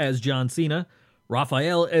Leonardo as John Cena,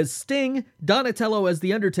 Raphael as Sting, Donatello as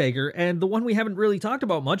The Undertaker, and the one we haven't really talked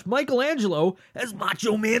about much, Michelangelo as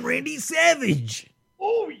Macho Man Randy Savage.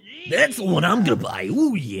 Oh yeah. That's the one I'm gonna buy.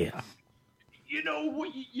 Oh yeah. You know what?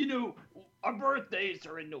 You know, our birthdays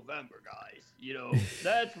are in November, guys. You know,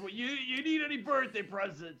 that's what you need. Any birthday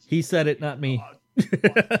presents? He said it, not me. Macho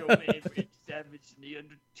Man Randy Savage and The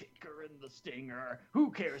Undertaker and the Stinger.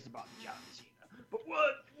 Who cares about John Cena? But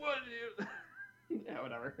what? Yeah,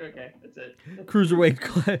 whatever. Okay, that's it.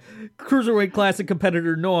 Cruiserweight Classic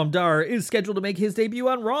competitor Noam Dar is scheduled to make his debut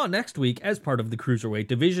on Raw next week as part of the Cruiserweight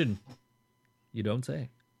division. You don't say.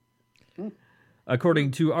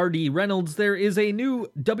 According to R.D. Reynolds, there is a new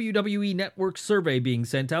WWE Network survey being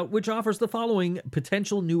sent out, which offers the following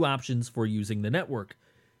potential new options for using the network.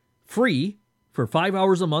 Free, for 5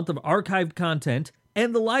 hours a month of archived content,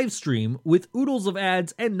 and the live stream with oodles of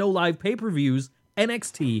ads and no live pay-per-views,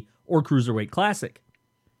 NXT, or Cruiserweight Classic.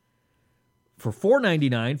 For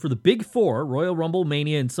 $4.99 for the Big Four, Royal Rumble,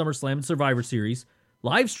 Mania, and SummerSlam and Survivor Series,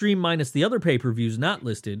 live stream minus the other pay-per-views not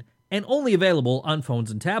listed, and only available on phones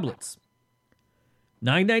and tablets.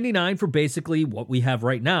 $9.99 for basically what we have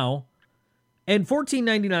right now, and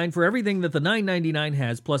 $14.99 for everything that the $9.99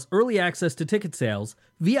 has, plus early access to ticket sales,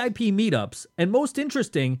 VIP meetups, and most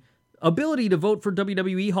interesting, ability to vote for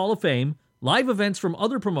WWE Hall of Fame, live events from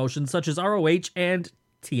other promotions such as ROH and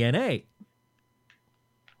TNA.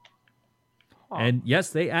 Huh. And yes,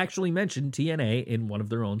 they actually mentioned TNA in one of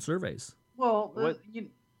their own surveys. Well, What-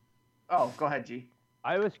 oh, go ahead, G.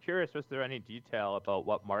 I was curious, was there any detail about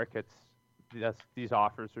what markets these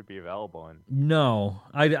offers would be available in? No,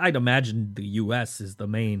 I'd imagine the U.S. is the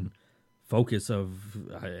main focus of,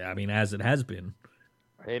 I mean, as it has been.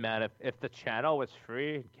 Hey man, if the channel was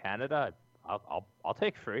free in Canada, I'll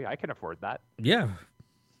take free. I can afford that. Yeah.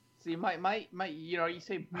 See, my, you know, you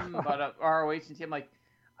say about ROH and TM, like,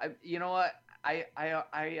 you know what?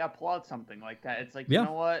 I applaud something like that. It's like, Yeah. you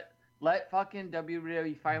know what? Let fucking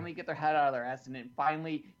WWE finally get their head out of their ass and then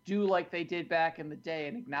finally do like they did back in the day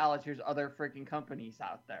and acknowledge there's other freaking companies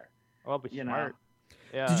out there. Well, be You know. smart.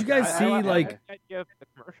 Yeah. Did you guys see, like- I give the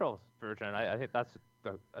commercials version? I think that's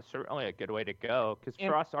certainly a good way to go because And-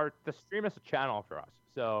 for us, the stream is a channel for us.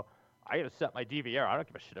 So I gotta set my DVR. I don't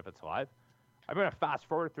give a shit if it's live. I'm gonna fast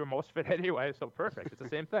forward through most of it anyway. So perfect. It's the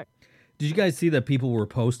same thing. Did you guys see that people were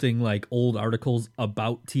posting like old articles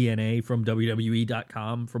about TNA from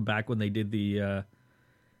WWE.com from back when they did the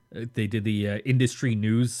industry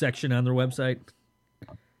news section on their website?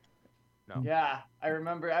 No. Yeah, I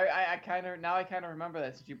remember. I kind of remember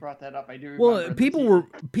that since you brought that up. I do. Well, remember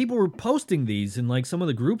people were posting these in like some of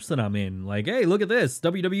the groups that I'm in. Like, hey, look at this.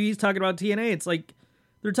 WWE's talking about TNA. It's like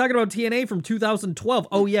they're talking about TNA from 2012.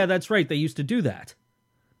 Oh yeah, that's right. They used to do that.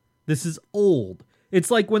 This is old. It's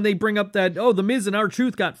like when they bring up that, oh, The Miz and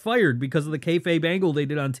R-Truth got fired because of the kayfabe angle they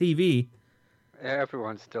did on TV.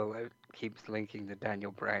 Everyone still keeps linking the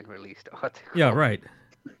Daniel Bryan released article. Yeah, right.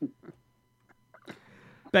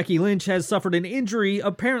 Becky Lynch has suffered an injury,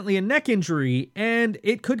 apparently a neck injury, and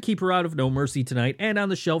it could keep her out of No Mercy tonight and on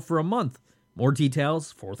the shelf for a month. More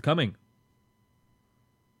details forthcoming.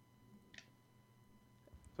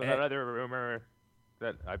 So that other rumor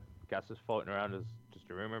that I guess is floating around is just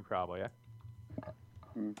a rumor, probably. Yeah.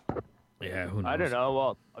 Yeah, who knows? I don't know.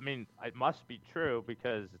 Well, I mean, it must be true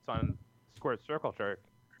because it's on Squared Circle Jerk.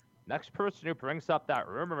 Next person who brings up that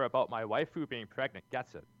rumor about my waifu being pregnant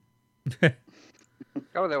gets it.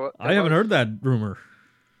 Oh, I haven't heard that rumor.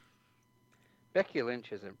 Becky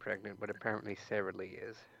Lynch isn't pregnant, but apparently Sarah Lee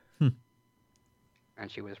is. And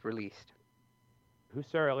she was released. Who's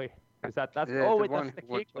Sarah Lee? Is that's The that's one the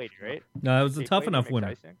who cake lady, right? No, it was a Cake Tough Lady Enough winner.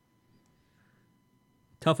 McDicing?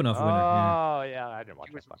 Tough Enough winner. Yeah. Oh yeah, I didn't watch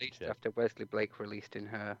She that was fucking released shit. after Wesley Blake released in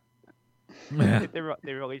her. Yeah.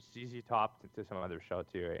 They released ZZ Top to some other show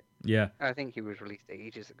too, right? Yeah. I think he was released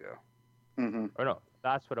ages ago. Mm-hmm. Or no,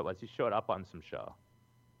 that's what it was. He showed up on some show.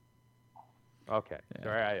 Okay, Yeah.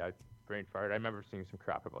 sorry, I brain fart. I remember seeing some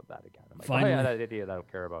crap about that again. I'm like, oh Finally. yeah, that idiot I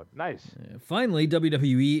don't care about. Nice. Finally,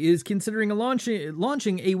 WWE is considering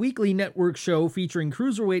launching a weekly network show featuring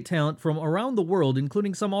cruiserweight talent from around the world,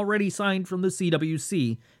 including some already signed from the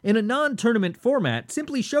CWC, in a non-tournament format,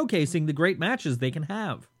 simply showcasing the great matches they can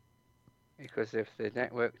have. Because if the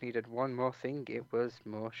network needed one more thing, it was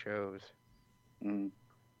more shows. Mm.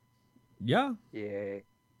 Yeah, Yay.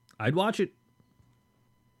 I'd watch it.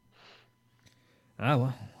 Ah,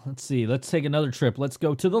 well, let's see. Let's take another trip. Let's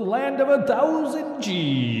go to the land of 1,000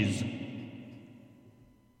 G's.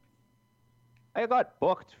 I got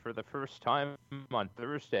booked for the first time on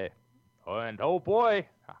Thursday. Oh, and oh boy,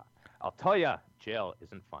 I'll tell ya, jail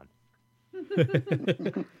isn't fun.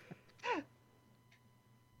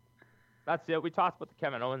 that's it. We talked about the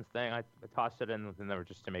Kevin Owens thing. I tossed it in there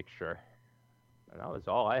just to make sure. And that was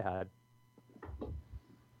all I had.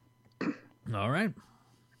 All right.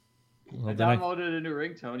 Well, I downloaded a new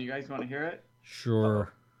ringtone. You guys want to hear it?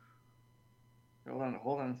 Sure. Hold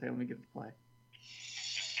on a second. Let me get it to play.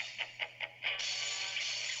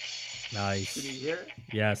 Nice. Can you hear it?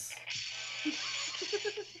 Yes.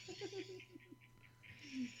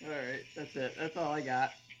 All right, that's it. That's all I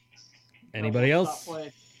got. Anybody else?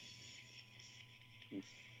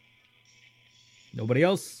 Nobody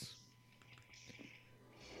else?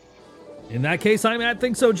 In that case, I'm at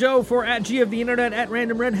Think So Joe, for at G of the Internet, at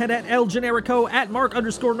Random Redhead, at El Generico, at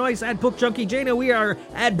Mark_Noise, at Book Junkie Jana. We are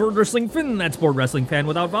at Board Wrestling Finn. That's Board Wrestling Fan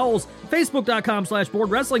without vowels. Facebook.com/Board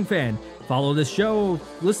Wrestling Fan. Follow this show,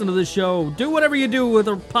 listen to this show, do whatever you do with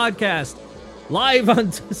a podcast. Live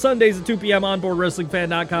on Sundays at 2 p.m. on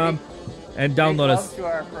BoardWrestlingFan.com. And download us. Make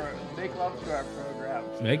love to our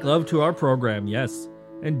program. Make love to our program, yes.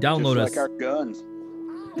 And download us. Just like our guns.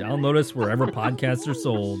 Download us wherever podcasts are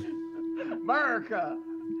sold. America,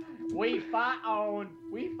 we fight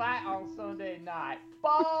on Sunday night.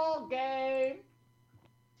 Ball game.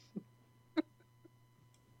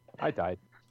 I died.